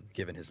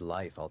given his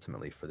life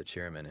ultimately for the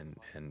chairman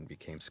and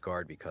became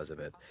scarred because of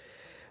it.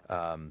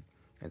 And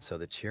so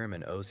the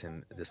chairman owes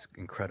him this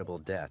incredible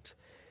debt.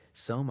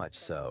 So much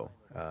so,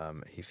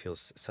 he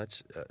feels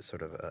such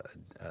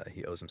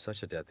he owes him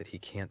such a debt that he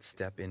can't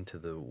step into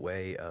the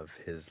way of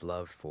his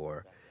love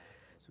for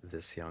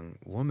this young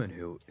woman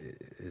who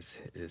is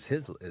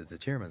the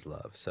chairman's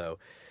love. So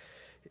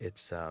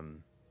it's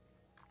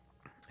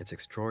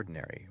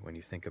extraordinary when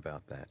you think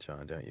about that,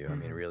 John, don't you? I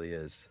mean, it really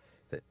is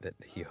that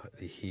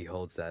he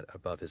holds that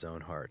above his own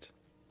heart.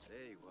 There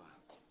you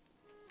are.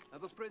 I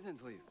have a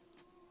present for you.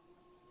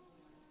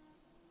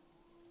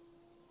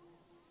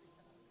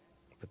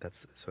 But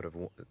that's sort of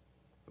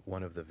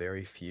one of the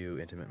very few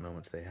intimate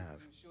moments they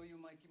have. I'll show you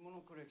my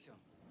kimono collection.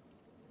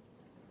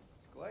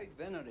 It's quite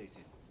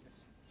venerated.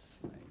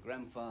 My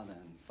grandfather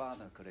and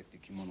father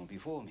collected kimono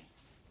before me.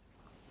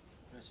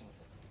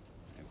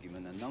 I've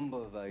given a number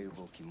of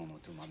valuable kimono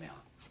to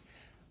Mameha.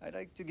 I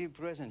like to give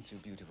presents to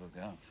beautiful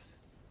girls.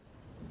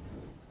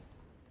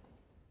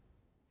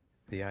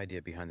 The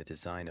idea behind the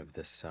design of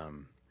this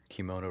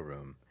kimono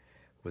room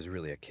was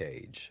really a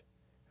cage.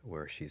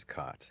 where she's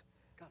caught.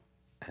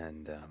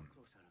 And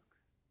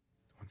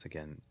once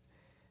again,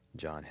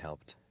 John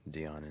helped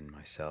Dion and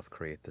myself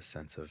create the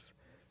sense of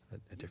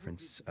a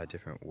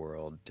different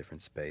world,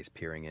 different space,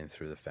 peering in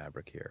through the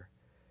fabric here.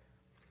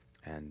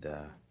 And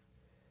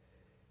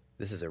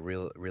this is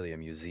really a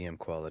museum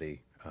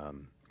quality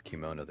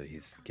kimono that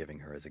he's giving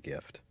her as a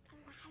gift.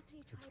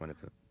 It's one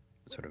of the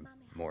sort of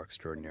more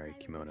extraordinary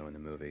kimono in the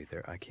movie.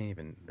 There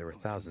were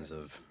thousands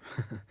of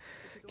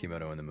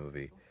kimono in the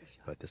movie,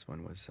 but this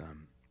one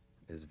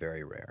is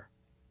very rare.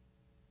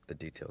 The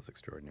detail is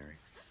extraordinary.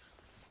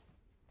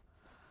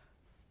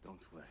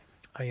 Don't worry.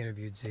 I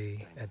interviewed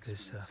Z at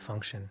this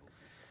function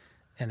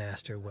and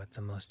asked her what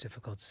the most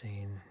difficult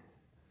scene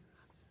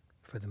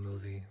for the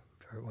movie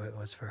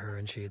was for her,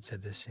 and she had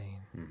said this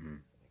scene. Mm-hmm.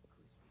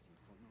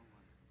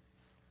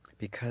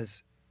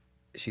 Because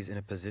she's in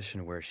a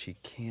position where she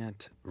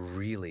can't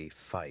really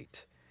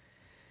fight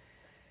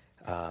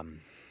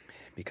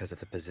because of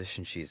the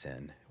position she's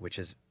in, which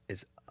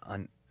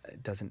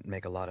doesn't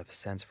make a lot of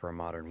sense for a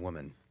modern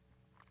woman.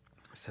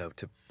 So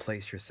to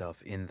place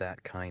yourself in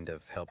that kind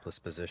of helpless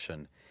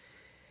position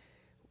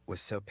was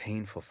so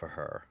painful for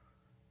her.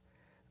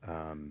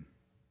 And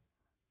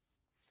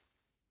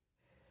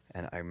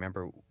I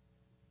remember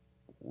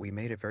we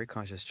made a very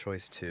conscious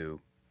choice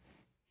to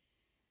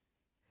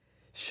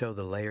show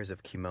the layers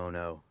of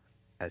kimono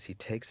as he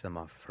takes them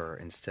off of her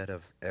instead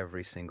of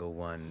every single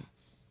one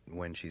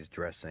when she's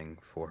dressing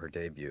for her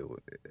debut.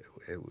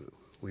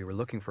 We were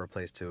looking for a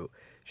place to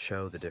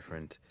show the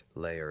different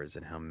layers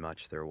and how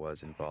much there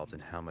was involved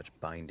and how much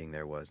binding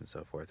there was and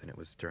so forth. And it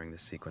was during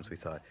this sequence we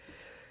thought,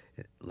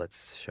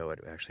 let's show it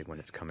actually when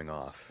it's coming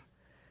off.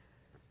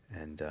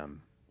 And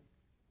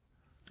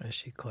as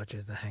she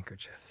clutches the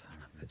handkerchief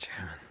of the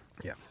chairman.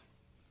 Yeah.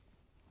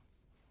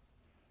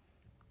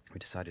 We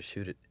decided to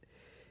shoot it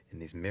in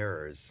these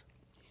mirrors,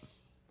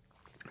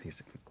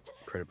 these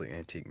incredibly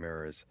antique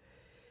mirrors,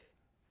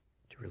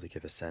 to really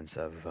give a sense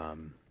of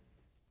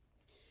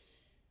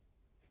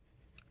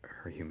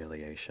her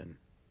humiliation.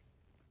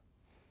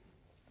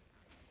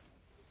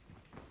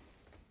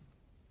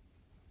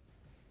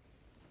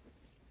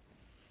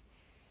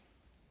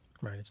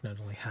 Right, it's not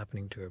only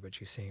happening to her, but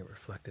she's seeing it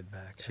reflected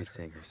back. She's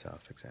seeing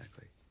herself,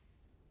 exactly.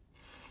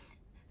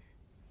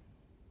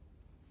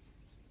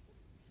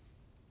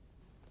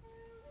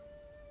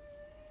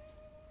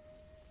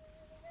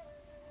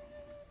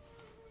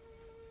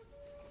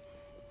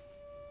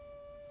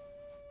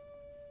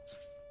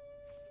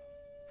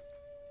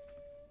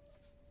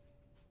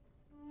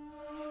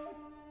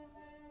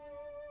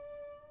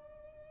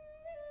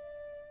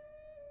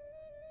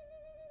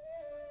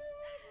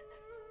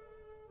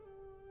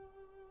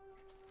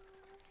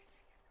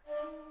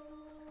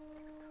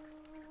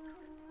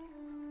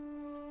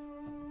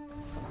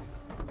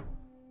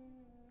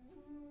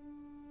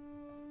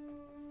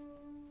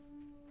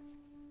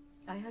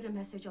 I heard a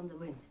message on the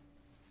wind.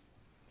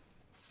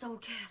 So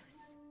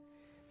careless.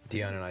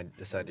 Dion and I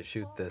decided to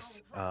shoot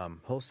this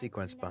whole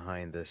sequence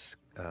behind this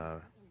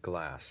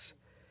glass.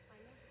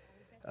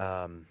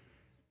 It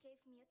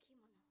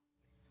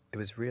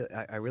was real.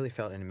 I really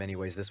felt in many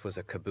ways this was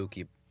a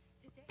kabuki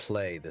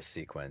play. This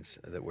sequence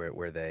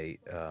where they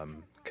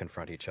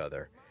confront each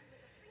other.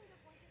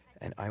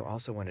 And I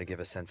also wanted to give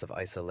a sense of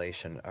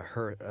isolation,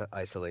 her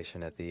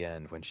isolation at the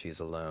end when she's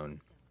alone.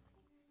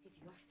 If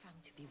you are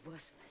found to be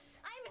worthless.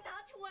 I'm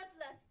not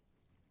worthless.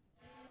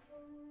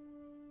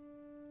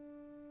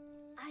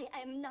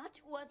 I am not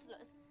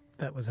worthless.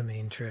 That was a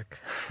mean trick.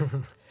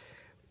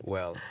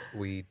 Well,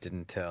 we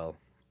didn't tell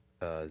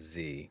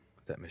Z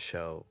that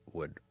Michelle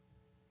would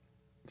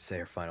say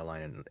her final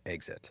line and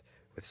exit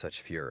with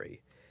such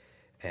fury.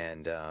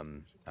 And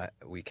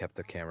we kept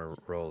the camera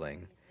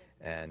rolling,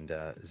 and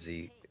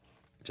Z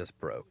just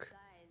broke.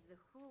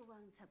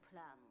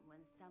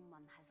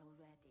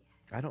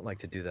 I don't like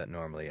to do that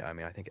normally. I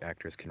mean, I think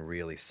actors can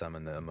really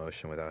summon the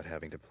emotion without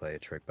having to play a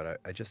trick, but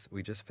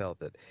we just felt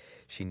that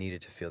she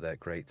needed to feel that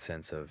great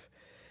sense of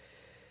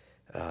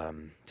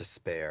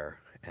despair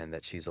and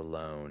that she's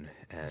alone.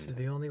 And she's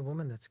the only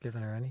woman that's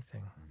given her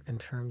anything in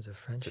terms of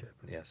friendship.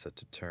 So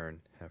to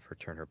have her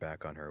turn her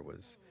back on her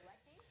was...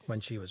 when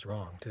she was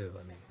wrong, too,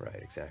 I mean.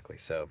 Right, exactly.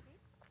 So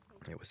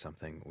it was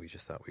something we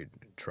just thought we'd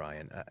try.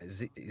 And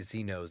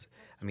Z knows,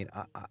 I mean,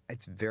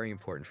 it's very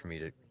important for me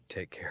to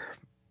take care of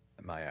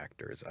my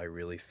actors. I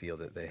really feel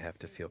that they have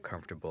to feel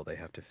comfortable, they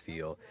have to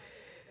feel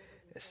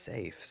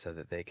safe so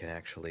that they can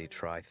actually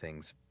try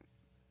things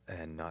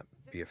and not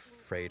be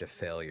afraid of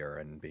failure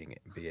and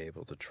be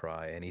able to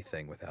try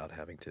anything without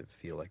having to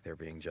feel like they're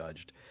being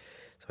judged.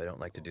 So I don't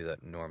like to do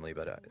that normally,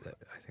 but I think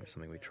it's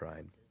something we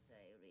tried.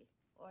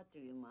 What do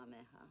you,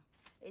 Mameha?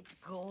 It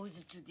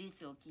goes to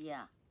this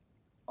Okia.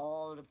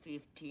 All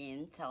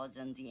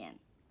 15,000 yen.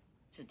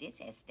 To this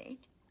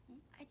estate.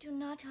 I do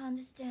not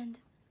understand.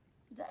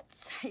 That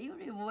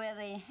Sayuri will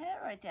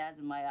inherit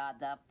as my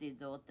adopted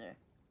daughter.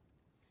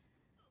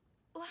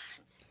 What?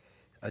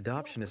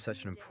 Adoption is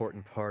such an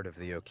important part of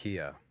the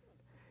Okia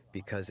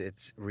because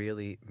it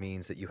really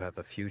means that you have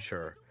a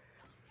future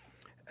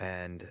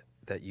and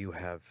that you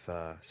have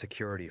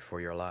security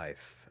for your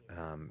life,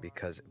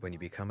 because when you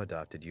become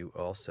adopted, you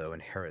also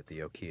inherit the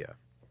Okia.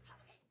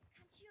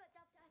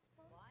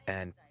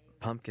 And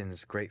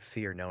Pumpkin's great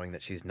fear, knowing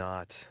that she's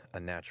not a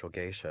natural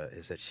geisha,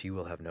 is that she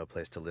will have no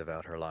place to live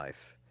out her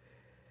life.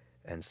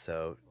 And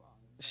so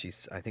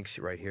I think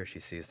right here she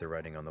sees the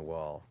writing on the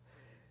wall,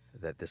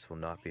 that this will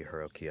not be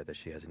her Okia, that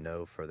she has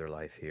no further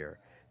life here,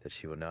 that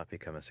she will not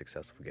become a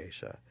successful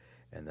geisha,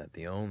 and that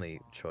the only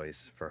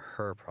choice for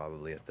her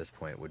probably at this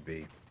point would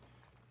be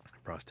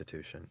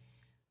prostitution.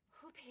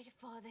 Who paid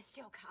for the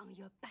silk on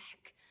your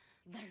back,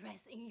 the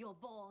rest in your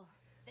ball?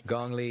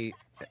 Gong Li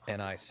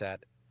and I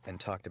sat and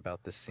talked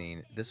about this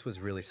scene. This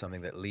was really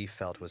something that Li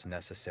felt was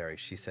necessary.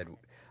 She said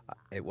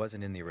it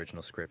wasn't in the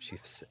original script.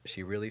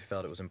 She really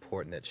felt it was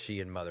important that she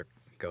and Mother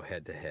go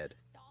head to head,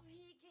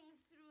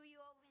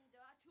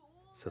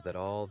 so that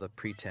all the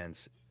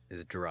pretense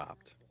is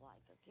dropped.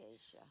 Like a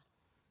geisha.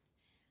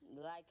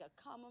 Like a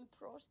common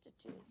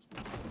prostitute.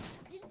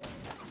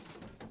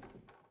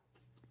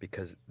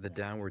 Because the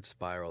downward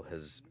spiral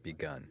has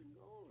begun.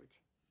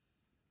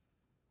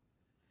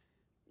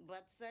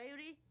 But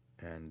Sayuri?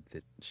 And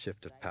the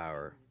shift of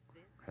power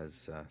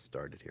has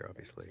started here,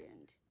 obviously.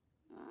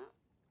 Huh?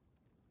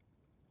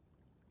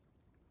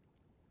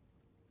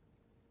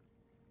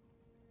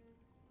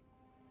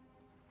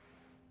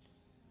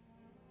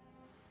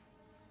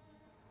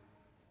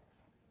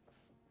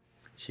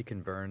 She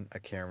can burn a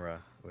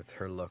camera with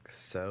her look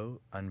so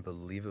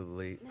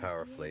unbelievably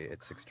powerfully.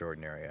 It's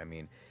extraordinary. I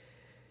mean,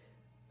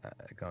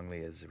 Gong Li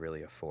is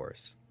really a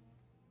force.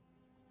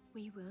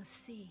 We will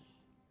see.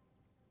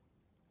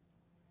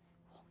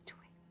 Won't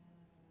we?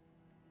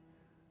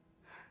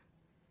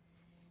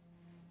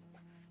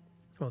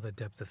 Well, the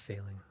depth of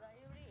feeling.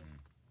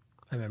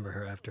 I remember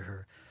her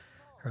after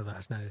her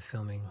last night of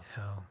filming,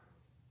 how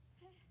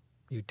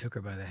you took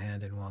her by the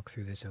hand and walked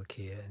through this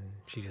Okia, and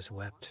she just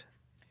wept.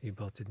 You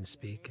both didn't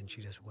speak, and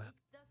she just wept.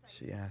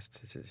 She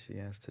asked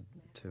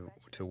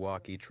to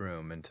walk each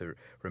room and to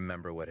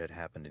remember what had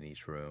happened in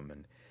each room,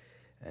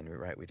 and we're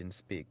right, we didn't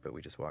speak, but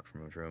we just walked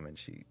from room to room, and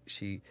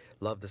she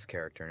loved this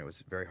character, and it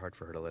was very hard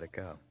for her to let it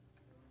go.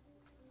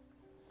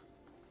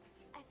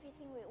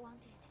 Everything we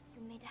wanted,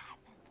 you made it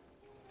happen.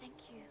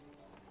 Thank you.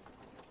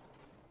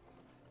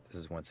 This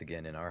is once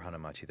again in our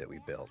Hanamachi that we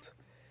built,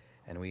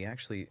 and we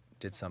actually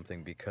did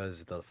something,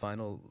 because the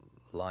final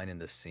line in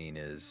this scene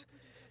is,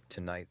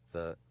 "Tonight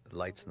the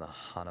lights in the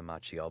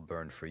Hanamachi all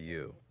burn for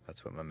you."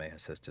 That's what Mameha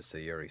says to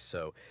Sayuri.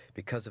 So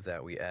because of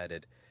that, we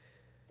added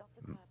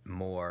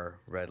more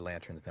red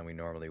lanterns than we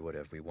normally would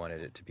have. We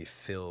wanted it to be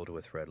filled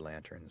with red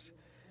lanterns,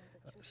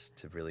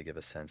 to really give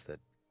a sense that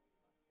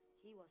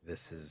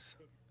this is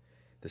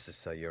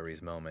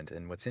Sayuri's moment.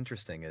 And what's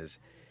interesting is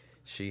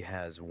she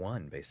has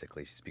won,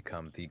 basically. She's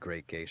become the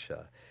great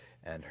geisha,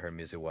 and her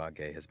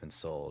Mizuwage has been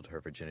sold,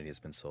 her virginity has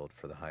been sold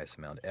for the highest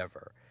amount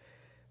ever.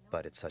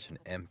 But it's such an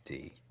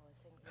empty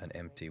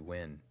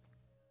win,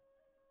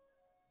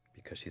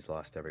 because she's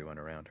lost everyone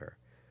around her.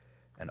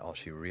 And all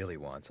she really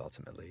wants,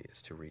 ultimately,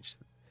 is to reach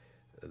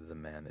the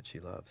man that she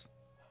loves.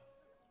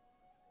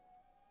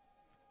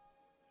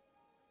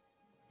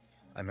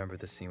 I remember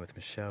the scene with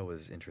Michelle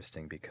was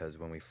interesting, because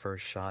when we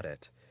first shot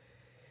it,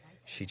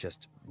 she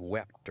just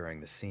wept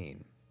during the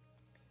scene.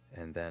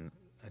 And then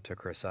I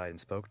took her aside and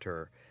spoke to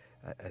her.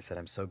 I said,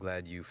 "I'm so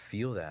glad you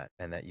feel that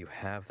and that you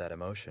have that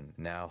emotion.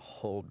 Now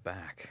hold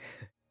back."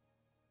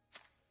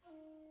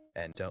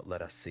 And don't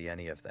let us see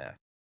any of that,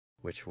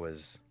 which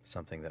was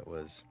something that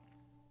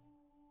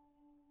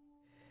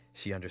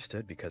she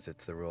understood, because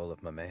it's the role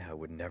of Mameha,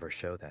 would never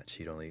show that.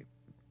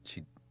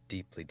 She'd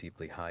deeply,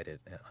 deeply hide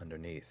it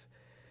underneath.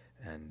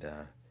 And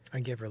I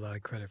give her a lot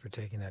of credit for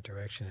taking that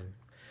direction and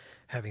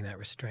having that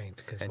restraint,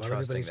 because and while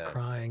trusting everybody's that.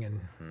 crying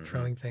and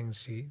throwing things,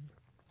 she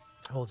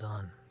holds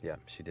on. Yeah,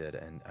 she did.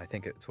 And I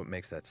think it's what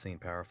makes that scene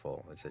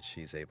powerful, is that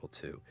she's able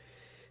to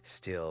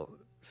still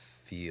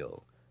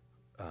feel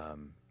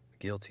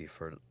guilty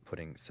for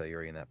putting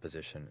Sayuri in that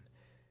position,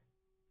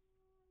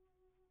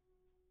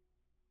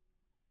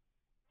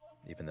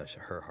 even though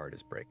her heart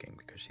is breaking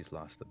because she's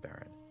lost the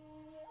Baron.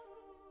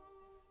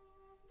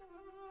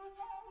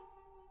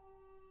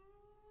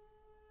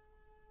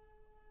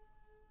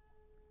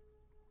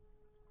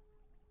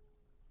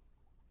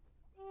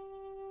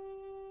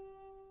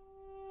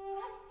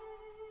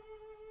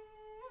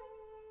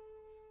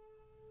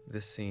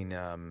 This scene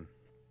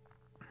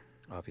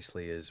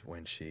obviously is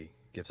when she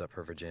gives up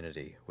her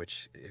virginity,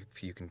 which,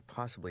 if you can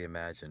possibly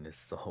imagine, is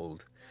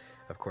sold.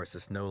 Of course,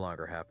 this no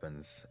longer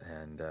happens,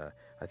 and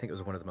I think it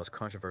was one of the most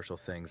controversial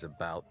things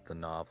about the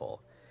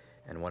novel,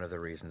 and one of the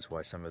reasons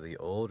why some of the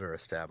older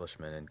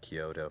establishment in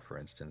Kyoto, for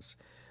instance,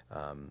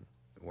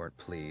 weren't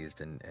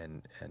pleased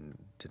and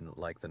didn't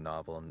like the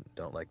novel and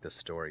don't like the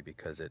story,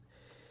 because it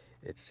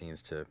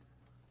seems to,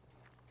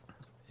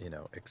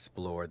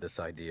 explore this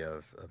idea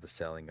of the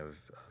selling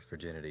of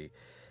virginity,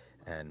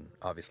 and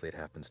obviously it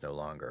happens no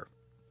longer.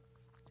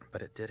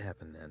 But it did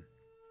happen then.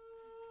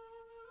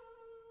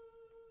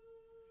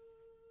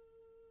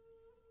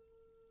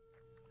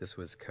 This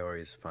was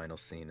Kaori's final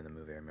scene in the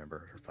movie, I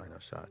remember, her final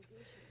shot.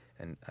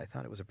 And I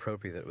thought it was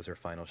appropriate that it was her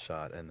final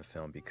shot in the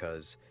film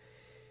because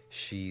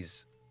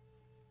she's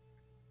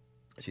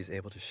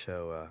able to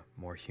show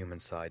a more human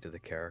side to the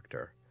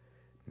character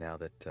now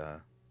that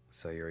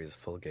Sayuri is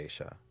full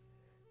geisha.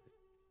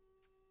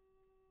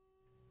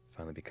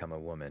 Finally become a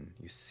woman.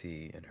 You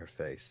see in her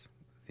face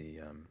the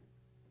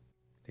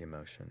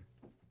emotion.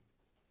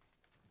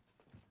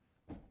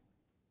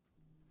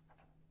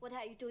 What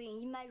are you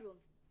doing in my room?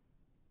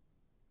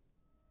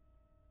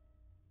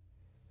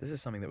 This is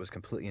something that was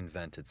completely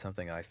invented,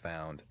 something I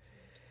found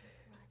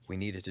we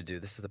needed to do.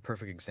 This is the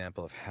perfect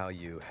example of how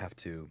you have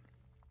to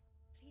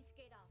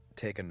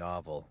take a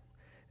novel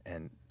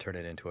and turn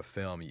it into a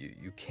film.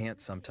 You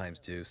can't sometimes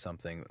do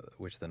something,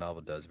 which the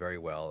novel does very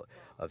well,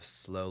 of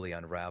slowly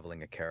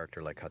unraveling a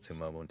character like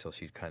Hatsumomo until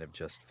she kind of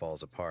just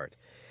falls apart.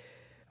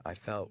 I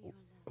felt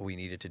we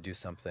needed to do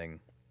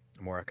something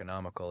more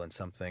economical and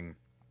something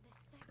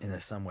in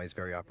some ways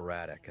very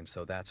operatic, and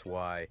so that's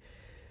why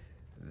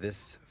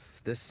this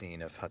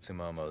scene of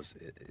Hatsumomo's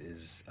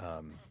is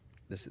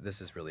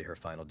this is really her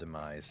final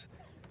demise.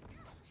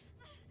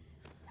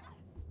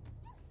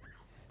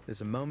 There's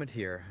a moment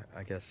here,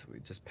 I guess we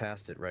just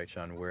passed it, right,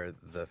 Sean, where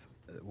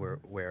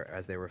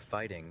as they were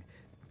fighting,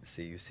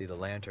 you see the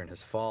lantern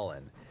has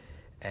fallen,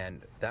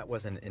 and that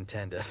wasn't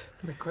intended.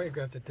 We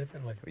choreographed it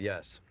differently.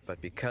 Yes, but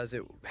because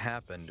it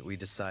happened, we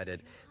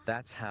decided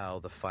that's how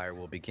the fire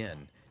will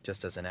begin,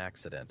 just as an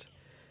accident.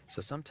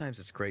 So sometimes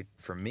it's great,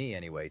 for me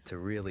anyway, to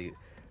really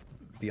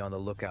be on the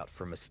lookout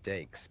for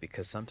mistakes,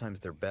 because sometimes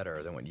they're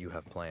better than what you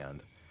have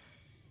planned.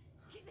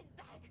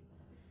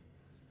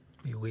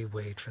 We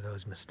wait for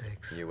those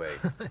mistakes. You wait.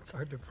 It's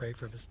hard to pray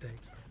for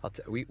mistakes.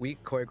 We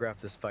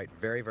choreographed this fight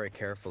very, very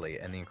carefully,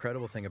 and the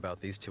incredible thing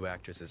about these two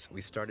actors is we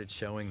started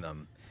showing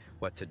them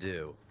what to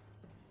do,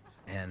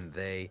 and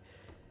they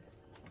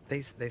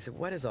said,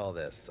 what is all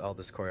this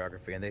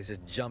choreography? And they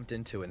just jumped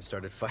into it and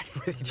started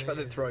fighting with each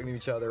other, throwing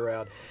each other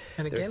around.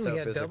 And again, so we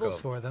had physical. Doubles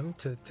for them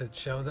to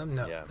show them.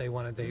 No, Yeah. they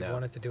wanted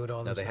to do it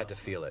all themselves. No, they had to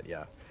feel it,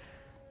 yeah.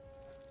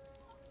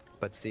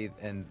 But see,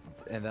 and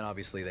then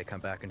obviously they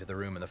come back into the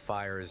room and the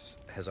fire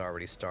has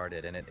already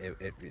started, and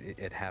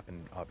it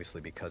happened obviously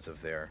because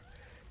of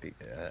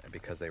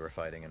because they were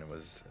fighting, and it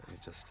was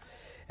just,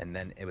 and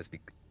then it was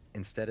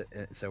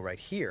so right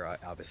here,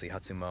 obviously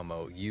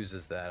Hatsumomo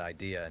uses that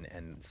idea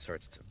and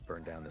starts to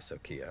burn down the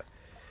Sokia,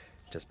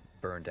 just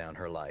burn down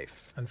her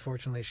life.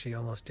 Unfortunately, she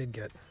almost did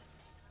get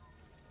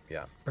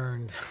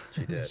burned.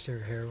 She did. Her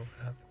hair went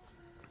up.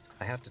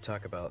 I have to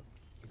talk about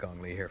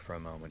Gong Li here for a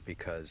moment,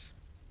 because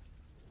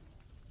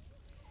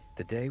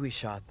the day we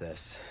shot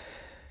this,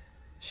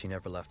 she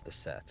never left the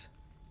set.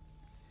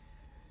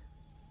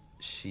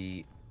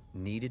 She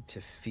needed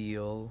to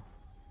feel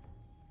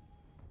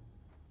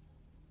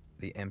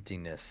the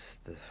emptiness,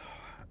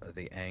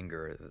 the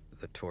anger,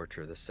 the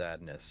torture, the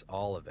sadness,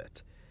 all of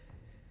it.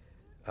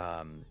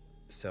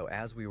 So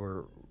as we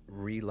were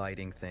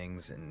relighting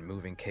things and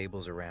moving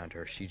cables around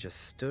her, she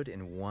just stood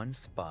in one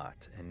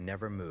spot and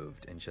never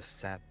moved and just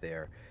sat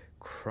there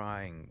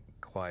crying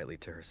quietly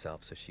to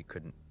herself so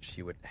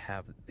she would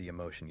have the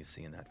emotion you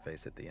see in that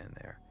face at the end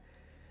there.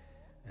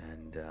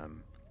 And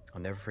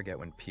I'll never forget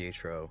when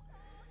Pietro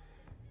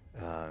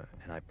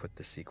and I put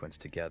the sequence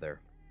together.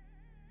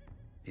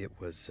 It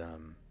was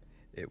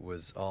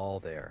all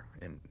there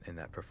in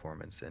that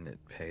performance, and it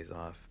pays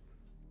off.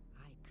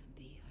 I could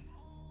be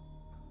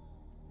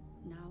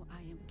her. Now I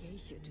am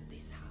Geisha to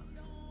this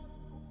house.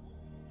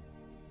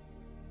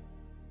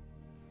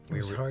 It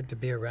was hard to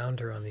be around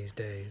her on these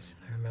days,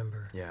 I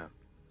remember. Yeah.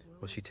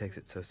 Well, she takes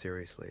it so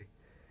seriously.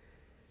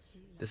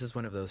 This is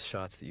one of those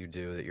shots that you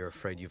do that you're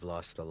afraid you've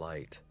lost the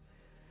light.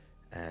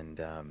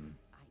 And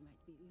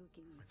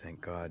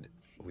thank God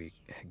we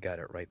got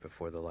it right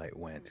before the light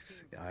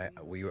went.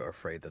 We were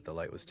afraid that the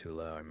light was too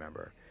low, I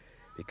remember,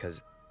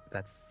 because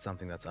that's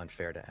something that's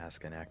unfair to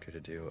ask an actor to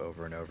do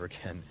over and over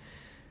again,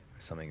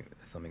 something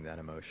that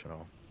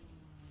emotional.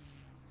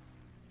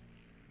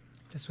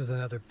 This was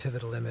another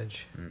pivotal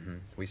image. Mm-hmm.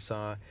 We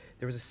saw,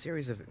 there was a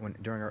series of,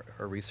 during our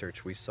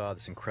research, we saw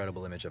this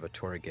incredible image of a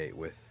Torii Gate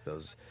with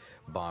those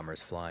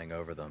bombers flying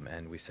over them,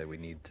 and we said we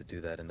need to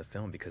do that in the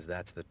film because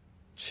that's the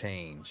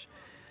change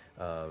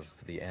of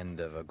the end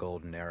of a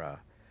golden era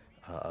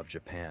of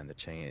Japan.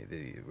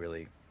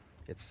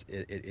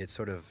 It's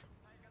sort of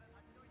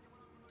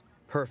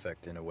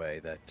perfect in a way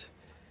that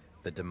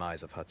the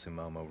demise of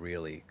Hatsumomo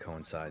really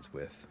coincides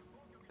with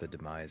the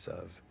demise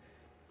of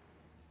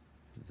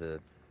the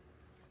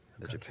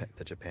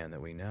Japan that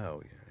we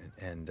know,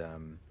 and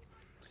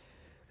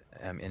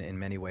in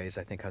many ways,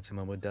 I think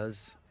Hatsumomo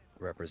does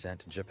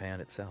represent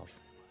Japan itself.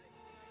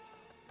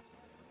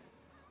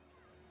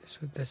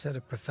 This had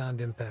a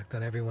profound impact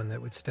on everyone that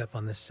would step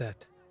on the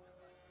set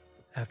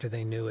after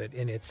they knew it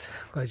in its,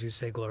 as you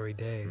say, glory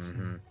days.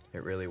 Mm-hmm.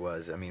 It really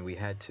was. I mean, we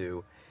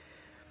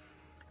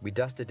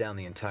dusted down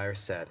the entire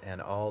set, and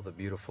all the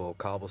beautiful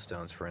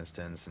cobblestones, for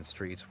instance, and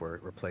streets were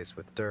replaced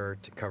with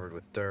dirt, covered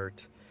with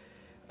dirt.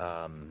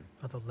 All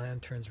the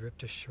lanterns ripped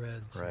to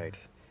shreds. Right.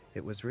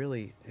 it was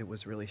really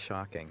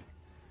shocking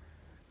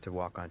to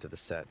walk onto the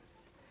set.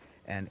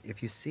 And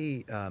if you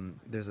see,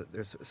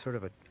 there's sort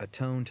of a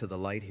tone to the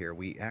light here.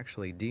 We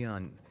actually,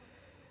 Dion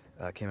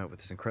came up with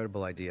this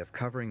incredible idea of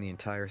covering the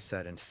entire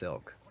set in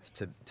silk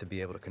to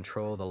be able to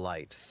control the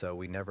light. So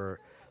we never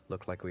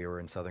looked like we were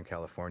in Southern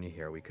California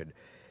here. We could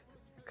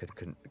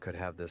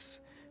have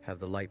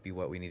the light be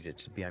what we needed it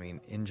to be. I mean,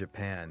 in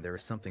Japan, there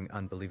was something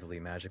unbelievably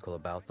magical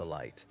about the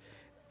light.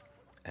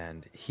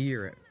 And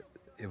here,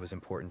 it was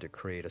important to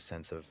create a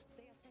sense of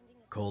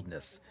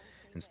coldness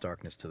and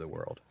starkness to the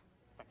world.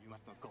 But you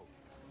must not go.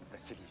 The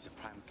city is a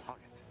prime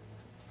target.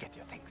 Get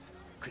your things,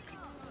 quickly.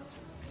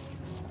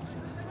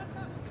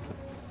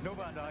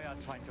 Nova and I are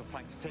trying to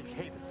find safe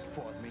havens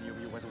for as many of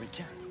you as we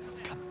can.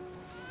 Come.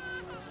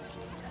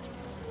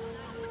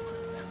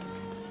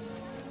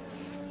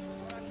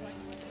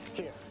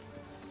 Here.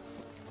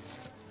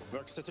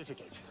 Work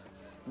certificate.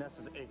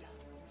 Nurse's aid.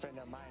 Friend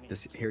of mine.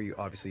 Here you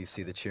obviously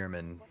see the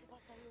chairman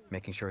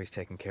making sure he's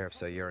taking care of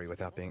Sayuri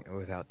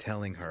without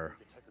telling her.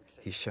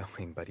 He's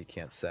showing, but he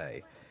can't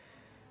say.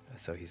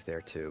 So he's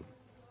there to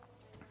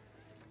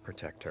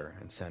protect her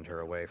and send her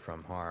away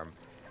from harm.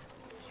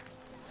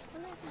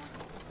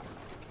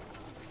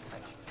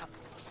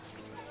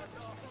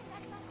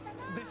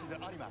 This is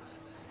Arima.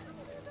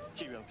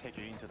 He will take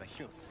you into the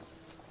hills.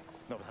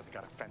 Nova has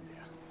got a friend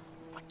there,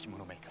 a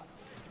kimono maker.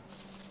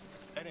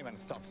 Anyone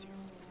stops you,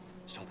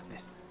 show them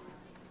this.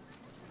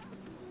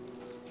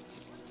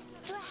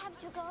 Do I have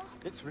to go?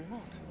 It's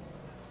remote.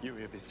 You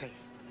will be safe.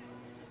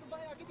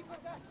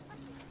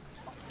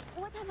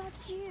 What about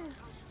you?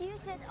 You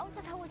said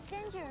Osaka was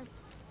dangerous.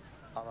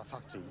 Our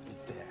factory is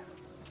there.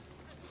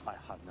 I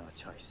have no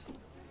choice.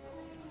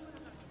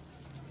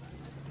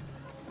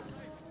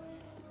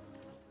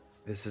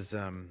 This is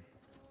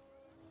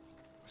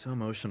so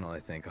emotional, I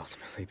think,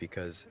 ultimately,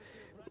 because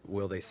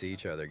will they see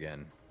each other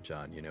again,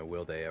 John? You know,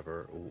 will they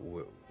ever?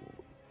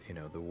 You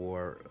know, the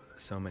war.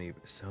 So many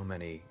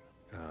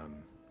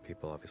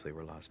people obviously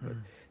were lost, but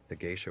the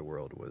geisha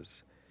world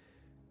was.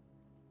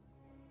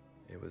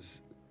 There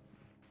was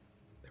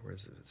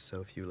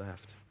so few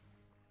left.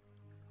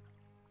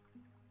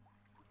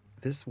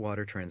 This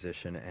water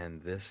transition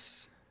and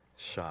this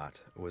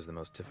shot was the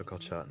most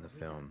difficult shot in the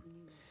film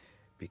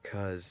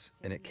because,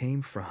 and it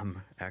came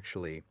from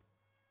actually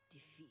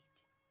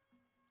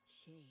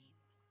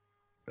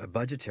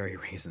budgetary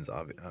reasons,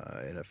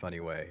 in a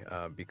funny way,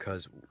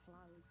 because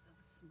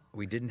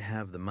we didn't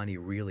have the money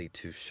really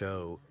to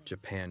show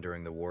Japan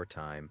during the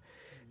wartime,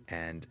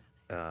 and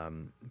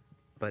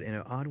but in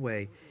an odd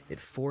way, it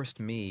forced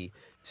me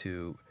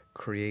to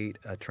create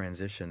a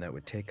transition that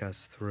would take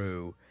us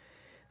through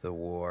the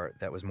war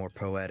that was more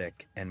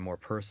poetic and more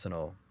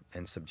personal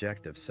and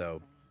subjective.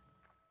 So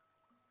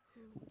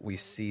we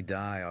see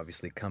dye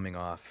obviously coming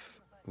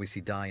off, we see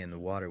dye in the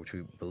water, which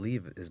we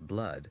believe is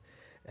blood,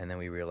 and then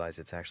we realize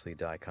it's actually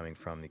dye coming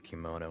from the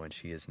kimono, and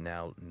she is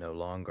now no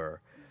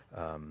longer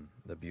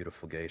the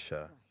beautiful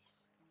geisha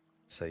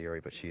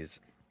Sayuri, but she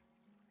is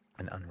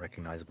an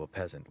unrecognizable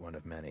peasant, one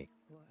of many.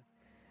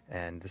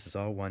 And this is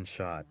all one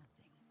shot,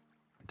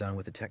 done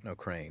with a techno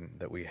crane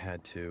that we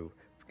had to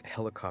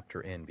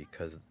helicopter in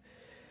because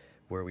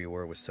where we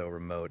were was so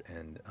remote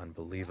and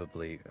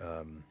unbelievably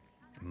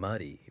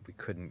muddy. We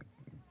could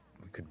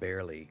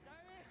barely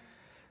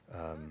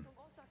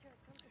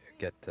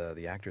get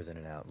the actors in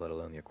and out, let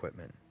alone the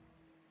equipment.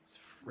 It's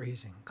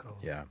freezing cold.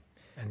 Yeah.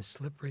 And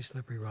slippery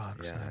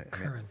rocks and a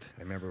current.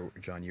 I remember,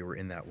 John, you were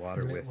in that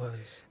water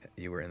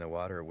you were in the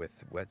water with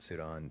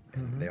wetsuit on,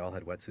 and they all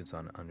had wetsuits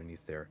on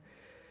underneath their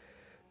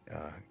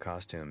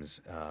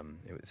costumes.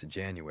 It was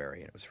January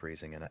and it was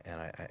freezing, and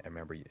I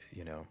remember,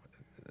 you know,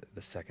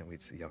 the second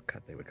we'd see y'all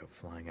cut, they would go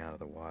flying out of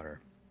the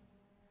water.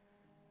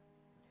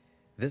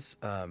 This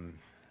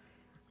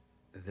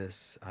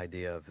this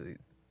idea of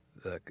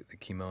the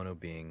kimono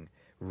being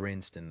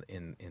rinsed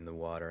in the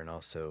water and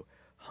also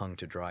hung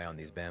to dry on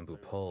these bamboo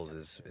poles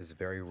is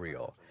very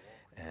real,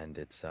 and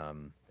it's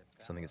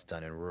something that's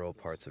done in rural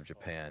parts of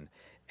Japan.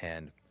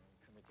 And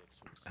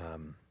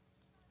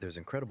there's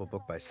an incredible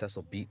book by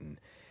Cecil Beaton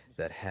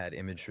that had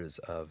images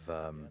of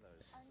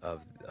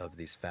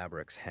these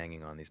fabrics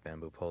hanging on these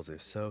bamboo poles. They're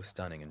so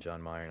stunning, and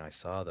John Meyer and I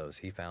saw those.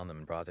 He found them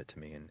and brought it to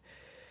me,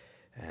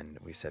 and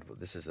we said, well,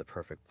 this is the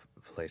perfect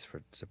place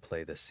to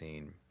play this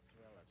scene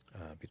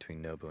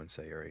between Nobu and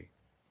Sayuri.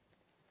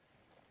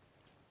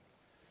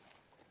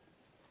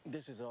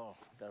 This is all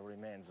that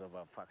remains of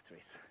our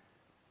factories.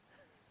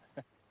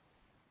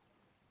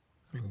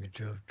 And you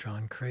drove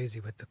John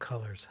crazy with the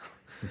colors.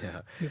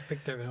 Yeah. You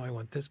picked everything. I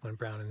want this one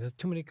brown, and there's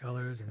too many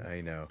colors. And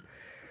I know.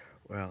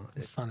 Well,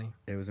 it's funny.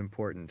 It was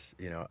important,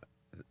 you know.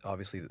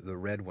 Obviously, the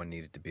red one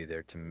needed to be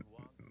there to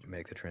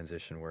make the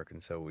transition work,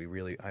 and so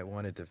I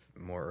wanted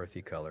more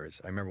earthy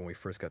colors. I remember when we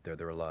first got there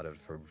were a lot of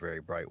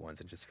very bright ones.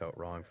 It just felt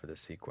wrong for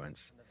this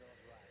sequence.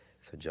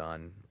 So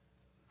John,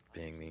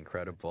 being the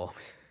incredible,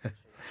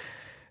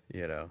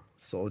 you know,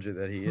 soldier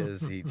that he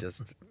is, he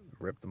just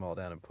ripped them all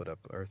down and put up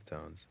earth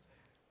tones.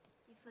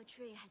 If a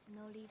tree has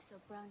no leaves or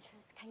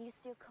branches, can you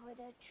still call it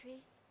a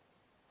tree?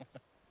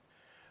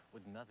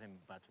 with nothing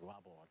but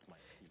rubble at my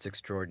feet. It's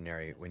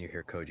extraordinary when you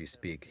hear Koji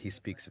speak. He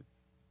speaks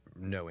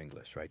no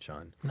English, right,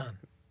 John? None.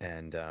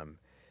 And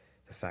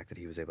the fact that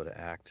he was able to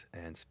act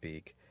and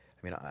speak.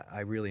 I mean, I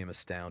really am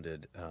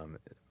astounded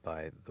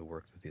by the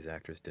work that these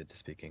actors did to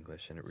speak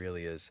English, and it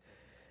really is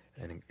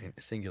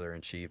a singular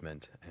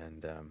achievement.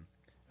 And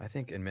I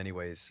think in many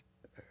ways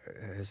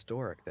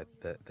historic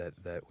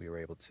that we were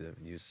able to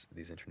use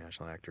these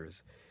international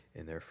actors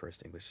in their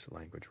first English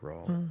language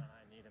role.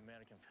 I need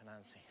American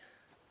financing.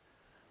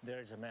 There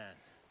is a man,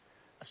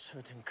 a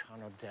certain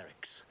Colonel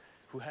Derricks,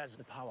 who has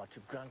the power to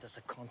grant us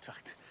a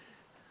contract.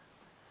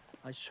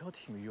 I showed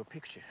him your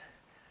picture.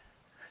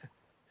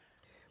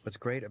 What's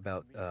great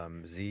about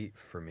Z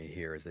for me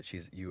here is that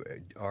you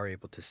are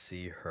able to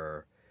see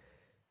her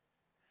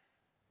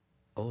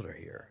older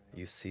here.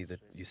 You see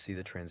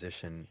the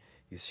transition.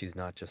 She's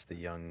not just the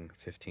young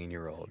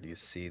 15-year-old. You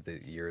see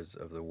the years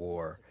of the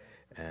war,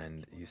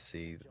 and you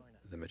see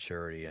the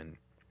maturity and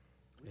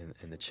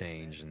the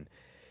change. And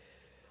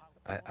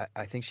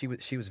I think she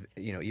was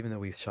even though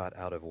we shot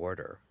out of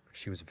order,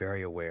 she was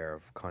very aware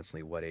of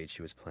constantly what age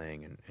she was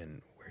playing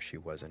and where she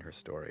was in her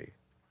story.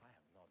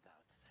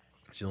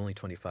 She's only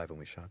 25 when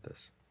we shot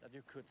this. That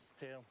you could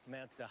still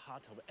melt the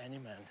heart of any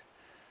man,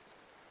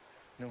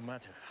 no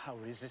matter how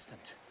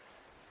resistant.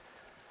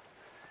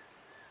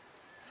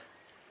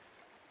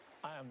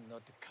 I am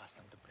not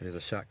accustomed to. There's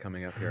a shot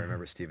coming up here. I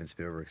remember Steven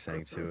Spielberg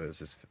saying too it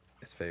was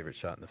his favorite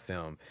shot in the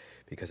film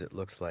because it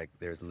looks like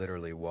there's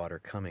literally water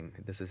coming.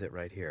 This is it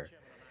right here.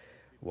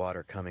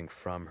 Water coming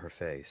from her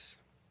face.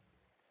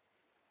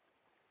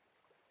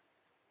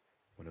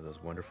 One of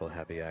those wonderful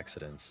happy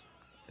accidents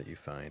that you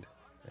find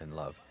and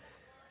love.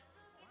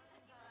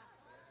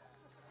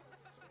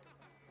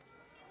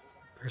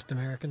 First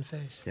American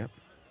face. Yep.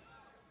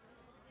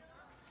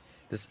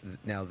 This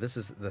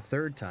is the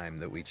third time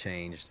that we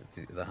changed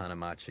the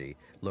Hanamachi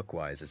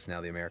look-wise. It's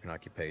now the American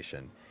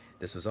occupation.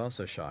 This was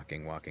also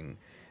shocking, walking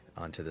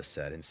onto the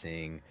set and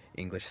seeing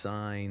English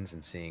signs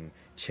and seeing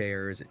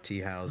chairs at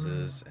tea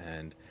houses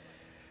and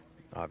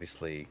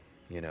obviously,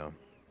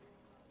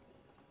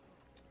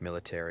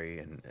 military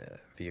and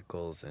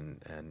vehicles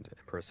and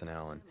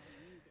personnel.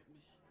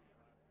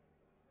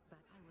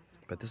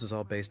 But this was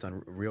all based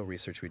on real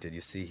research we did.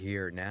 You see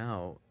here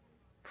now,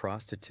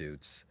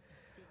 prostitutes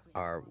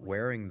are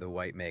wearing the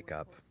white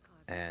makeup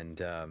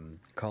and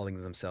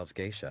calling themselves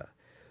geisha.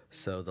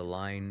 So the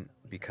line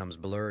becomes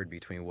blurred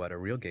between what a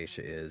real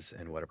geisha is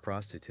and what a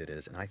prostitute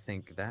is. And I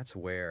think that's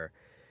where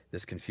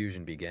this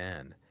confusion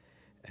began.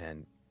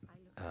 And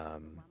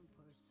the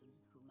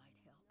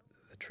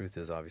truth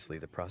is, obviously,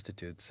 the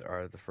prostitutes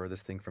are the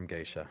furthest thing from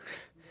geisha.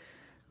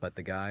 But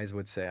the guys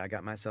would say, I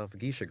got myself a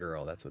geisha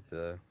girl. That's what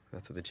the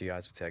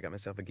GIs would say. I got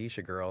myself a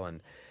geisha girl.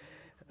 And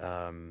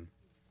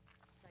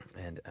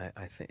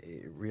I think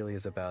it really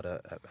is about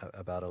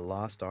a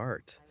lost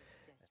art,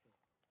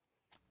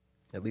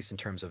 at least in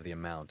terms of the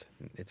amount.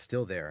 It's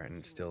still there and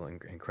it's still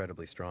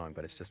incredibly strong,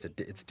 but it's just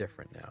it's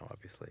different now,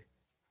 obviously.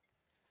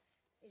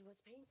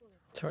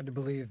 It's hard to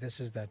believe this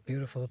is that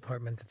beautiful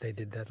apartment that they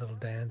did that little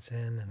dance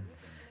in, and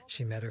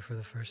she met her for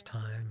the first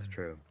time. It's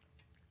true.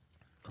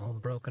 All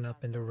broken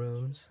up into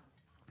rooms.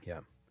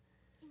 Yeah.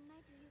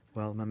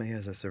 Well, Mameha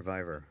is a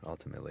survivor,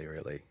 ultimately,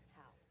 really.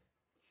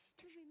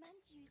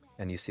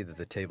 And you see that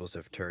the tables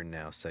have turned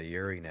now.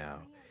 Sayuri now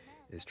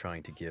is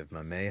trying to give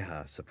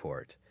Mameha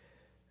support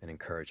and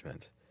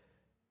encouragement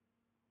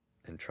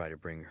and try to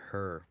bring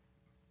her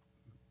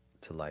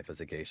to life as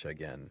a geisha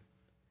again.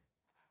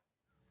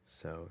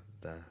 So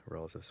the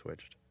roles have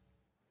switched.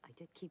 I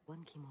did keep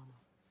one kimono.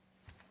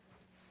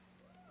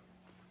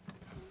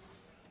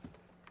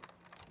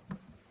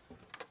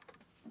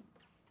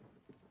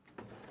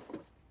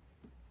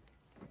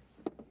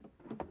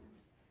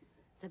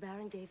 The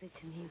Baron gave it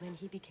to me when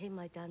he became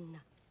my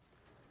Danna.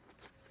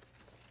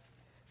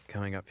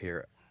 Coming up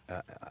here,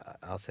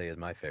 I'll say is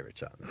my favorite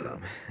shot in the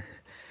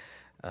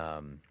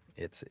film.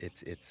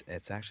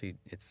 It's actually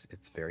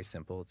very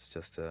simple. It's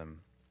just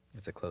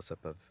it's a close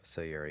up of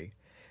Sayuri,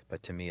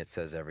 but to me it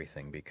says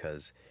everything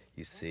because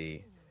you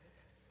see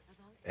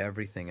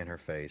everything in her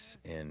face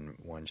in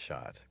one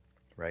shot.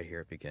 Right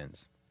here it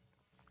begins.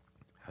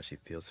 How she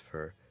feels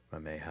for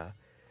Mameha.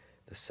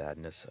 The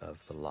sadness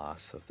of the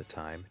loss of the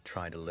time,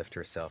 trying to lift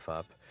herself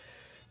up,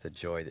 the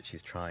joy that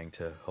she's trying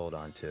to hold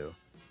on to.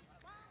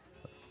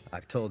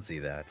 I've told Z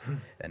that,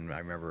 and I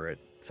remember at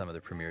some of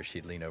the premieres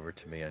she'd lean over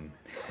to me and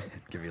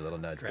give you a little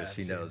nudge because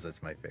she knows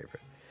that's my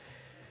favorite.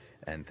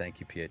 And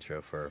thank you,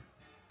 Pietro, for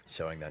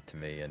showing that to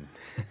me and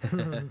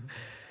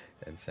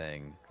and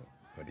saying,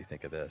 what do you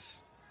think of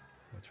this?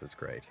 Which was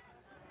great.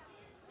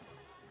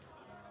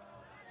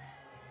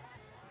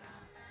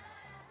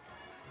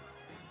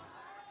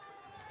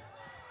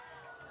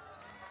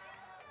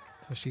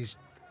 So she's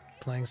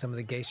playing some of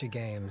the geisha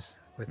games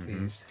with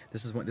these.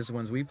 This is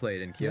ones we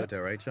played in Kyoto,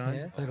 right, John?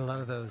 Yeah, played a lot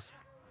of those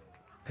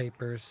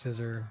paper,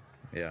 scissor.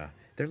 Yeah,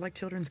 they're like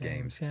children's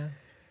games. Yeah.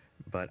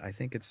 But I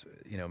think it's,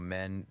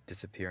 men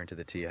disappear into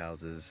the tea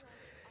houses.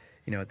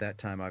 At that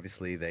time,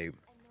 obviously, they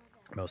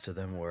Most of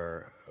them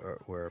were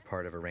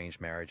part of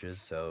arranged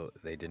marriages, so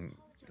they didn't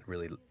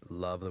really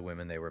love the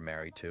women they were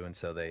married to, and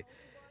so they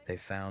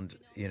found,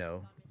 you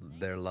know,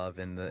 their love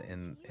in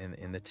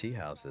the tea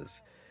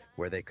houses,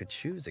 where they could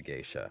choose a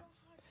geisha,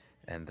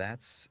 and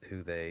that's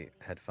who they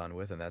had fun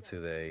with, and that's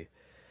who they,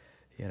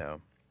 you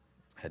know,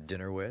 had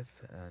dinner with,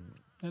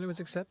 And it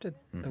was accepted.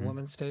 The Mhm.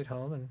 woman stayed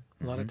home, and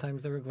a lot of Mhm.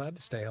 times they were glad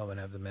to stay home and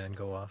have the man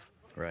go off.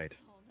 Right.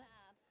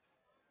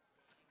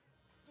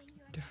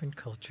 Different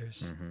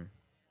cultures. Mm-hmm.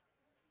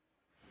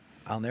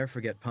 I'll never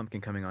forget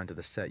Pumpkin coming onto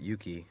the set,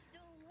 Yuki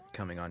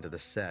coming onto the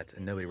set,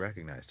 and nobody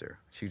recognized her.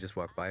 She just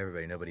walked by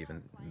everybody. Nobody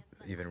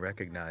even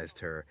recognized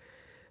her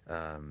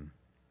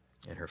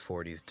in her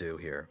 40s do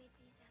here.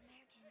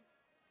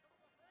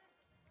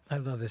 I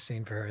love this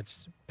scene for her.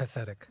 It's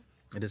pathetic.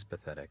 It is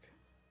pathetic.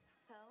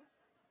 So,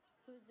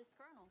 who's this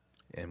colonel?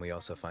 And we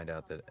also find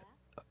out that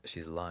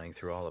she's lying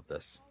through all of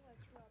this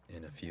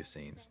in a few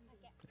scenes.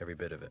 Every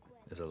bit of it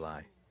is a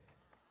lie.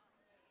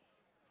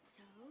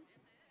 So,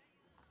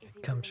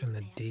 It comes from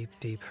the deep,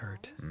 deep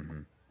hurt.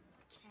 Mm-hmm.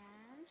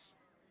 cash?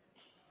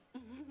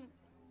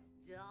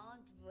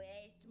 Don't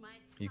waste my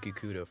Yuki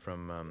Kudo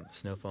from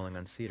Snow Falling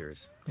on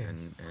Cedars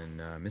Yes.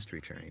 and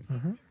Mystery Train.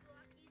 Mm-hmm.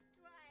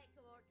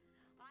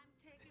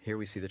 Here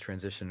we see the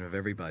transition of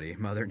everybody.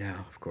 Mother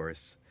now, of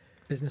course.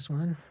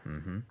 Businesswoman?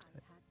 Mm-hmm.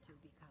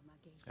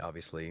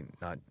 Obviously,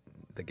 not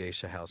the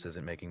geisha house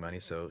isn't making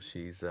money, so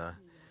she's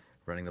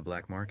running the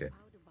black market.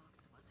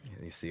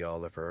 You see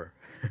all of her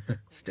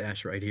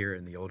stash right here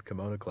in the old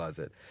kimono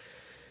closet.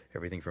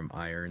 Everything from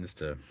irons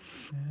to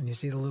And you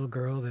see the little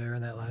girl there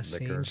in that last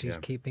liquor, scene. She's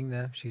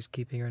yeah. she's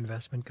keeping her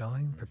investment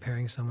going,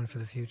 preparing someone for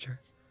the future.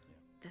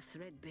 The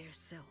threadbare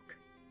silk.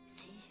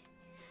 See,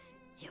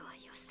 you are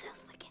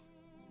yourself again.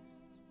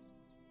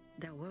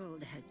 The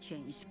world had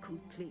changed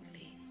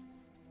completely,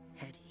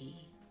 had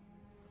he.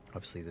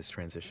 obviously this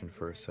transition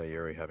for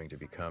Sayuri having to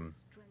become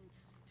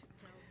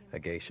a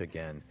geisha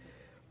again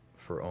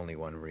for only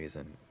one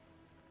reason: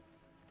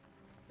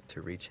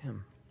 to reach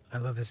him. I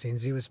love the scene.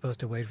 Z was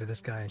supposed to wait for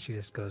this guy, and she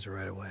just goes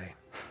right away.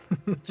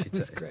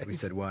 It's great. We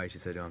said why. She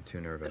said, "Oh, I'm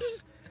too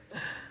nervous."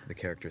 The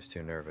character's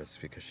too nervous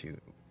because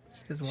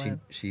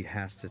she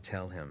has to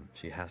tell him.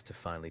 She has to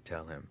finally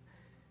tell him,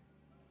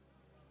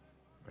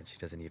 and she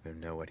doesn't even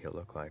know what he'll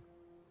look like.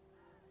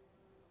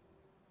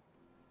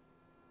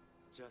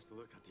 Just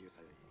look at you,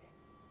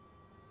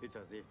 Sayuri. It's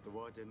as if the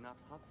war did not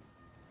happen.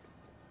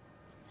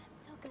 I'm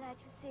so glad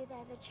to see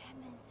that the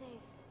chairman's safe.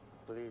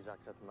 Please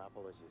accept my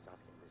apologies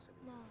asking this of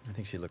you. No. I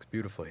think she looks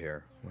beautiful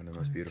here. One of the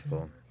most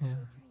beautiful. Yeah.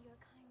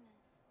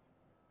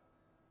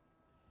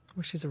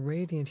 Well, she's a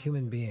radiant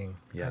human being.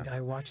 Yeah.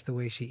 I watch the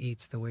way she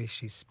eats, the way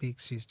she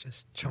speaks. She's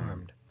just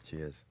charmed. She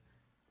is.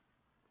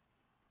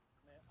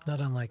 Not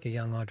unlike a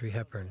young Audrey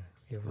Hepburn,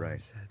 you've always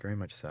Right. said. Very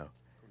much so.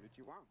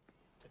 Konnichiwa.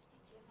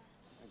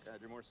 I'm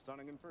glad you're more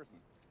stunning in person.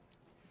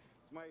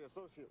 It's my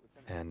associate,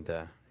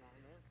 Lieutenant.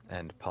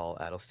 And Paul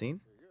Adelstein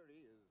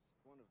Sayuri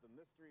is one of the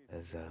mysteries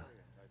as of the Orient.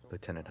 I don't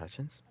Lieutenant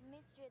Hutchins. A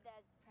mystery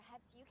that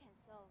perhaps you can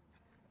solve.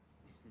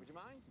 Would you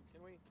mind?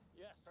 Can we?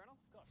 Yes, Colonel.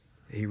 Of course.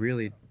 He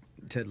really,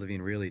 Ted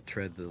Levine really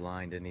tread the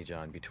line, didn't he,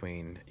 John,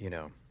 between, you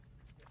know,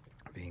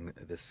 being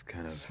this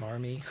kind of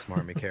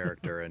smarmy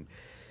character and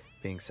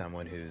being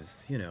someone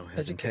who's, you know,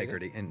 has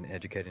Educated.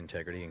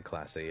 integrity and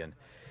classy, and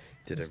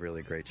did a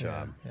really great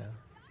job. Yeah.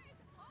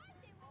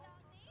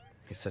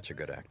 He's such a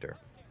good actor.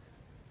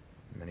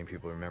 Many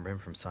people remember him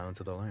from Silence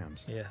of the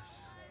Lambs.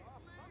 Yes.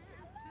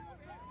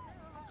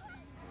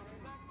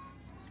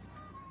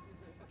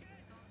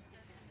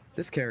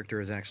 This character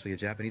is actually a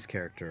Japanese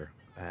character,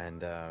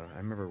 and I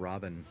remember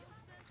Robin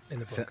In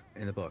the book.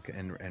 in the book,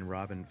 and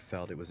Robin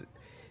felt it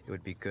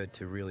would be good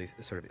to really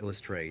sort of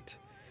illustrate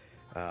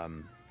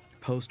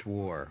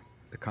post-war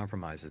the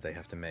compromises they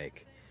have to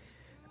make,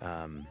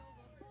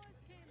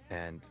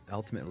 and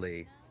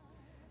ultimately,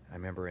 I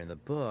remember in the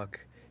book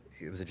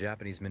it was a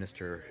Japanese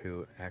minister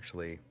who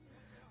actually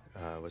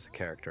was the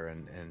character,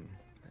 and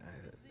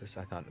this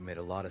I thought made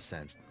a lot of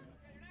sense.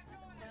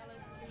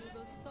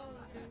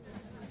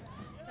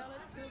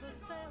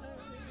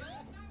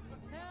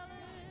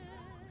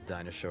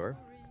 Dinah Shore,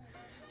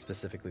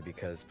 specifically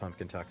because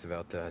Pumpkin talks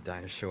about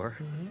Dinah Shore.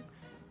 Mm-hmm.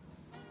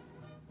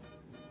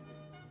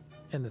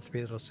 And the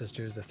three little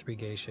sisters, the three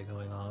geisha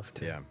going off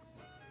to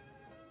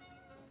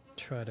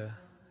try to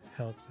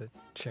help the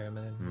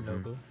chairman and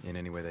Nobu in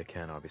any way they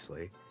can,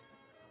 obviously.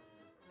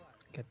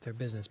 get their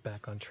business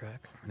back on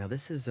track. Now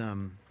this is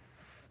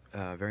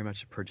very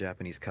much per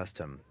Japanese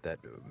custom that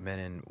men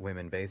and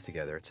women bathe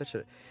together. It's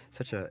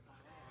such a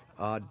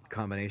odd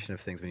combination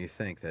of things when you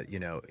think that, you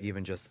know,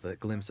 even just the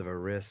glimpse of a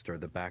wrist or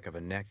the back of a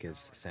neck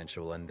is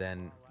sensual, and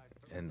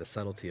the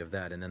subtlety of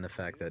that, and then the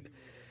fact that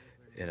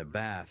in a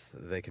bath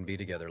they can be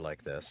together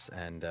like this.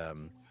 And I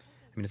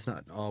mean, it's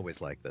not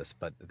always like this,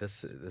 but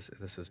this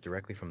was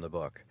directly from the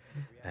book,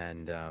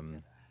 and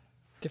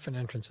different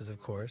entrances, of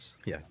course.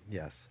 Yeah,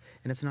 yes,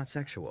 and it's not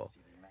sexual.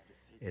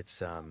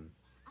 It's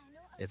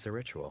a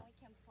ritual.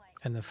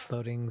 And the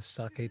floating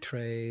sake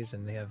trays,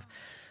 and they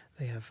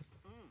have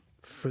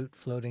fruit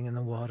floating in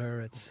the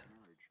water. It's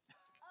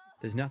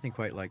There's nothing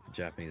quite like the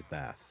Japanese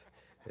bath.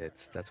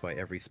 That's why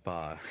every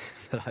spa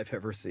that I've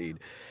ever seen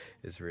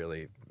is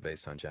really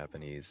based on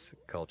Japanese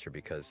culture,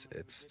 because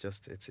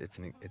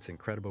it's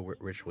incredible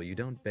ritual. You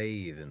don't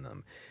bathe in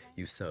them,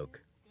 you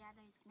soak. The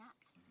other is not.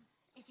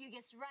 If you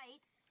guess right,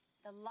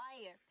 the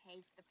liar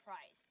pays the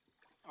price.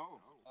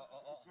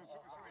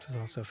 Which is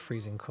also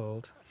freezing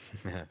cold.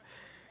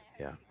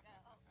 Yeah.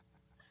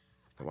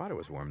 The water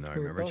was warm, though. I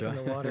We were remember, both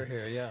in the water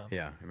here, yeah.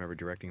 Yeah, I remember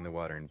directing the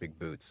water in big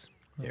boots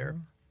here.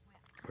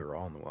 We were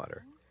all in the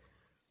water.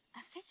 A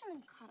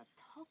fisherman caught a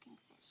talking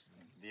fish.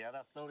 The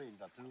other story is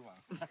the true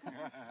one.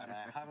 And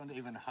I haven't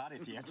even heard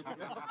it yet. No,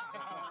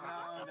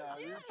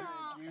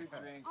 you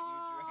drink.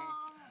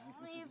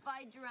 If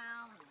I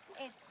drown,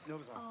 it's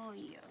all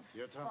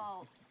your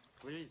fault.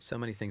 So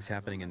many things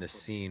happening in this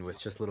scene with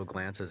just little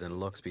glances and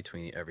looks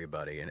between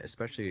everybody, and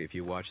especially if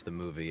you watch the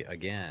movie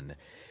again,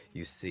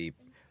 you see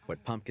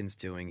what Pumpkin's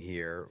doing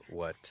here,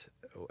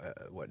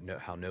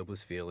 how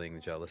Nobu's feeling,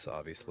 jealous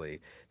obviously,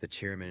 the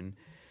chairman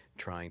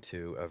trying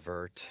to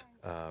avert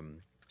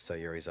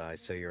Sayuri's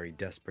eyes, Sayuri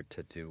desperate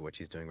to do what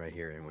she's doing right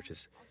here, and which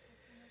is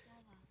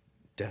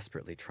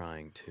desperately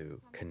trying to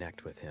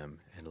connect with him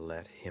and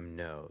let him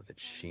know that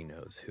she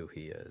knows who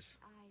he is.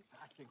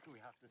 I think we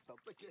have to stop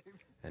the game.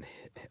 And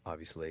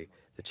obviously,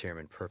 the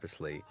chairman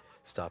purposely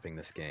stopping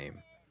this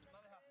game.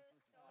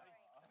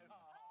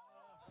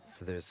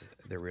 So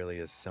there really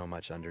is so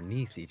much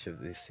underneath each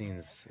of these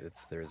scenes.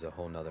 There's a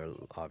whole nother,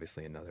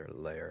 obviously another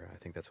layer. I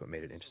think that's what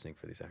made it interesting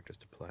for these actors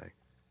to play.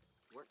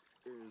 What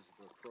is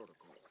the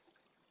protocol?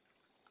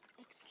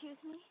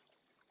 Excuse me?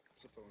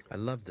 I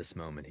love this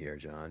moment here,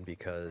 John,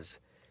 because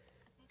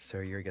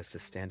Sayuri gets to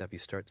stand up. You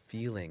start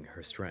feeling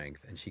her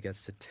strength, and she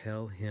gets to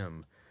tell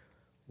him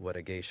what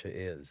a geisha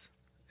is.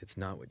 It's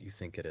not what you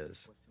think it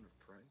is.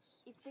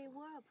 If there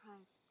were a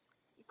price,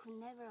 you could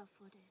never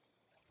afford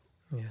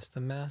it. Yes,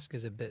 the mask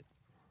is a bit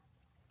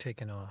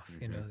taken off,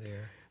 you know,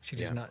 there. She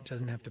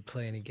doesn't have to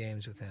play any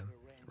games with him.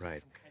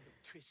 Right. Kind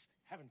of twist,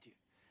 haven't you?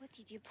 What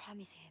did you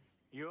promise him?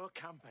 Your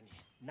company,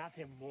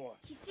 nothing more.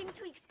 He seemed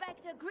to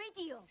expect a great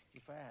deal.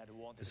 If I had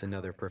wanted... This is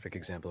another perfect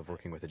example of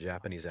working with a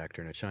Japanese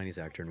actor and a Chinese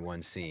actor in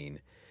one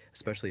scene,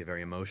 especially a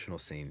very emotional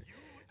scene.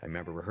 I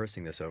remember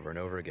rehearsing this over and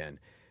over again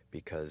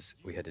because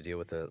we had to deal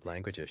with the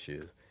language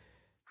issue.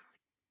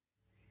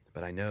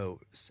 But I know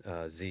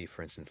Z,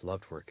 for instance,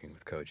 loved working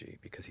with Koji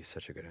because he's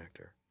such a good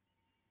actor.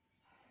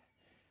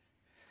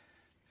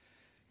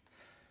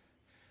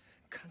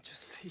 Can't you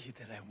see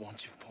that I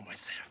want you for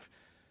myself?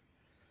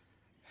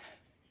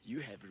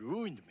 You have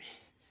ruined me.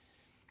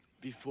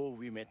 Before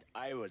we met,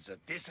 I was a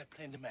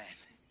disciplined man.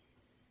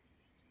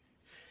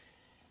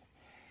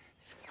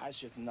 I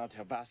should not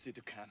have asked you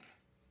to come.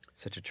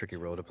 Such a tricky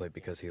role to play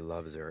because he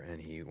loves her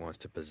and he wants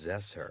to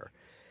possess her,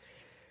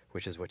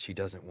 which is what she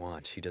doesn't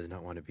want. She does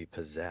not want to be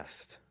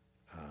possessed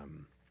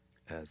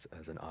as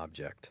an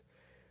object,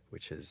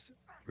 which is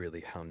really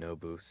how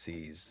Nobu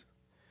sees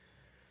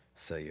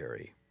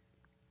Sayuri.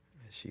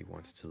 She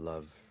wants to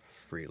love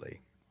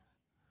freely.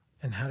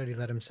 And how did he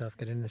let himself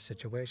get in this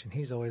situation?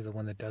 He's always the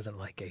one that doesn't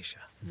like geisha,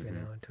 you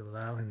know, and to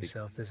allow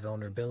himself this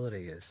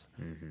vulnerability is...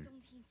 Don't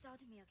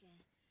insult me again.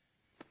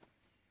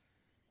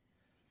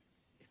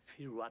 If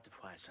he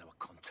ratifies our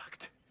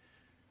contract,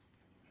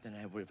 then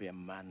I will be a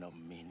man of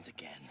means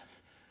again.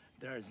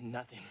 There is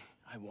nothing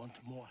I want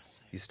more.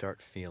 You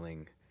start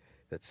feeling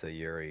that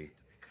Sayuri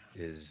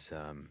is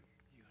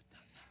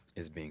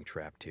being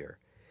trapped here,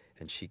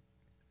 and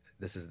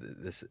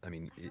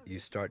you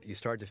start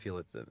to feel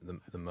it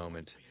the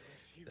moment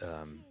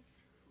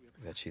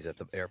that she's at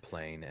the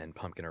airplane and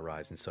Pumpkin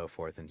arrives and so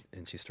forth,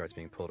 and she starts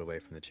being pulled away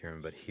from the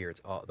chairman. But here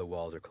it's all the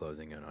walls are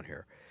closing in on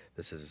her.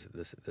 This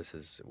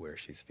is where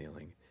she's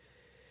feeling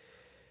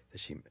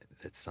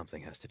that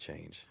something has to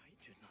change.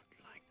 I do not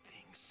like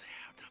things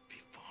held up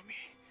before me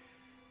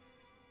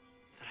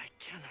that I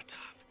cannot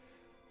have.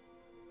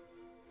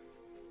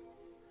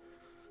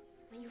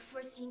 When you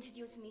first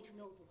introduced me to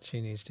Nobu.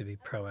 She needs to be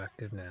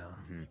proactive now.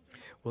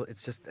 Well,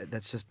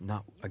 that's just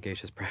not a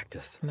geisha's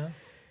practice. No.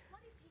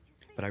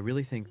 But I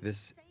really think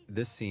this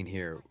scene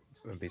here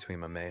between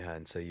Mameha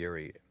and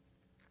Sayuri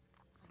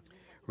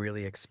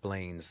really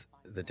explains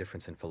the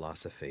difference in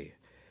philosophy.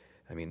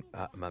 I mean,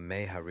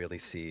 Mameha really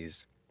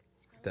sees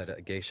that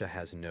a geisha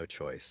has no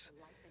choice.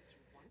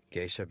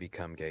 Geisha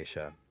become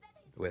geisha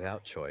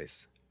without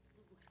choice,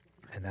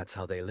 and that's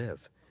how they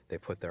live. They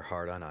put their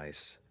heart on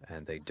ice,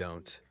 and they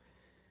can't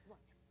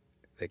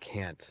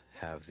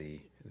have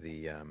the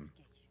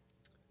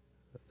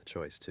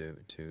choice to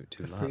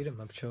love. Freedom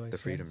of choice. The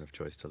freedom of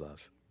choice to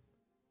love.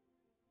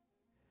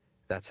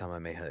 That's how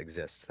Mameha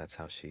exists. That's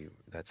how she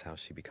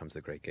becomes the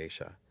great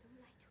geisha.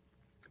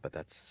 But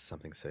that's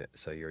something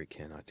Sayuri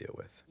cannot deal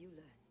with. You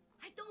learn.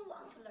 I don't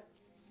want to learn.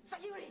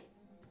 Sayuri!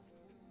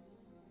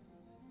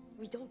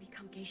 We don't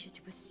become geisha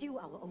to pursue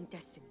our own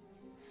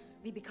destinies.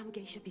 We become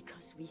geisha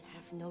because we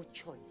have no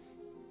choice.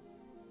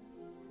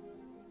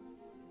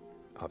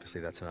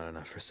 Obviously, that's not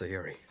enough for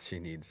Sayuri. She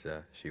needs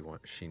to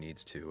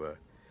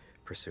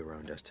pursue her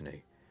own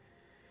destiny.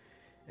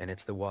 And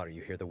it's the water.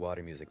 You hear the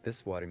water music.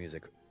 This water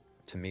music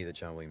to me, that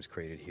John Williams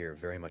created here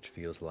very much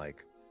feels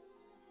like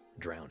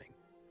drowning,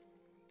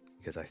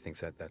 because I think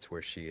that's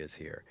where she is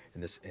here.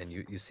 And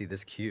you see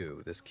this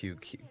cue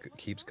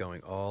keeps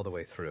going all the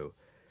way through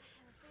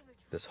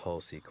this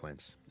whole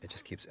sequence. It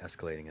just keeps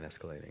escalating and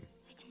escalating.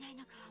 It's 9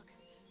 o'clock.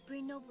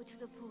 Bring Nobu to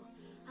the pool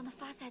on the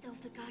far side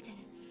of the garden.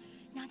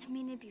 Not a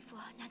minute before,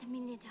 not a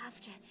minute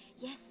after.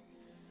 Yes.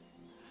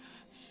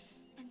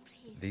 And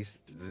please.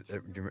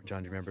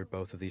 John, do you remember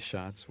both of these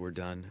shots were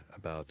done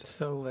about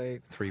so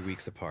late, 3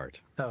 weeks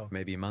apart? Oh,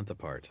 maybe a month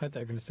apart. I thought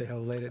you were going to say how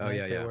late at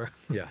night they were.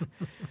 yeah.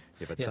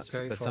 But, yes,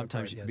 but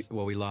sometimes, apart, yes.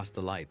 we lost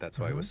the light. That's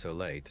why it was so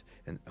late.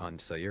 And on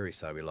Sayuri's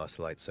side, we lost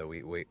the light, so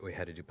we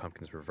had to do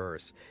Pumpkins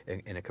Reverse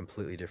in a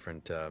completely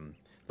different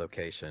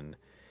location,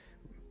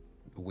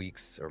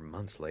 weeks or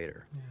months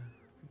later. Yeah.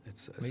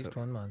 It's at least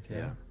 1 month.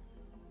 Yeah.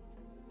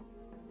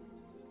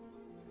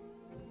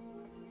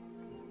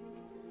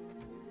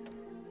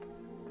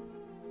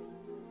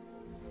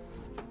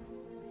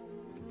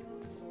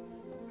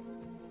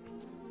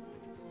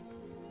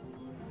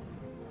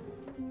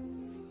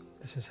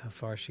 This is how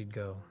far she'd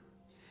go.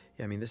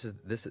 Yeah, I mean, this is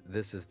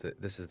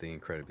the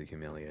incredibly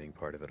humiliating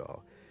part of it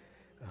all.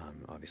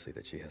 Obviously,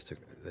 that she has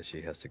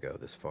to go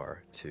this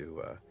far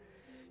to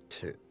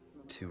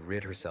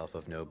rid herself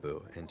of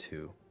Nobu and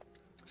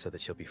so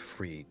that she'll be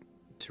free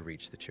to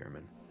reach the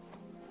chairman.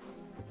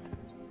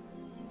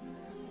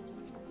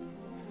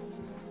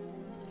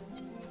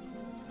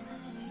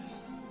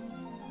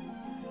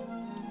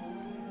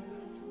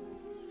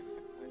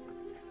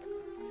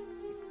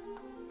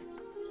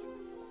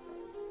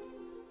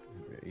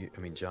 I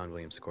mean, John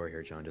Williams' score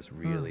here, John, just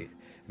really.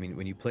 I mean,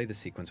 when you play the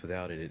sequence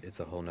without it, it's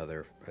a whole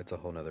nother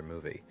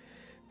movie.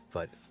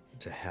 But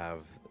to have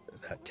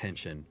that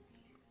tension.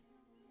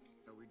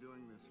 Are we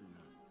doing this or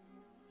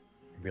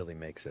not? Really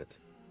makes it.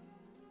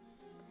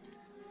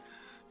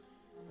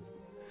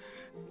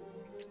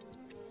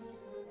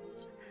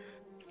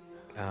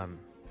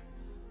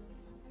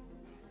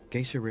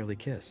 Geisha rarely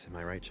kiss. Am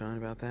I right, John,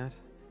 about that?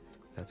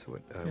 That's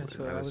what, that's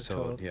what I was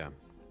told. Yeah,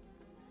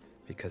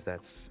 because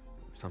that's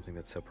something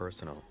that's so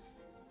personal.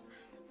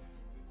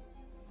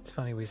 It's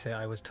funny we say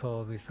I was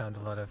told. We found a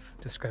lot of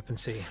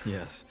discrepancy.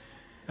 Yes.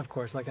 Of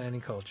course, like in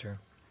any culture.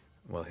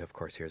 Well, of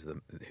course, here's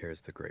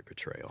the great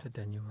betrayal. The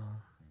denouement.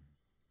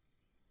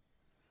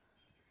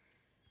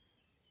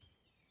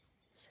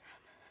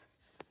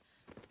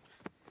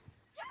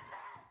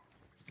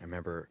 I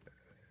remember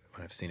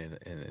when I've seen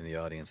it in the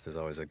audience, there's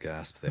always a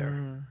gasp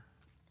there.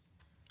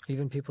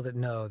 Even people that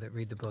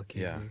read the book.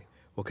 Yeah.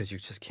 Well, because you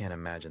just can't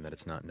imagine that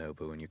it's not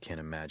Nobu, and you can't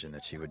imagine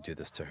that she would do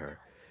this to her.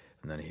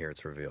 And then here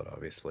it's revealed,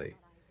 obviously.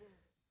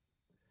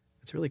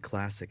 It's really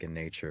classic in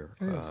nature,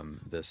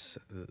 the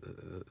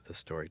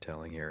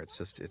storytelling here. It's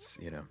just,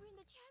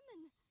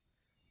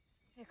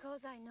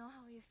 Because I know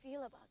how you feel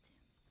about him.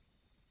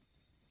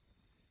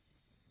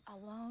 A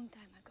long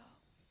time ago,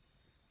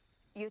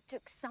 you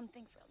took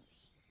something from me.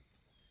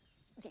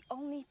 The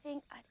only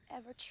thing I've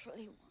ever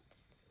truly wanted.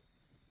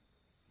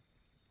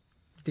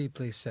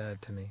 Deeply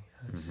sad to me.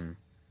 That's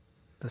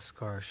the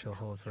scar she'll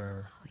hold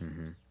forever.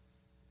 I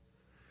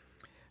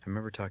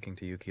remember talking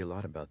to Yuki a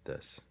lot about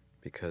this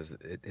because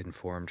it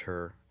informed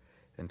her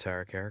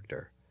entire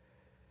character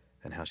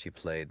and how she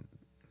played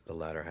the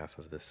latter half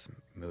of this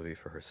movie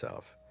for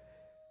herself.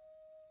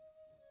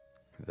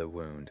 The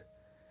wound,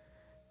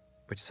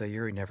 which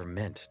Sayuri never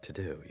meant to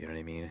do, you know what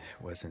I mean? It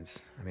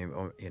wasn't,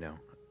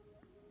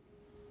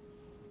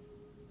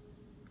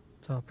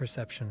 It's all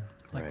perception,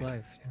 like Right.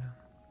 life,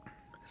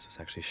 This was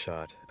actually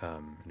shot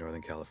in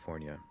Northern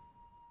California.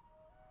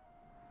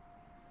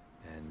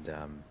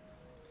 And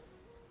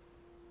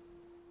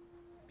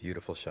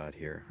beautiful shot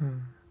here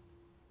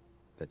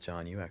that,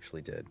 John, you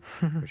actually did,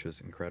 which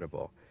was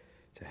incredible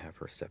to have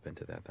her step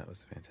into that. That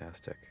was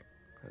fantastic.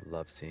 I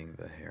love seeing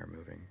the hair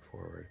moving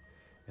forward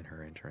and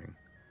her entering.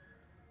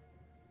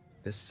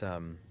 This,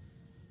 the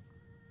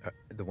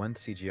one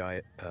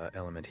CGI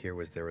element here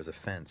was there was a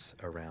fence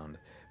around,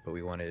 but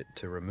we wanted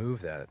to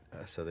remove that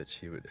so that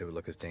it would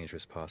look as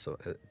dangerous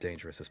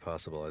as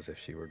possible, as if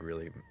she would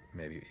really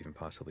maybe even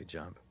possibly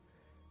jump.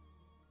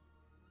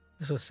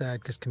 This was sad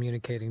because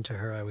communicating to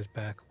her, I was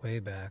way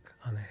back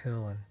on the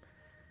hill, and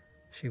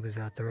she was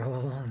out there all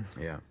alone.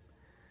 Yeah.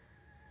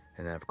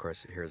 And then, of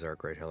course, here's our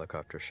great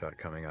helicopter shot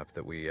coming up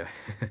that we,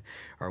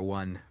 our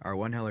one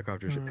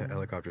helicopter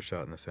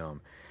shot in the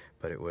film,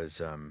 but it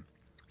was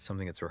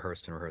something that's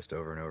rehearsed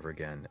over and over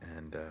again,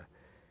 and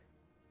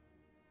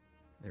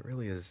it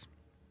really is,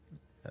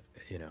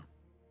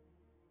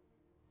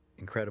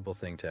 incredible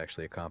thing to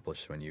actually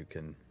accomplish when you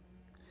can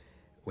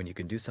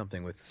do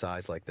something with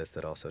size like this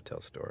that also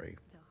tells story.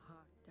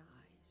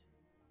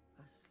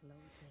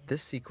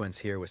 This sequence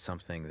here was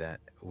something that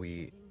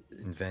we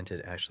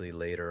invented actually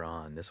later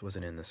on. This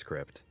wasn't in the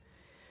script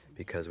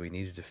because we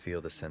needed to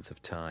feel the sense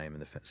of time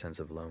and the sense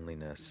of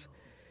loneliness,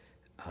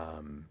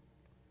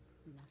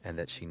 and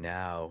that she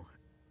now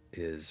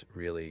is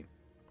really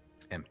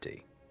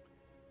empty,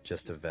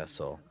 just a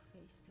vessel,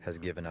 has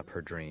given up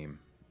her dream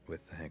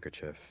with the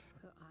handkerchief,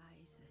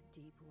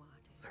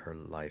 her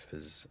life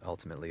is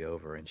ultimately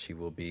over, and she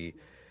will be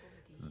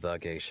the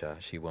geisha.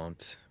 She will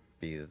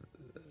be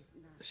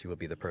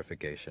the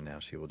perfect geisha now.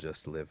 She will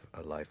just live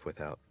a life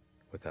without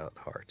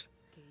heart.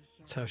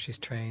 It's how she's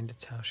trained.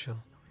 It's how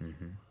she'll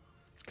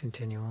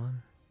continue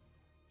on.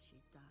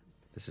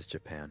 This is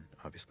Japan,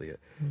 obviously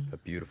a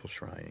beautiful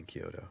shrine in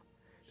Kyoto.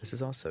 This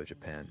is also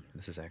Japan.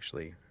 This is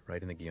actually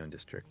right in the Gion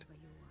district.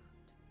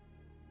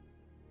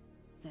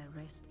 The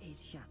rest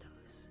is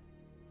shadows.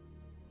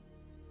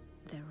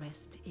 The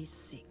rest is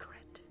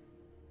secret.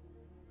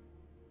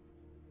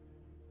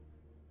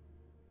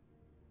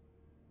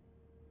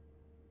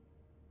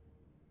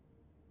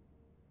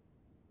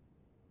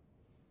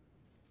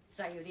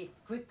 Sayuri,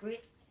 quickly.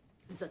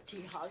 The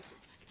tea house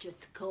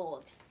just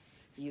called.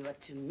 You are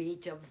to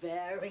meet a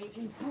very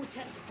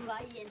important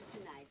client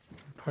tonight.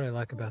 Part I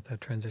like about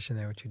that transition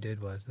there, what you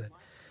did was that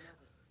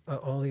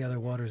all the other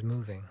water's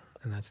moving,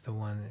 and that's the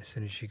one, as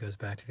soon as she goes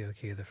back to the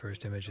Okiya, the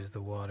first image is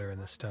the water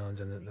and the stones,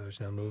 and there's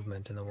no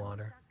movement in the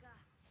water.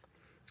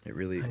 It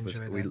really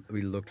was.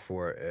 We looked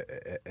for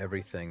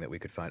everything that we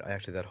could find.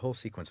 Actually, that whole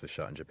sequence was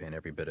shot in Japan,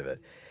 every bit of it,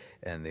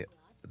 and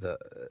the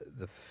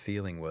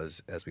feeling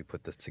was, as we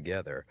put this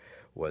together,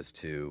 was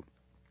to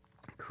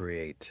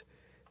create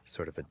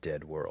sort of a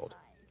dead world.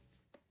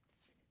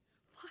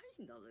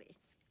 Finally,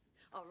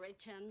 a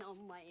return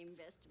on my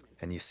investment.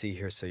 And you see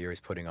here, Sayuri's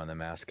putting on the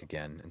mask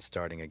again and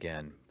starting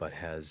again, but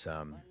has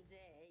One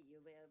day you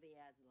will be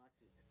as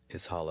lucky.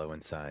 is hollow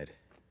inside.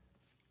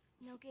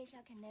 No geisha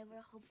can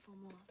never hope for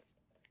more.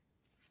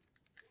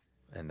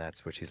 And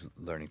that's what she's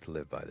learning to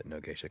live by, that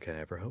no geisha can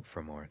ever hope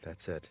for more.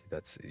 That's it.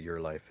 That's your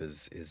life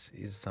is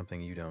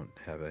something you don't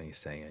have any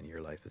say in.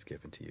 Your life is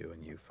given to you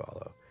and you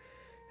follow,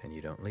 and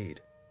you don't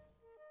lead.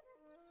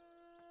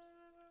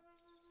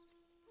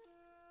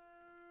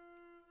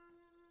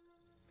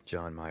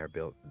 John Mayer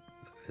built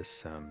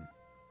this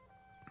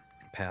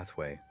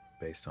pathway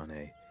based on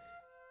a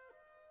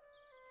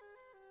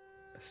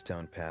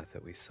stone path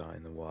that we saw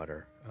in the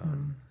water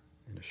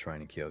in a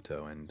shrine in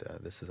Kyoto, and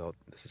this is all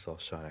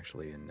shot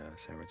actually in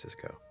San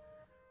Francisco.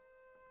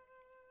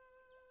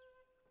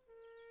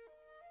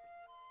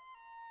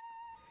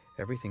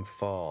 Everything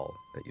fall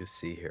that you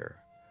see here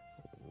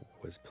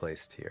was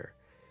placed here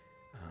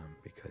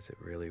because it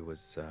really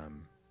was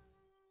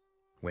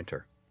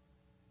winter.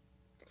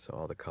 So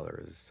all the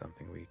color is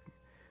something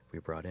we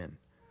brought in,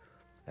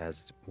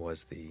 as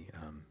was the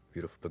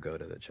beautiful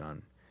pagoda that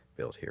John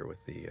built here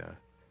with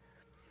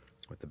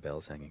the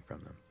bells hanging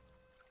from them.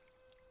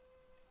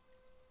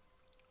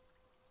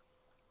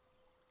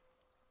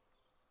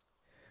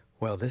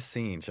 Well, this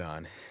scene,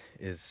 John,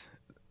 is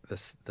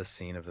the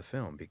scene of the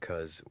film,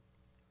 because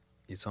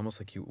it's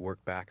almost like you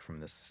work back from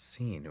this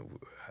scene.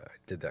 I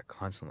did that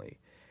constantly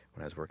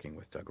when I was working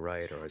with Doug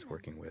Wright or I was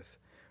working with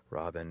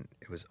Robin.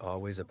 It was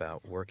always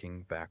about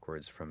working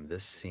backwards from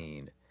this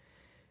scene,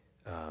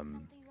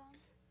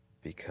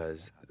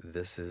 because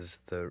this is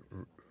the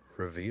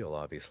reveal,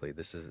 obviously.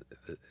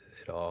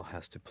 It all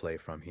has to play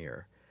from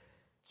here.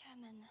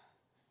 Chairman,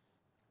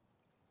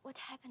 what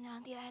happened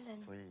on the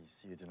island?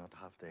 Please, you do not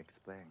have to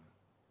explain.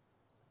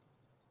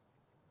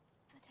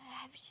 But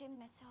I have shamed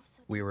myself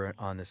so. We were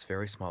on this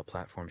very small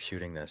platform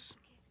shooting this,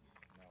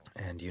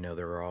 and you know,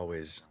 there were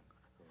always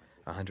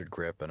 100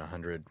 grip and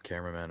 100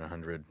 cameramen,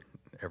 100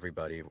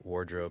 everybody,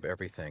 wardrobe,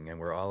 everything, and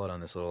we're all out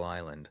on this little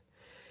island,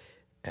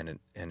 and it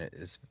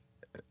is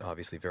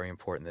obviously very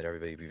important that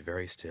everybody be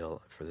very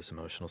still for this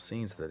emotional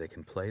scene so that they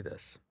can play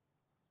this.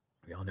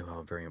 We all knew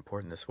how very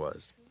important this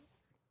was.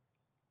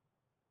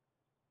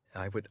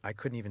 I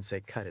couldn't even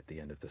say cut at the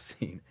end of the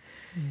scene.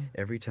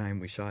 Every time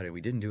we shot it, we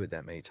didn't do it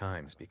that many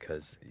times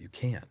because you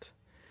can't.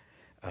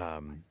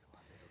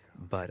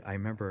 But I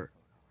remember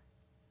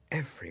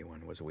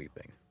everyone was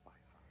weeping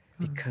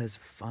because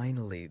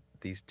finally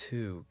these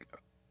two,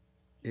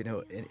 you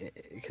know,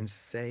 it can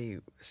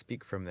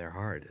speak from their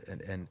heart,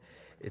 and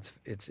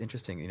it's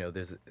interesting. You know,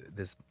 there's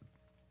this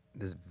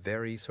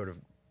very sort of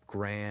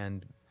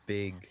grand,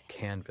 big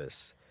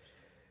canvas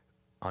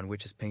on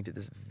which is painted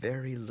this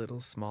very little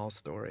small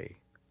story,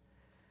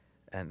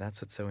 and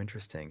that's what's so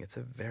interesting. It's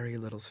a very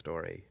little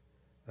story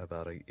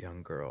about a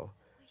young girl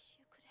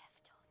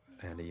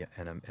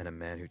and a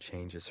man who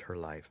changes her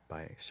life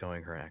by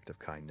showing her an act of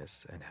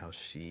kindness, and how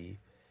she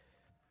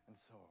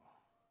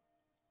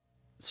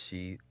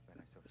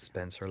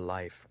spends her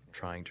life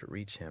trying to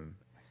reach him,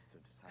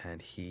 and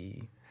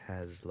he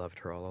has loved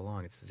her all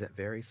along. It's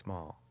very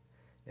small,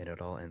 and it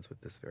all ends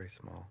with this very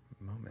small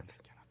moment.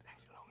 I cannot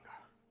any longer.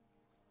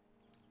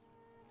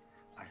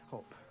 I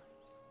hope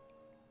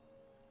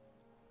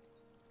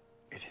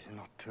it is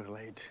not too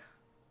late.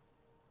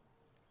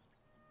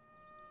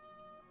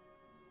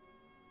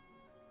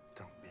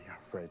 Don't be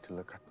afraid to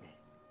look at me,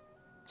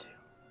 Chio.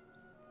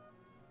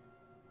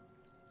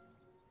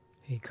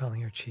 He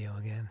calling her Chio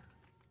again.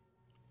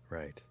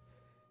 Right.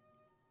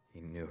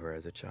 He knew her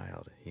as a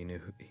child.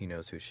 He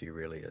knows who she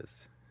really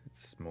is.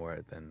 It's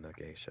more than the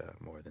geisha,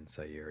 more than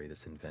Sayuri,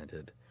 this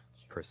invented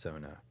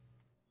persona.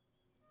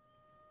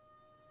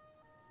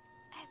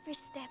 Every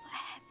step I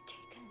have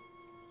taken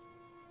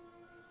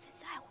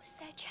since I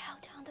my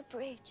child on the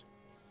bridge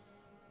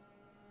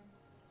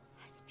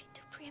has been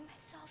to bring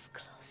myself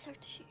closer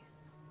to you.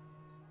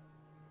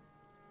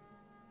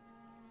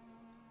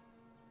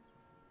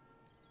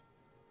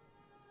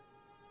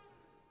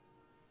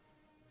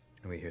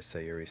 And we hear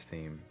Sayuri's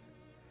theme,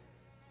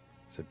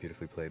 so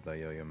beautifully played by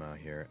Yo-Yo Ma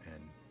here.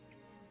 And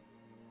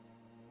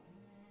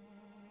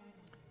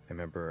I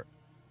remember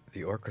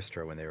the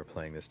orchestra when they were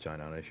playing this,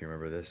 John. I don't know if you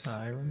remember this.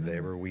 I remember.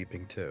 They were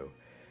weeping too.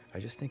 I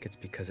just think it's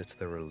because it's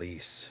the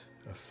release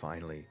of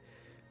finally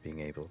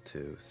being able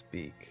to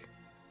speak.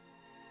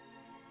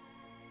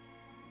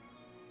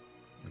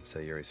 And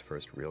Sayuri's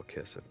first real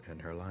kiss in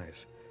her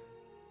life.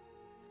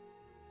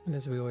 And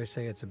as we always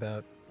say, it's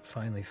about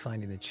finally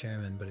finding the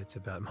chairman, but it's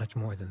about much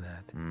more than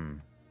that.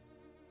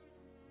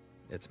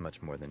 It's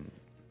much more than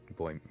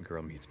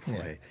girl meets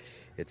boy. Yeah,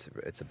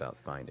 it's about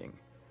finding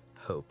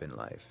hope in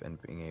life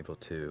and being able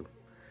to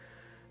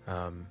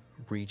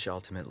reach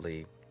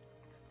ultimately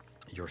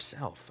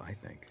yourself, I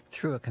think.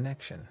 Through a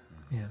connection,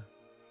 yeah.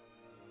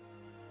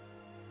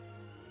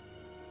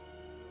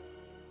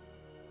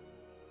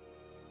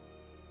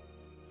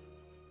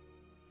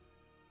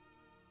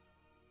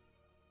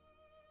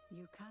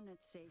 You cannot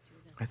say to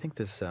the I think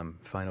this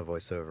final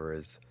voiceover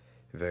is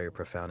very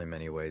profound in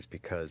many ways,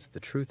 because the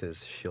truth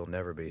is she'll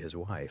never be his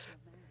wife,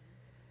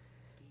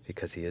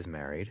 because he is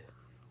married,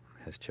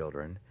 has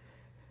children,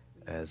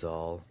 as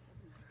all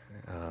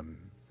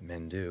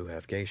men do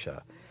have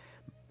geisha,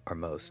 or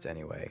most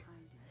anyway.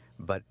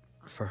 But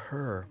for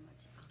her,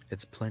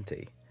 it's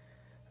plenty.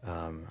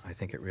 I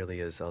think it really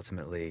is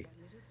ultimately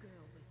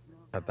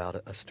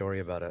about a story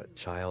about a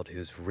child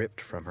who's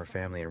ripped from her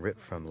family and ripped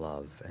from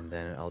love, and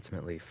then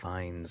ultimately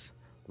finds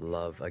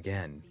love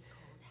again.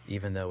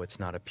 Even though it's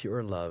not a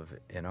pure love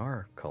in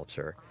our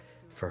culture,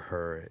 for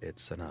her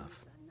it's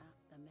enough.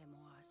 the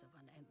Memoirs of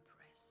an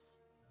Empress.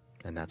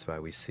 And that's why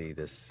we see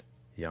this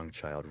young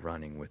child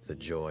running with the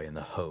joy and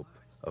the hope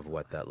of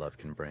what that love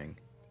can bring.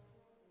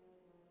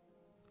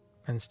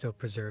 And still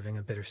preserving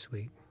a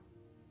bittersweet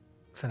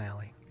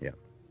finale. Yeah.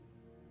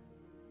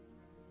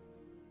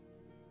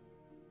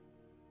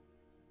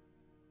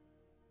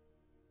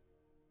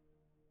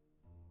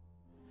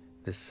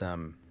 This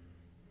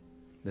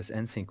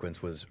end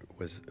sequence was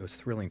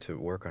thrilling to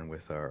work on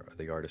with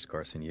the artist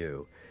Garson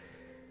Yu,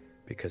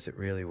 because it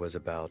really was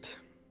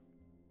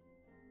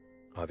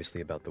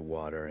obviously about the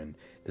water, and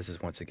this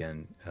is once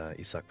again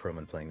Isak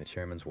Perlman playing the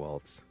Chairman's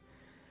Waltz,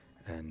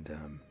 and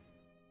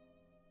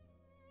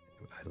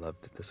I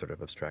loved the sort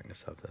of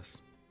abstractness of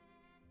this.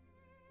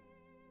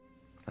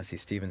 I see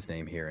Stephen's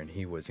name here, and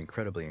he was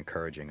incredibly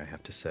encouraging, I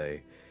have to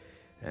say,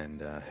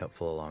 and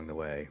helpful along the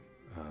way.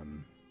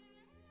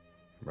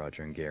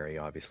 Roger and Gary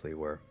obviously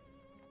were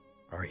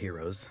our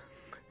heroes,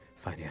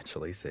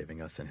 financially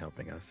saving us and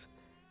helping us.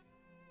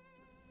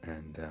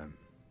 And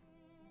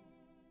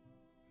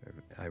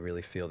I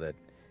really feel that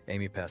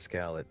Amy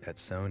Pascal at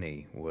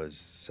Sony was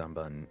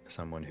someone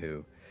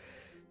who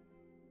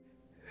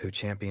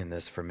championed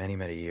this for many,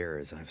 many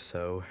years. I'm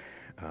so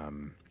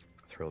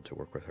thrilled to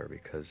work with her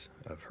because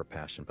of her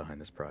passion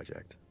behind this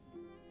project.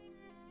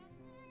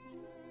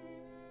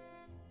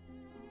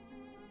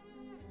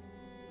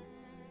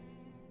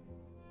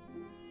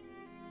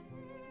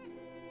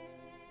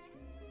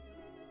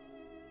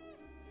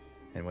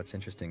 And what's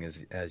interesting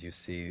is, as you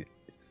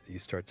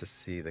start to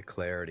see the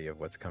clarity of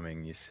what's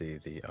coming, you see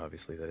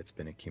obviously that it's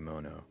been a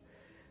kimono,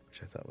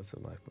 which I thought was a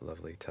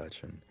lovely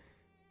touch.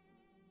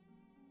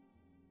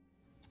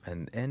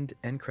 And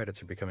end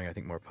credits are becoming, I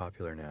think, more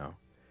popular now,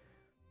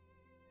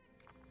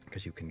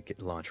 because you can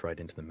launch right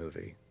into the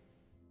movie.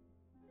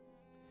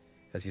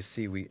 As you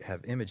see, we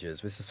have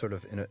images. This is sort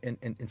of,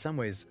 in some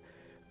ways,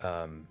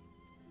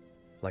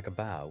 like a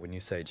bow, wouldn't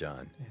you say,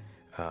 John?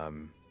 Yeah.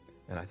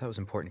 And I thought it was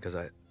important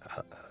because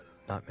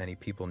not many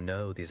people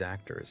know these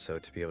actors, so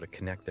to be able to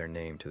connect their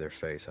name to their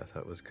face, I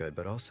thought was good.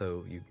 But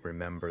also, you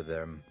remember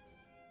them.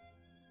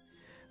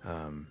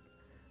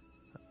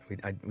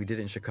 We did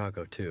it in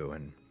Chicago too,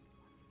 and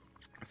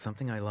it's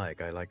something I like.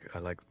 I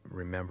like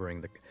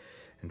remembering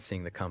and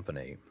seeing the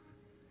company.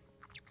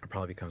 It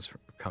probably comes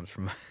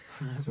from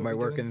my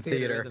work in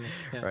theater,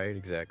 yeah. Right?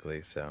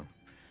 Exactly. So,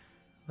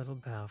 a little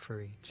bow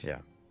for each. Yeah.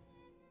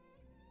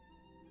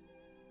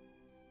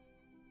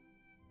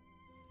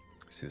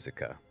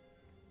 Suzuka.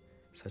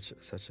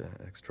 Such an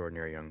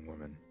extraordinary young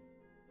woman.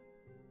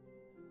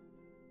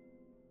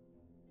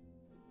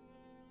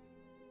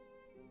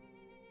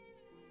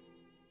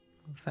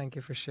 Well, thank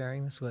you for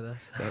sharing this with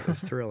us. That was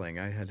thrilling.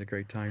 I had a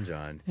great time,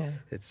 John. Yeah.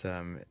 It's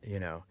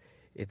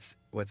it's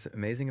what's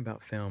amazing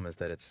about film is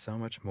that it's so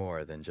much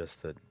more than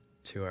just the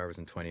 2 hours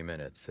and 20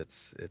 minutes.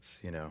 It's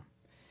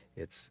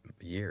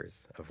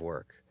years of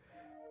work.